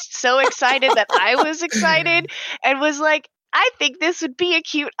was just so excited that I was excited and was like, I think this would be a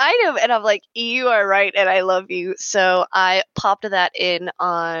cute item. And I'm like, you are right, and I love you. So I popped that in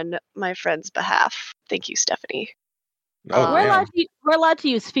on my friend's behalf. Thank you, Stephanie. Oh, We're damn. allowed to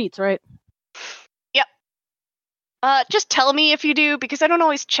use feats, right? Just tell me if you do, because I don't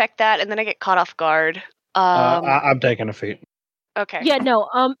always check that, and then I get caught off guard. I'm taking a feat. Okay. Yeah, no.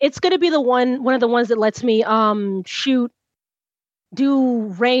 It's gonna be one of the ones that lets me do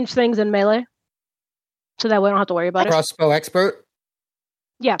range things in melee, so that way I don't have to worry about it. Crossbow expert.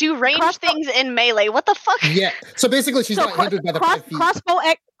 Yeah. Do range Crossbow- things in melee. What the fuck? Yeah. So basically, she's not hindered by the 5 feet.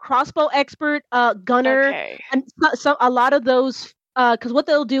 Crossbow expert, gunner, Okay. and so a lot of those. Because what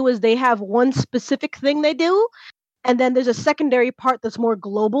they'll do is they have one specific thing they do, and then there's a secondary part that's more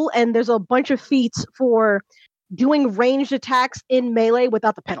global, and there's a bunch of feats for doing ranged attacks in melee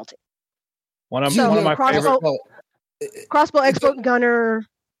without the penalty. One of So, my crossbow- favorite Crossbow expert, gunner.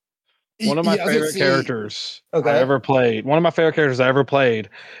 one of my Yeah, I was gonna favorite say- characters Okay. I ever played. One of my favorite characters I ever played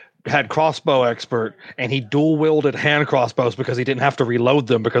had crossbow expert, and he dual wielded hand crossbows because he didn't have to reload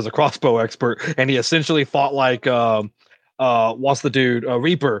them because of crossbow expert, and he essentially fought like what's the dude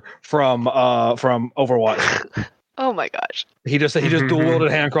Reaper from Overwatch. Oh my gosh. He just dual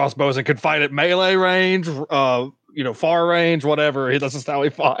wielded hand crossbows and could fight at melee range, far range, whatever. That's just how he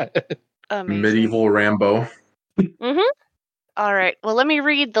fought. Amazing. Medieval Rambo. Mm-hmm. All right. Well, let me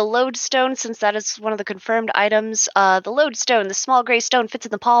read the lodestone since that is one of the confirmed items. The lodestone, the small gray stone, fits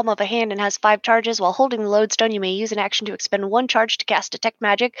in the palm of a hand and has 5 charges. While holding the lodestone, you may use an action to expend 1 charge to cast Detect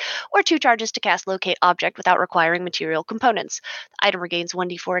Magic or 2 charges to cast Locate Object without requiring material components. The item regains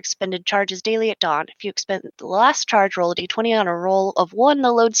 1d4 expended charges daily at dawn. If you expend the last charge, roll a d20 on a roll of 1.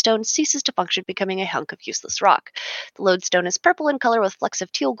 The lodestone ceases to function, becoming a hunk of useless rock. The lodestone is purple in color with flecks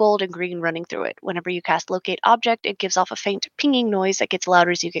of teal, gold, and green running through it. Whenever you cast Locate Object, it gives off a faint pinging noise that gets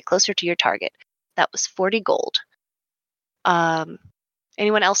louder as you get closer to your target. That was 40 gold.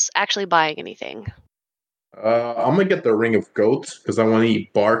 Anyone else actually buying anything? I'm gonna get the Ring of Goats because I want to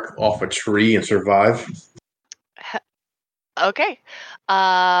eat bark off a tree and survive. Okay.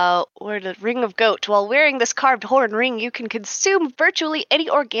 We're the Ring of Goat. While wearing this carved horn ring, you can consume virtually any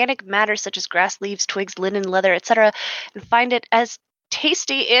organic matter such as grass, leaves, twigs, linen, leather, etc., and find it as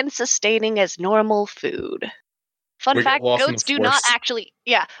tasty and sustaining as normal food. Fun We get fact, lost in goats the do not forest. actually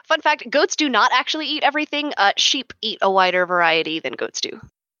Fun fact, goats do not actually eat everything. Sheep eat a wider variety than goats do.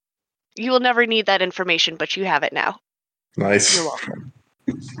 You will never need that information, but you have it now. Nice. You're welcome.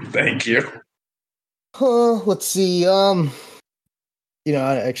 Thank you. Let's see. I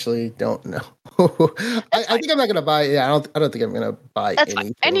actually don't know. I think I'm not gonna buy. Yeah, I don't think I'm gonna buy That's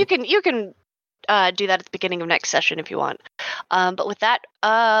anything. fine. And you can do that at the beginning of next session if you want. But with that,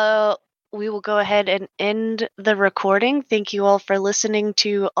 we will go ahead and end the recording. Thank you all for listening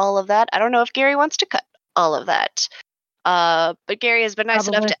to all of that. I don't know if Gary wants to cut all of that. But Gary has been nice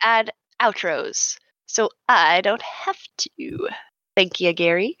enough Probably. to add outros, so I don't have to. Thank you,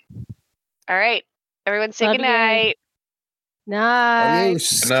 Gary. All right. Everyone say Love you, Gary. goodnight.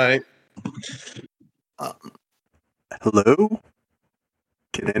 Nice. Good night. Hello?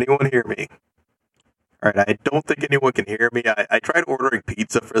 Can anyone hear me? Alright, I don't think anyone can hear me. I tried ordering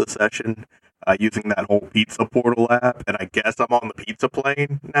pizza for the session using that whole pizza portal app, and I guess I'm on the pizza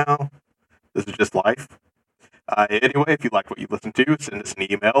plane now. This is just life. Anyway, if you liked what you listened to, send us an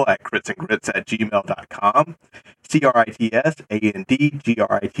email at critsandgrits@gmail.com,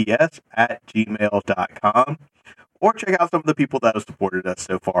 critsandgrits@gmail.com, or check out some of the people that have supported us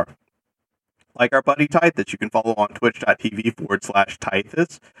so far. like our buddy Tithus, you can follow on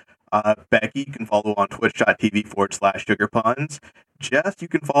twitch.tv/Tithus. Becky, you can follow on twitch.tv/SugarPuns. Jess, you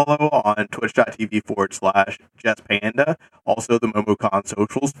can follow on twitch.tv/JessPanda. Also, the MomoCon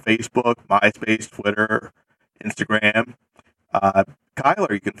socials, Facebook, MySpace, Twitter, Instagram.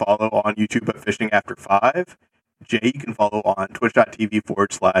 Kyler, you can follow on YouTube at Fishing After 5. Jay, you can follow on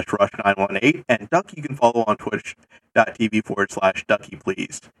twitch.tv/Rush918. And Duck, you can follow on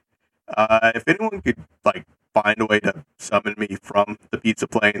twitch.tv/DuckyPlease. If anyone could, find a way to summon me from the pizza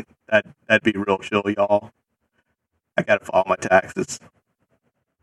plane, that'd be real chill, y'all. I gotta file my taxes.